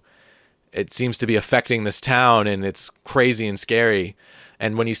you know, it seems to be affecting this town, and it's crazy and scary.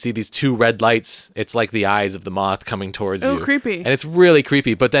 And when you see these two red lights, it's like the eyes of the moth coming towards you. Oh, creepy. And it's really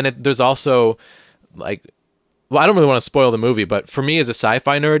creepy. But then there's also like, well, I don't really want to spoil the movie, but for me as a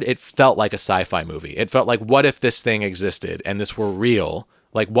sci-fi nerd, it felt like a sci-fi movie. It felt like, what if this thing existed and this were real?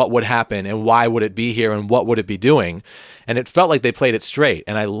 like what would happen and why would it be here and what would it be doing. And it felt like they played it straight,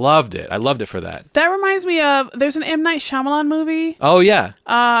 and I loved it. I loved it for that. That reminds me of, there's an M. Night Shyamalan movie. Oh, yeah.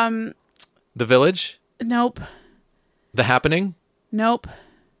 The Village? Nope. The Happening? Nope.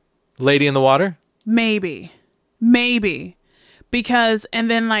 Lady in the Water? Maybe. Because, and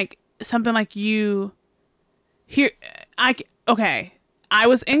then like something like okay. I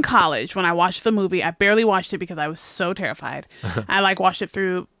was in college when I watched the movie. I barely watched it because I was so terrified. I like watched it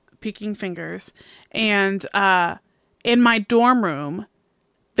through peeking fingers. And in my dorm room,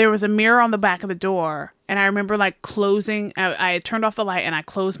 there was a mirror on the back of the door. And I remember like closing, I had turned off the light and I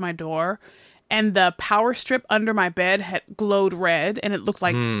closed my door. And the power strip under my bed had glowed red, and it looked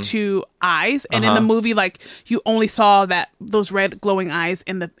like two eyes. And in the movie, like you only saw those red glowing eyes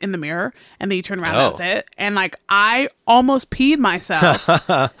in the mirror, and then you turn around, and that was it. And like I almost peed myself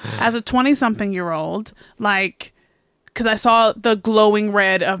as a 20-something-year-old, like because I saw the glowing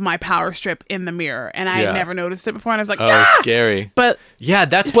red of my power strip in the mirror, and I had never noticed it before. And I was like, scary. But yeah,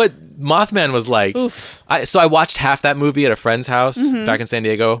 that's what Mothman was like. Oof. So I watched half that movie at a friend's house back in San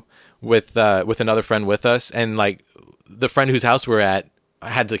Diego. With another friend with us, and like the friend whose house we're at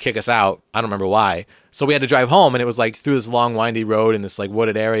had to kick us out. I don't remember why. So we had to drive home, and it was like through this long windy road in this like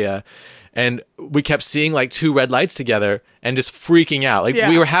wooded area, and we kept seeing like two red lights together and just freaking out. Like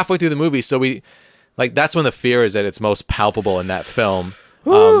we were halfway through the movie, so we like that's when the fear is at its most palpable in that film.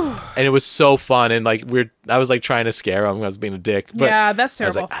 And it was so fun, and like I was like trying to scare him. I was being a dick. But yeah, that's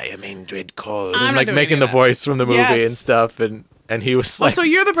terrible. I was like, I am Indrid Cold, I'm and like making the voice from the movie and stuff, and he was like, so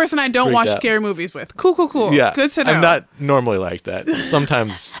you're the person I don't watch scary movies with. Cool. Yeah. Good to know. I'm not normally like that.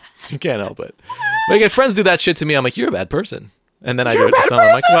 Sometimes you can't help it. Like if friends do that shit to me, I'm like, you're a bad person. And then I do it to someone.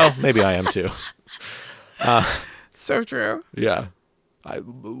 I'm like, well, maybe I am too. So true. Yeah.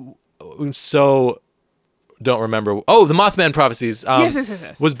 I'm so don't remember. Oh, the Mothman Prophecies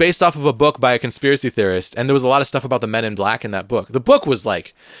Yes. was based off of a book by a conspiracy theorist. And there was a lot of stuff about the Men in Black in that book. The book was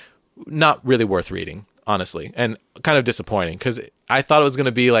like not really worth reading, honestly, and kind of disappointing because I thought it was going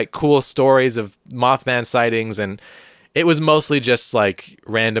to be like cool stories of Mothman sightings, and it was mostly just like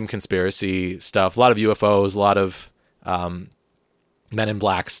random conspiracy stuff, a lot of UFOs, a lot of Men in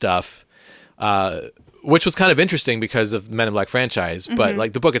Black stuff, which was kind of interesting because of the Men in Black franchise, but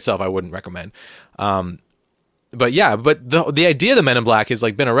like the book itself I wouldn't recommend. But yeah, but the idea of the Men in Black has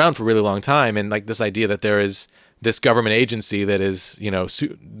like been around for a really long time, and like this idea that there is this government agency that is, you know,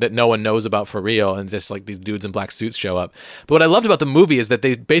 that no one knows about for real, and just like these dudes in black suits show up. But what I loved about the movie is that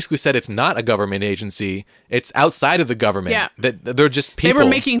they basically said it's not a government agency; it's outside of the government. Yeah, that they're just people. They were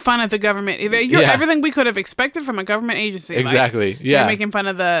making fun of the government. You're everything we could have expected from a government agency. Exactly. Like, they're making fun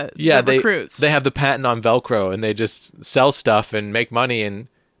of the recruits. They have the patent on Velcro, and they just sell stuff and make money, and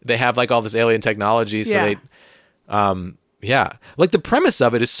they have like all this alien technology. So they, like the premise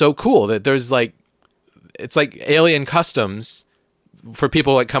of it is so cool that there's like. It's like alien customs for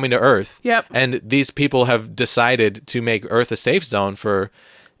people like coming to Earth. Yep. And these people have decided to make Earth a safe zone for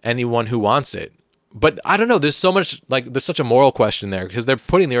anyone who wants it. But I don't know, there's such a moral question there because they're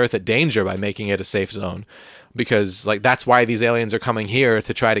putting the Earth at danger by making it a safe zone. Because like that's why these aliens are coming here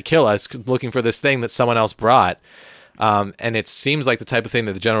to try to kill us, looking for this thing that someone else brought. And it seems like the type of thing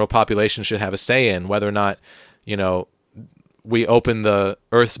that the general population should have a say in, whether or not, you know, we open the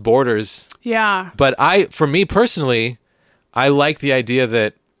Earth's borders. Yeah. But for me personally, I like the idea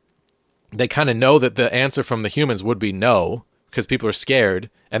that they kind of know that the answer from the humans would be no, because people are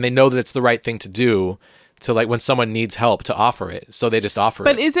scared, and they know that it's the right thing to do to like when someone needs help to offer it. So they just offer it.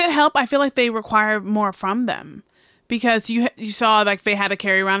 But is it help? I feel like they require more from them. Because you saw like they had to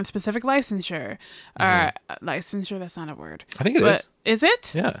carry around a specific licensure. Licensure, that's not a word. I think it is. Is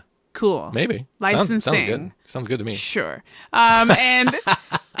it? Yeah. Cool. Maybe. Licensing. Sounds good to me. Sure. And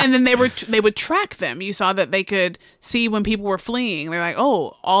then they would track them. You saw that they could see when people were fleeing. They're like,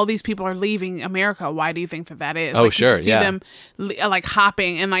 oh, all these people are leaving America. Why do you think that is? Oh, like, sure. You could see them like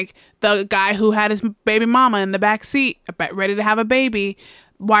hopping, and like the guy who had his baby mama in the back seat, ready to have a baby.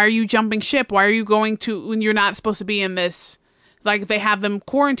 Why are you jumping ship? Why are you going to when you're not supposed to be in this? Like they have them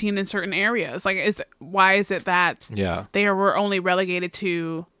quarantined in certain areas. Like, why is it that they were only relegated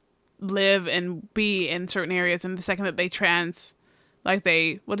to live and be in certain areas, and the second that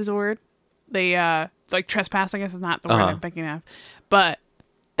they what is the word? They like trespass, I guess is not the word I'm thinking of. But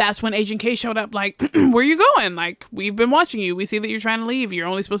that's when Agent K showed up, like, where are you going? Like, we've been watching you. We see that you're trying to leave. You're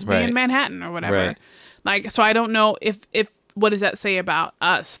only supposed to be in Manhattan or whatever. Right. Like, so I don't know if what does that say about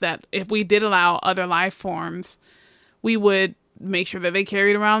us, that if we did allow other life forms, we would make sure that they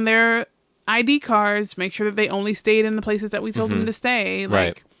carried around their ID cards, make sure that they only stayed in the places that we told them to stay.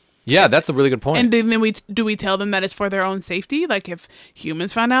 Like, Yeah, that's a really good point. And then we tell them that it's for their own safety? Like, if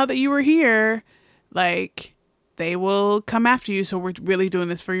humans find out that you were here, like, they will come after you. So we're really doing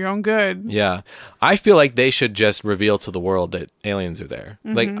this for your own good. Yeah. I feel like they should just reveal to the world that aliens are there.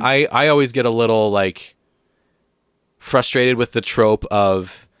 Like, I always get a little, like, frustrated with the trope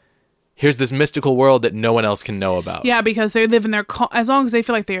of, here's this mystical world that no one else can know about. Yeah, because they live in their as long as they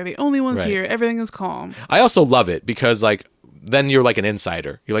feel like they are the only ones Right. here, everything is calm. I also love it because, like, then you're like an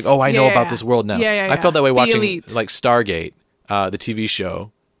insider. You're like, oh, I know Yeah. about this world now. Yeah. I felt that way The watching elite. like Stargate, the TV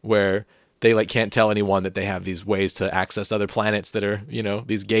show, where they like can't tell anyone that they have these ways to access other planets that are, you know,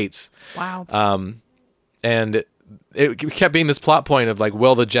 these gates. Wow. And it kept being this plot point of like,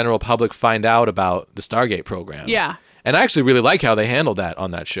 will the general public find out about the Stargate program? Yeah. And I actually really like how they handled that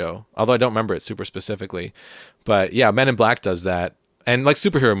on that show, although I don't remember it super specifically. But yeah, Men in Black does that. And like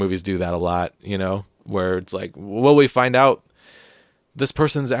superhero movies do that a lot, you know, where it's like, will we find out this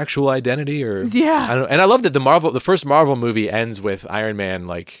person's actual identity? Or Yeah. I don't know. And I love that the first Marvel movie ends with Iron Man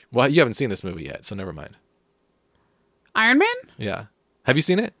like, well, you haven't seen this movie yet, so never mind. Iron Man? Yeah. Have you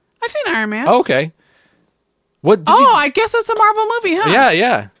seen it? I've seen Iron Man. Oh, okay. What did I guess it's a Marvel movie, huh?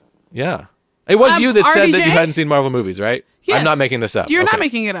 Yeah. It was you that said that RDJ? you hadn't seen Marvel movies, right? Yes. I'm not making this up. You're Okay. not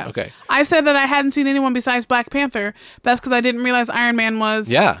making it up. Okay. I said that I hadn't seen anyone besides Black Panther. That's because I didn't realize Iron Man was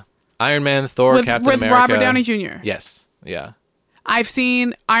Yeah. Iron Man, Thor, with Captain America. Robert Downey Jr. Yes. Yeah. I've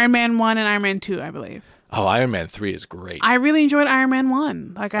seen Iron Man 1 and Iron Man 2, I believe. Oh, Iron Man 3 is great. I really enjoyed Iron Man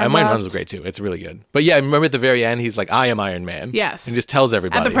 1. Like, Iron Man 1 was great too. It's really good. But yeah, I remember at the very end, he's like, I am Iron Man. Yes. And he just tells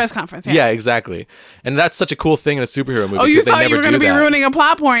everybody. At the press conference, yeah. Yeah, exactly. And that's such a cool thing in a superhero movie. Oh, you because they thought never you were going to do be that. ruining a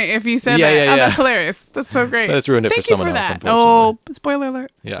plot point if you said Yeah, that. yeah, Oh, yeah. that's hilarious. That's so great. So it's ruined it for Thank you someone for else, that. unfortunately. Oh, spoiler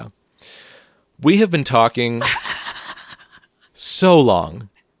alert. Yeah. We have been talking so long.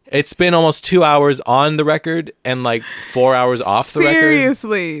 It's been almost 2 hours on the record and like 4 hours off the record.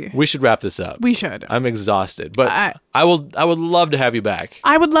 Seriously. We should wrap this up. We should. I'm exhausted, but I- I would love to have you back.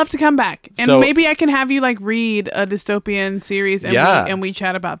 I would love to come back. And So- maybe I can have you like read a dystopian series and, Yeah. we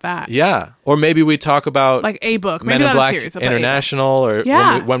chat about that. Yeah, or maybe we talk about Like a book. Men Maybe in not Black a series. but a book. International, or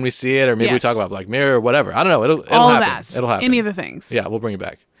Yeah. when we see it, or maybe we Yes. talk about Black Mirror or whatever. I don't know. It'll All happen. that. It'll happen. Any of the things. Yeah, we'll bring you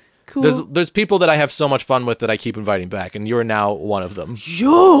back. Cool. There's people that I have so much fun with that I keep inviting back, and you're now one of them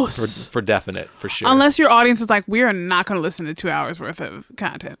Yes. for definite, for sure. Unless your audience is like, we are not going to listen to 2 hours worth of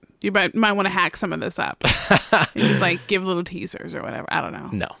content. You might want to hack some of this up and just like give little teasers or whatever. I don't know.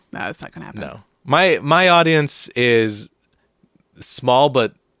 No, it's not going to happen. no. My audience is small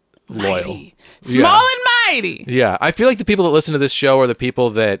but loyal. Mighty. Small and mighty. Yeah, I feel like the people that listen to this show are the people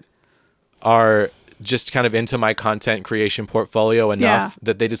that are just kind of into my content creation portfolio enough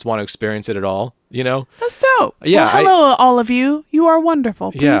that they just want to experience it at all, you know? That's dope. Yeah, Well, hello, all of you. You are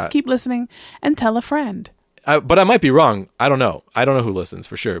wonderful. Please Yeah. keep listening and tell a friend. But I might be wrong. I don't know. I don't know who listens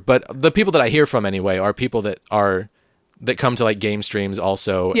for sure. But the people that I hear from anyway are people that come to like game streams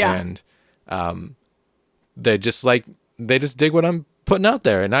also, Yeah. and they just dig what I'm putting out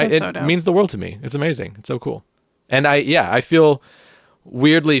there, and That's it so dope. means the world to me. It's amazing. It's so cool. And I feel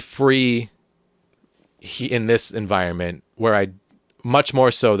weirdly free in this environment where I much more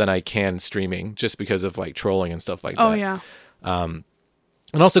so than I can streaming, just because of like trolling and stuff like that. Oh, yeah. And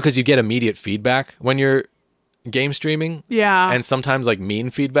also because you get immediate feedback when you're game streaming. Yeah. And sometimes like mean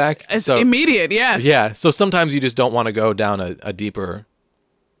feedback. It's so immediate, yes. yeah. So sometimes you just don't want to go down a deeper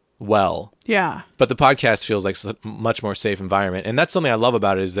well. Yeah. But the podcast feels like a much more safe environment. And that's something I love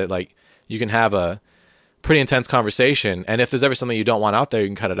about it, is that like you can have a pretty intense conversation, and if there's ever something you don't want out there, you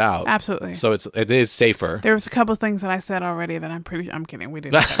can cut it out. Absolutely. So it is safer. There was a couple of things that I said already that I'm kidding. We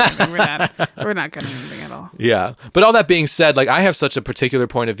didn't. cut anything. We're not cutting anything at all. Yeah. But all that being said, like I have such a particular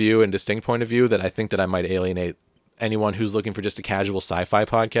point of view and distinct point of view that I think that I might alienate anyone who's looking for just a casual sci-fi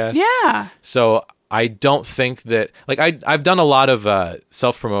podcast. Yeah. So I don't think that, like, I've done a lot of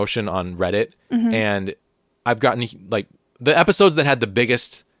self-promotion on Reddit, and I've gotten like the episodes that had the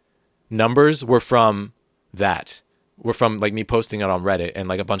biggest numbers were from like me posting it on Reddit, and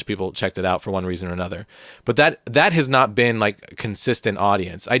like a bunch of people checked it out for one reason or another. But that has not been like a consistent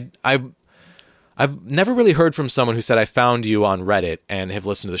audience. I've never really heard from someone who said, I found you on Reddit and have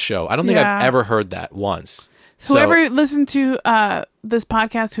listened to the show. I don't think Yeah. I've ever heard that once. Whoever listened to this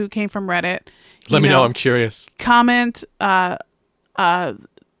podcast who came from Reddit, Let me know. I'm curious. Comment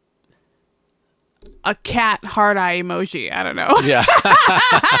a cat heart eye emoji. I don't know. Yeah.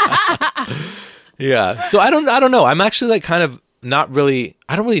 Yeah. So I don't know. I'm actually like kind of I don't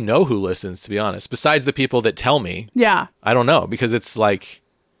really know who listens, to be honest, besides the people that tell me. Yeah. I don't know, because it's like,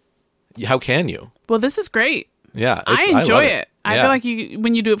 how can you? Well, this is great. Yeah. I love enjoy it. I Yeah. feel like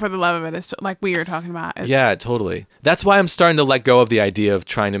when you do it for the love of it, it's like we were talking about. It's, Yeah, totally. That's why I'm starting to let go of the idea of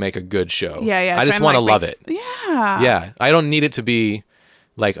trying to make a good show. Yeah. I just trying want to like, love make- it. Yeah. Yeah. I don't need it to be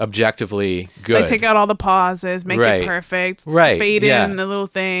like objectively good. Like take out all the pauses, make Right. it perfect. Right, Fade yeah. in a little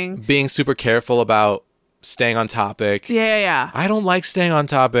thing. Being super careful about staying on topic. Yeah. I don't like staying on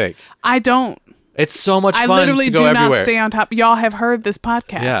topic. I don't. It's so much I fun literally to go do everywhere. not stay on top. Y'all have heard this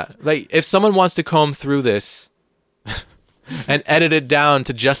podcast. Yeah. Like if someone wants to comb through this and edit it down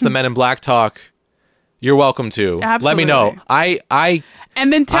to just the Men in Black talk, you're welcome to. Let me know. Absolutely.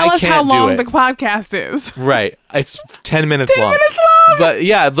 And then tell I us how can't do long it. the podcast is. Right. It's 10 minutes long. 10 minutes long. But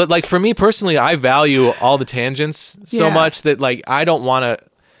yeah, but like for me personally, I value all the tangents so Yeah. much that like I don't want to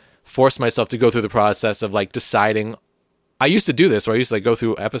force myself to go through the process of like deciding. I used to do this where I used to like go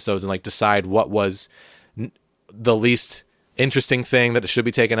through episodes and like decide what was the least interesting thing that should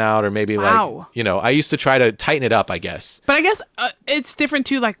be taken out, or maybe Wow. like, you know, I used to try to tighten it up, I guess. But I guess it's different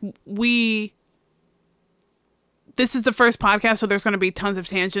too. Like this is the first podcast, so there's going to be tons of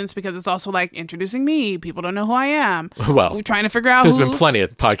tangents because it's also like introducing me. People don't know who I am. Well, we're trying to figure out There's who. been plenty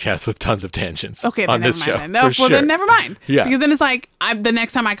of podcasts with tons of tangents Okay, then on never this mind. show. Then. No, for well, sure. then never mind. Yeah. Because then it's like the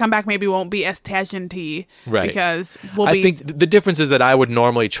next time I come back, maybe won't be as tangent-y. Right. Because we'll I be. think the difference is that I would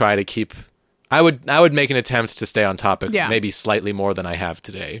normally try to keep. I would make an attempt to stay on topic, Yeah. maybe slightly more than I have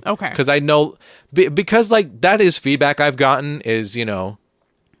today. Okay. Because I know, because like that is feedback I've gotten is, you know,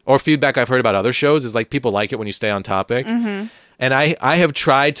 or feedback I've heard about other shows is like people like it when you stay on topic. Mm-hmm. And I have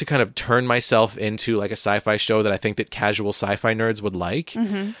tried to kind of turn myself into like a sci-fi show that I think that casual sci-fi nerds would like.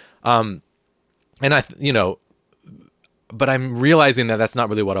 Mm-hmm. And you know, but I'm realizing that that's not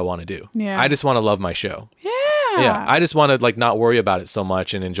really what I want to do. Yeah. I just want to love my show. yeah. I just want to like not worry about it so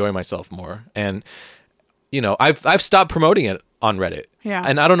much and enjoy myself more. And you know, I've stopped promoting it on Reddit. Yeah.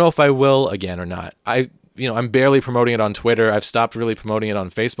 And I don't know if I will again or not. I'm barely promoting it on Twitter. I've stopped really promoting it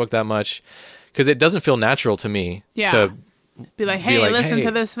on Facebook that much because it doesn't feel natural to me Yeah. to Be like, hey, listen hey.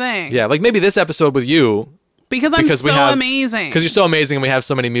 to this thing. yeah, like maybe this episode with you Because I'm because so amazing. because you're so amazing and we have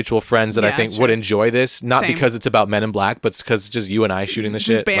so many mutual friends that I Yeah, think that's would true. enjoy this, not Same. because it's about Men in Black, but because just you and I shooting the Just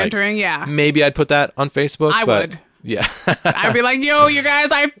shit. Like, bantering, yeah. Maybe I'd put that on Facebook. I but would. Yeah. I'd be like, yo, you guys,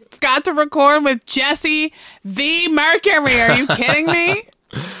 I got to record with Jesse the Mercury. Are you kidding me?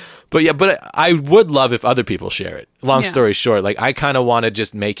 But I would love if other people share it. Long Yeah. story short, like I kind of want to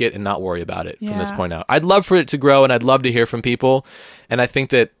just make it and not worry about it from this Yeah. point out. I'd love for it to grow and I'd love to hear from people. And I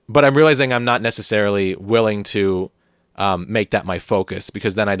think that, but I'm realizing I'm not necessarily willing to make that my focus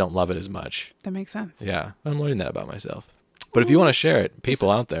because then I don't love it as much. That makes sense. Yeah, I'm learning that about myself. But if you want to share it, people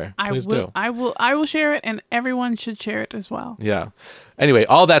out there, please do. I will share it, and everyone should share it as well. Yeah. Anyway,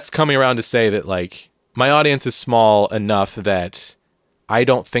 all that's coming around to say that like my audience is small enough that I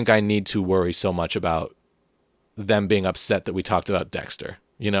don't think I need to worry so much about them being upset that we talked about Dexter,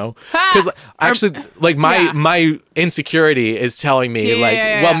 you know? Because actually, like Yeah. my insecurity is telling me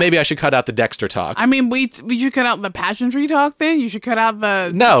Yeah. well, maybe I should cut out the Dexter talk. I mean, we should cut out the pageantry talk. Then you should cut out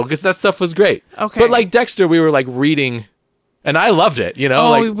the. No, because that stuff was great. Okay. But like Dexter, we were like reading, and I loved it. You know,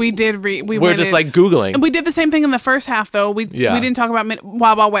 Oh, like we did read. we're just like Googling. And we did the same thing in the first half, though. We Yeah. didn't talk about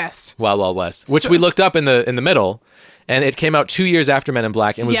Wild Wild West. Wild Wild West, which So- we looked up in the middle, and it came out 2 years after Men in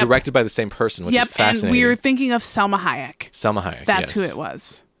Black and was Yep. directed by the same person, which is Yep, and fascinating. we were thinking of Selma Hayek. Salma Hayek. That's yes. who it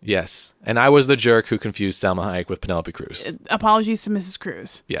was. Yes, and I was the jerk who confused Salma Hayek with Penelope Cruz. Apologies to Mrs.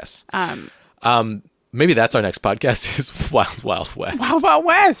 Cruz. Yes. Um, Maybe that's our next podcast is Wild Wild West. Wild Wild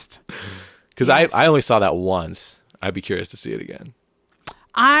West. Because Yes. I only saw that once. I'd be curious to see it again.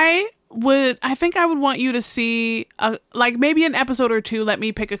 I think I would want you to see like maybe an episode or two. Let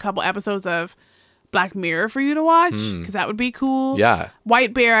me pick a couple episodes of Black Mirror for you to watch because that would be cool. Yeah.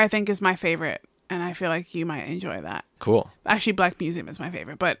 White Bear I think is my favorite, and I feel like you might enjoy that. Cool. Actually, Black Museum is my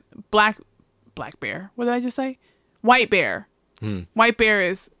favorite, but Black Bear. What did I just say? White Bear. White Bear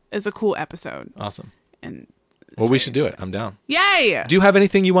is a cool episode, Awesome. and Well, we should do it. I'm down. yay! Do you have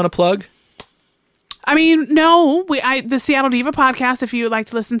anything you want to plug? I mean, no, the Seattle Diva podcast, if you would like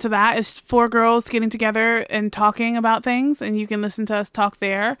to listen to that, is 4 girls getting together and talking about things, and you can listen to us talk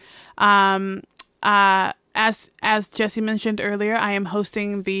there. As Jesse mentioned earlier, I am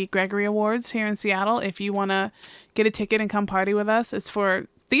hosting the Gregory Awards here in Seattle. If you want to get a ticket and come party with us, it's for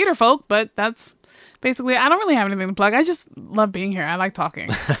theater folk, but that's basically, I don't really have anything to plug. I just love being here. I like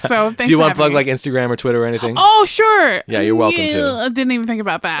talking. So thanks Do you for want to plug having like me. Instagram or Twitter or anything? Oh, sure. Yeah, you're welcome to. I didn't even think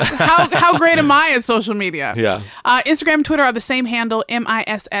about that. How great am I at social media? Yeah. Instagram and Twitter are the same handle,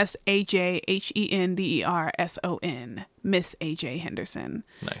 MissAjHenderson. Miss AJ Henderson.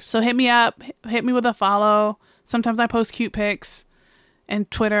 Nice. So hit me up. Hit me with a follow. Sometimes I post cute pics. And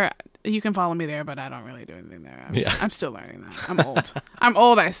Twitter, You can follow me there, but I don't really do anything there. Yeah. I'm still learning that. I'm old. I'm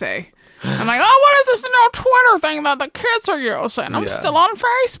old, I say. I'm like, oh, what is this new Twitter thing that the kids are using? I'm Yeah. still on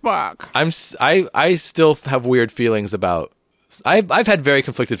Facebook. I still have weird feelings about. I've had very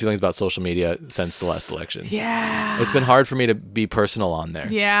conflicted feelings about social media since the last election. Yeah. It's been hard for me to be personal on there.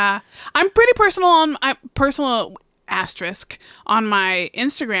 Yeah. I'm pretty personal on personal asterisk on my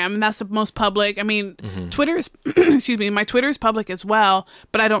Instagram, and that's the most public. I mean, Twitter is excuse me, my Twitter is public as well,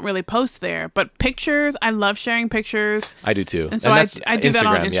 but I don't really post there. But pictures, I love sharing pictures. I do too. And so that's I do that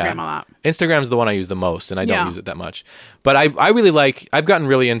on Instagram, Instagram a lot. Instagram's the one I use the most, and I don't Yeah. use it that much. But I really like. I've gotten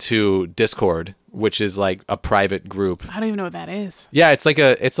really into Discord, which is like a private group. I don't even know what that is. Yeah, it's like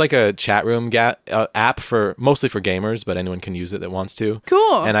a chat room app for mostly for gamers, but anyone can use it that wants to.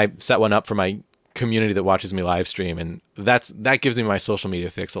 Cool. And I set one up for my community that watches me live stream, and that gives me my social media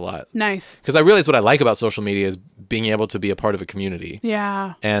fix a lot. Nice. Because I realize what I like about social media is being able to be a part of a community.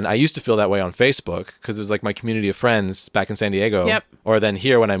 Yeah. And I used to feel that way on Facebook because it was like my community of friends back in San Diego. Yep. Or then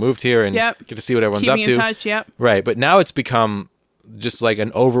here when I moved here and Yep. get to see what everyone's Keep up me to. in touch. Yep. Right. But now it's become just like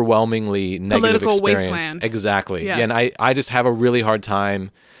an overwhelmingly negative Political experience. wasteland. Exactly. Yes. Yeah, and I just have a really hard time.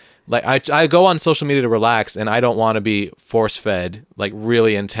 Like I go on social media to relax, and I don't want to be force fed like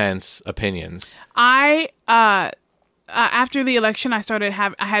really intense opinions. I after the election, I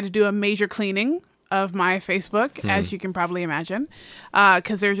had to do a major cleaning of my Facebook, as you can probably imagine,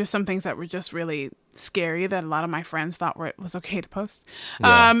 because there's just some things that were just really scary that a lot of my friends thought it was okay to post.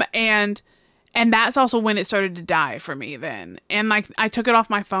 Yeah. And that's also when it started to die for me then. And like I took it off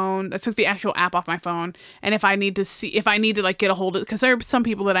my phone. I took the actual app off my phone. And if I need to like get a hold of, because there are some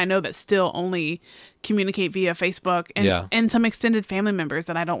people that I know that still only communicate via Facebook, and some extended family members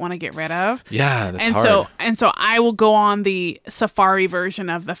that I don't want to get rid of. Yeah, that's and hard. so I will go on the Safari version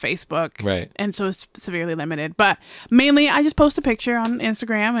of the Facebook. Right. And so it's severely limited. But mainly I just post a picture on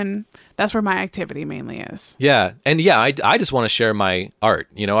Instagram, and that's where my activity mainly is. Yeah. And yeah, I just want to share my art.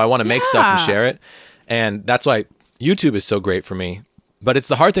 You know, I want to make stuff and Yeah. share it. And that's why YouTube is so great for me. But it's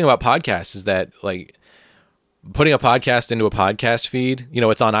the hard thing about podcasts is that like putting a podcast into a podcast feed, you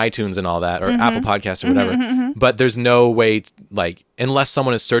know, it's on iTunes and all that, or Apple Podcasts or whatever. But there's no way, like, unless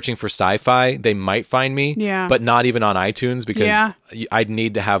someone is searching for sci-fi, they might find me. Yeah. But not even on iTunes because Yeah. I'd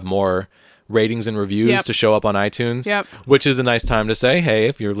need to have more ratings and reviews Yep. to show up on iTunes. Yep. Which is a nice time to say, hey,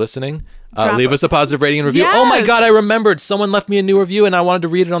 if you're listening, Drop leave it. us a positive rating and review. Oh my Yes. God, I remembered. Someone left me a new review and I wanted to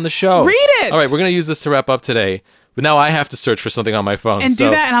read it on the show. Read it. All right, we're going to use this to wrap up today. But now I have to search for something on my phone. And so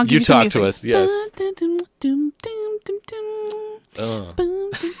do that, and I'll give you some talk to us. music. Yes.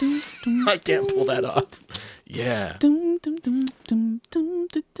 I can't pull that off. Yeah.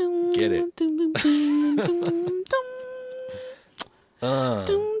 Get it.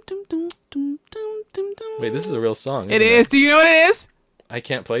 Wait, this is a real song. It isn't is. Do you know what it is? I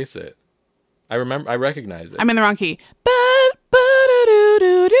can't place it. I recognize it. I'm in the wrong key.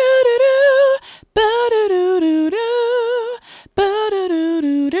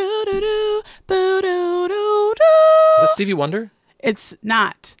 Is that Stevie Wonder? It's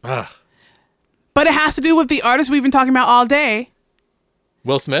not. Ugh. But it has to do with the artist we've been talking about all day.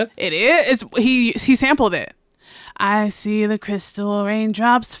 Will Smith? It is. He sampled it. I see the crystal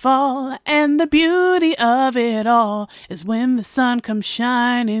raindrops fall, and the beauty of it all is when the sun comes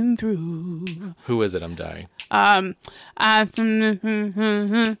shining through. Who is it? I'm dying. When I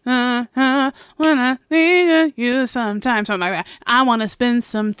think of you sometime, something like that. I want to spend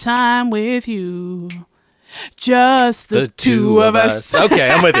some time with you. Just the two of us. Okay,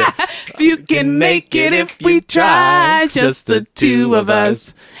 I'm with you. You can make it if we try. Just the two of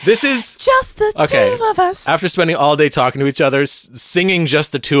us. This is Just the okay. two of us. After spending all day talking to each other, singing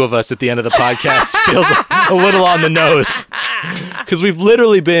 "Just the Two of Us" at the end of the podcast feels a little on the nose because we've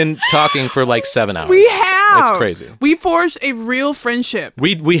literally been talking for like 7 hours. We have. It's crazy. We forged a real friendship.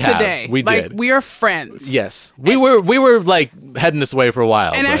 We have today. we like, did. We are friends. Yes, we were like heading this way for a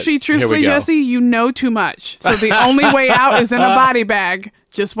while. And but actually, here we truthfully, go. Jesse, you know too much. So the only way out is in a body bag.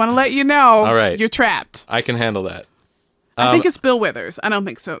 Just want to let you know. All right. You're trapped. I can handle that. I think it's Bill Withers. I don't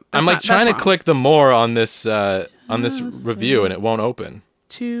think so. I'm like trying to click the more on this review and it won't open.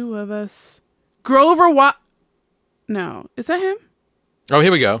 Two of us. Grover Watt. No. Is that him? Oh,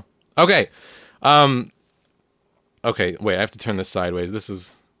 here we go. Okay. Okay, wait, I have to turn this sideways. This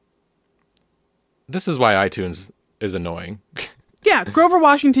is why iTunes is annoying. Yeah. Grover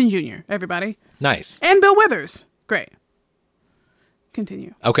Washington Jr., everybody. Nice. And Bill Withers. Great.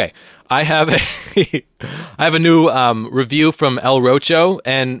 Continue. Okay, I have a new review from El Rocho,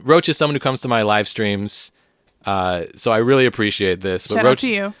 and Roach is someone who comes to my live streams, so I really appreciate this. But Shout out Roach to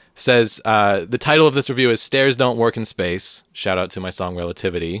you. says the title of this review is "Stairs Don't Work in Space." Shout out to my song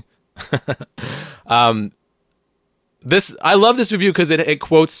Relativity. I love this review because it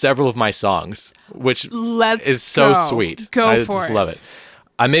quotes several of my songs, which is so sweet. I just love it.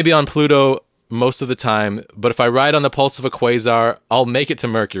 I may be on Pluto most of the time, but if I ride on the pulse of a quasar, I'll make it to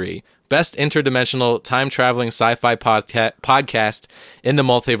Mercury. Best interdimensional time-traveling sci-fi podcast in the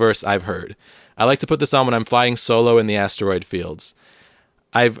multiverse I've heard. I like to put this on when I'm flying solo in the asteroid fields.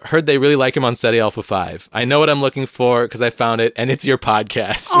 I've heard they really like him on SETI Alpha 5. I know what I'm looking for because I found it, and it's your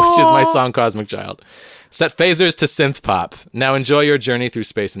podcast, which is my song Cosmic Child. Set phasers to synth pop. Now enjoy your journey through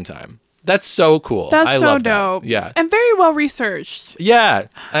space and time. That's so cool. That's so love dope. That. Yeah. And very well researched. Yeah.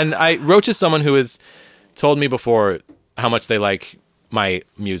 And Roach is someone who has told me before how much they like my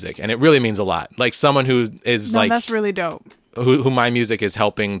music, and it really means a lot. Like someone who is that's really dope. Who my music is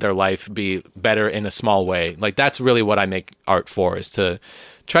helping their life be better in a small way. Like that's really what I make art for, is to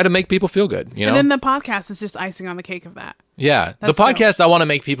try to make people feel good, you know? And then the podcast is just icing on the cake of that. Yeah. That's the podcast, dope. I want to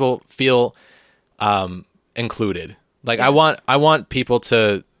make people feel included. Like yes. I want people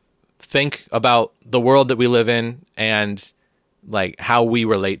to think about the world that we live in and like how we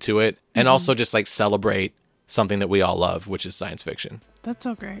relate to it, and also just like celebrate something that we all love, which is science fiction. That's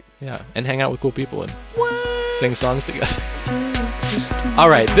so great. Yeah. And hang out with cool people and sing songs together. All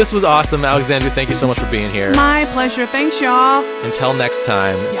right. This was awesome. Alexandria, thank you so much for being here. My pleasure. Thanks, y'all. Until next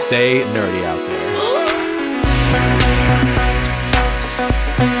time, stay nerdy out there.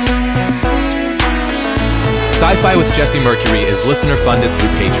 Sci-Fi with Jesse Mercury is listener funded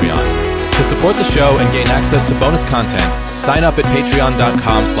through Patreon. To support the show and gain access to bonus content, sign up at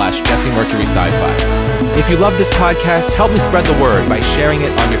patreon.com/JesseMercurySci-Fi. If you love this podcast, help me spread the word by sharing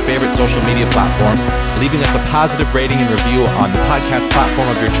it on your favorite social media platform, leaving us a positive rating and review on the podcast platform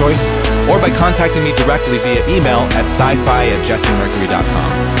of your choice, or by contacting me directly via email at sci-fi@jessemercury.com.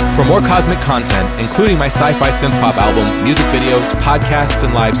 For more cosmic content, including my sci-fi synth-pop album, music videos, podcasts,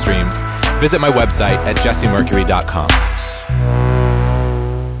 and live streams, visit my website at jessemercury.com.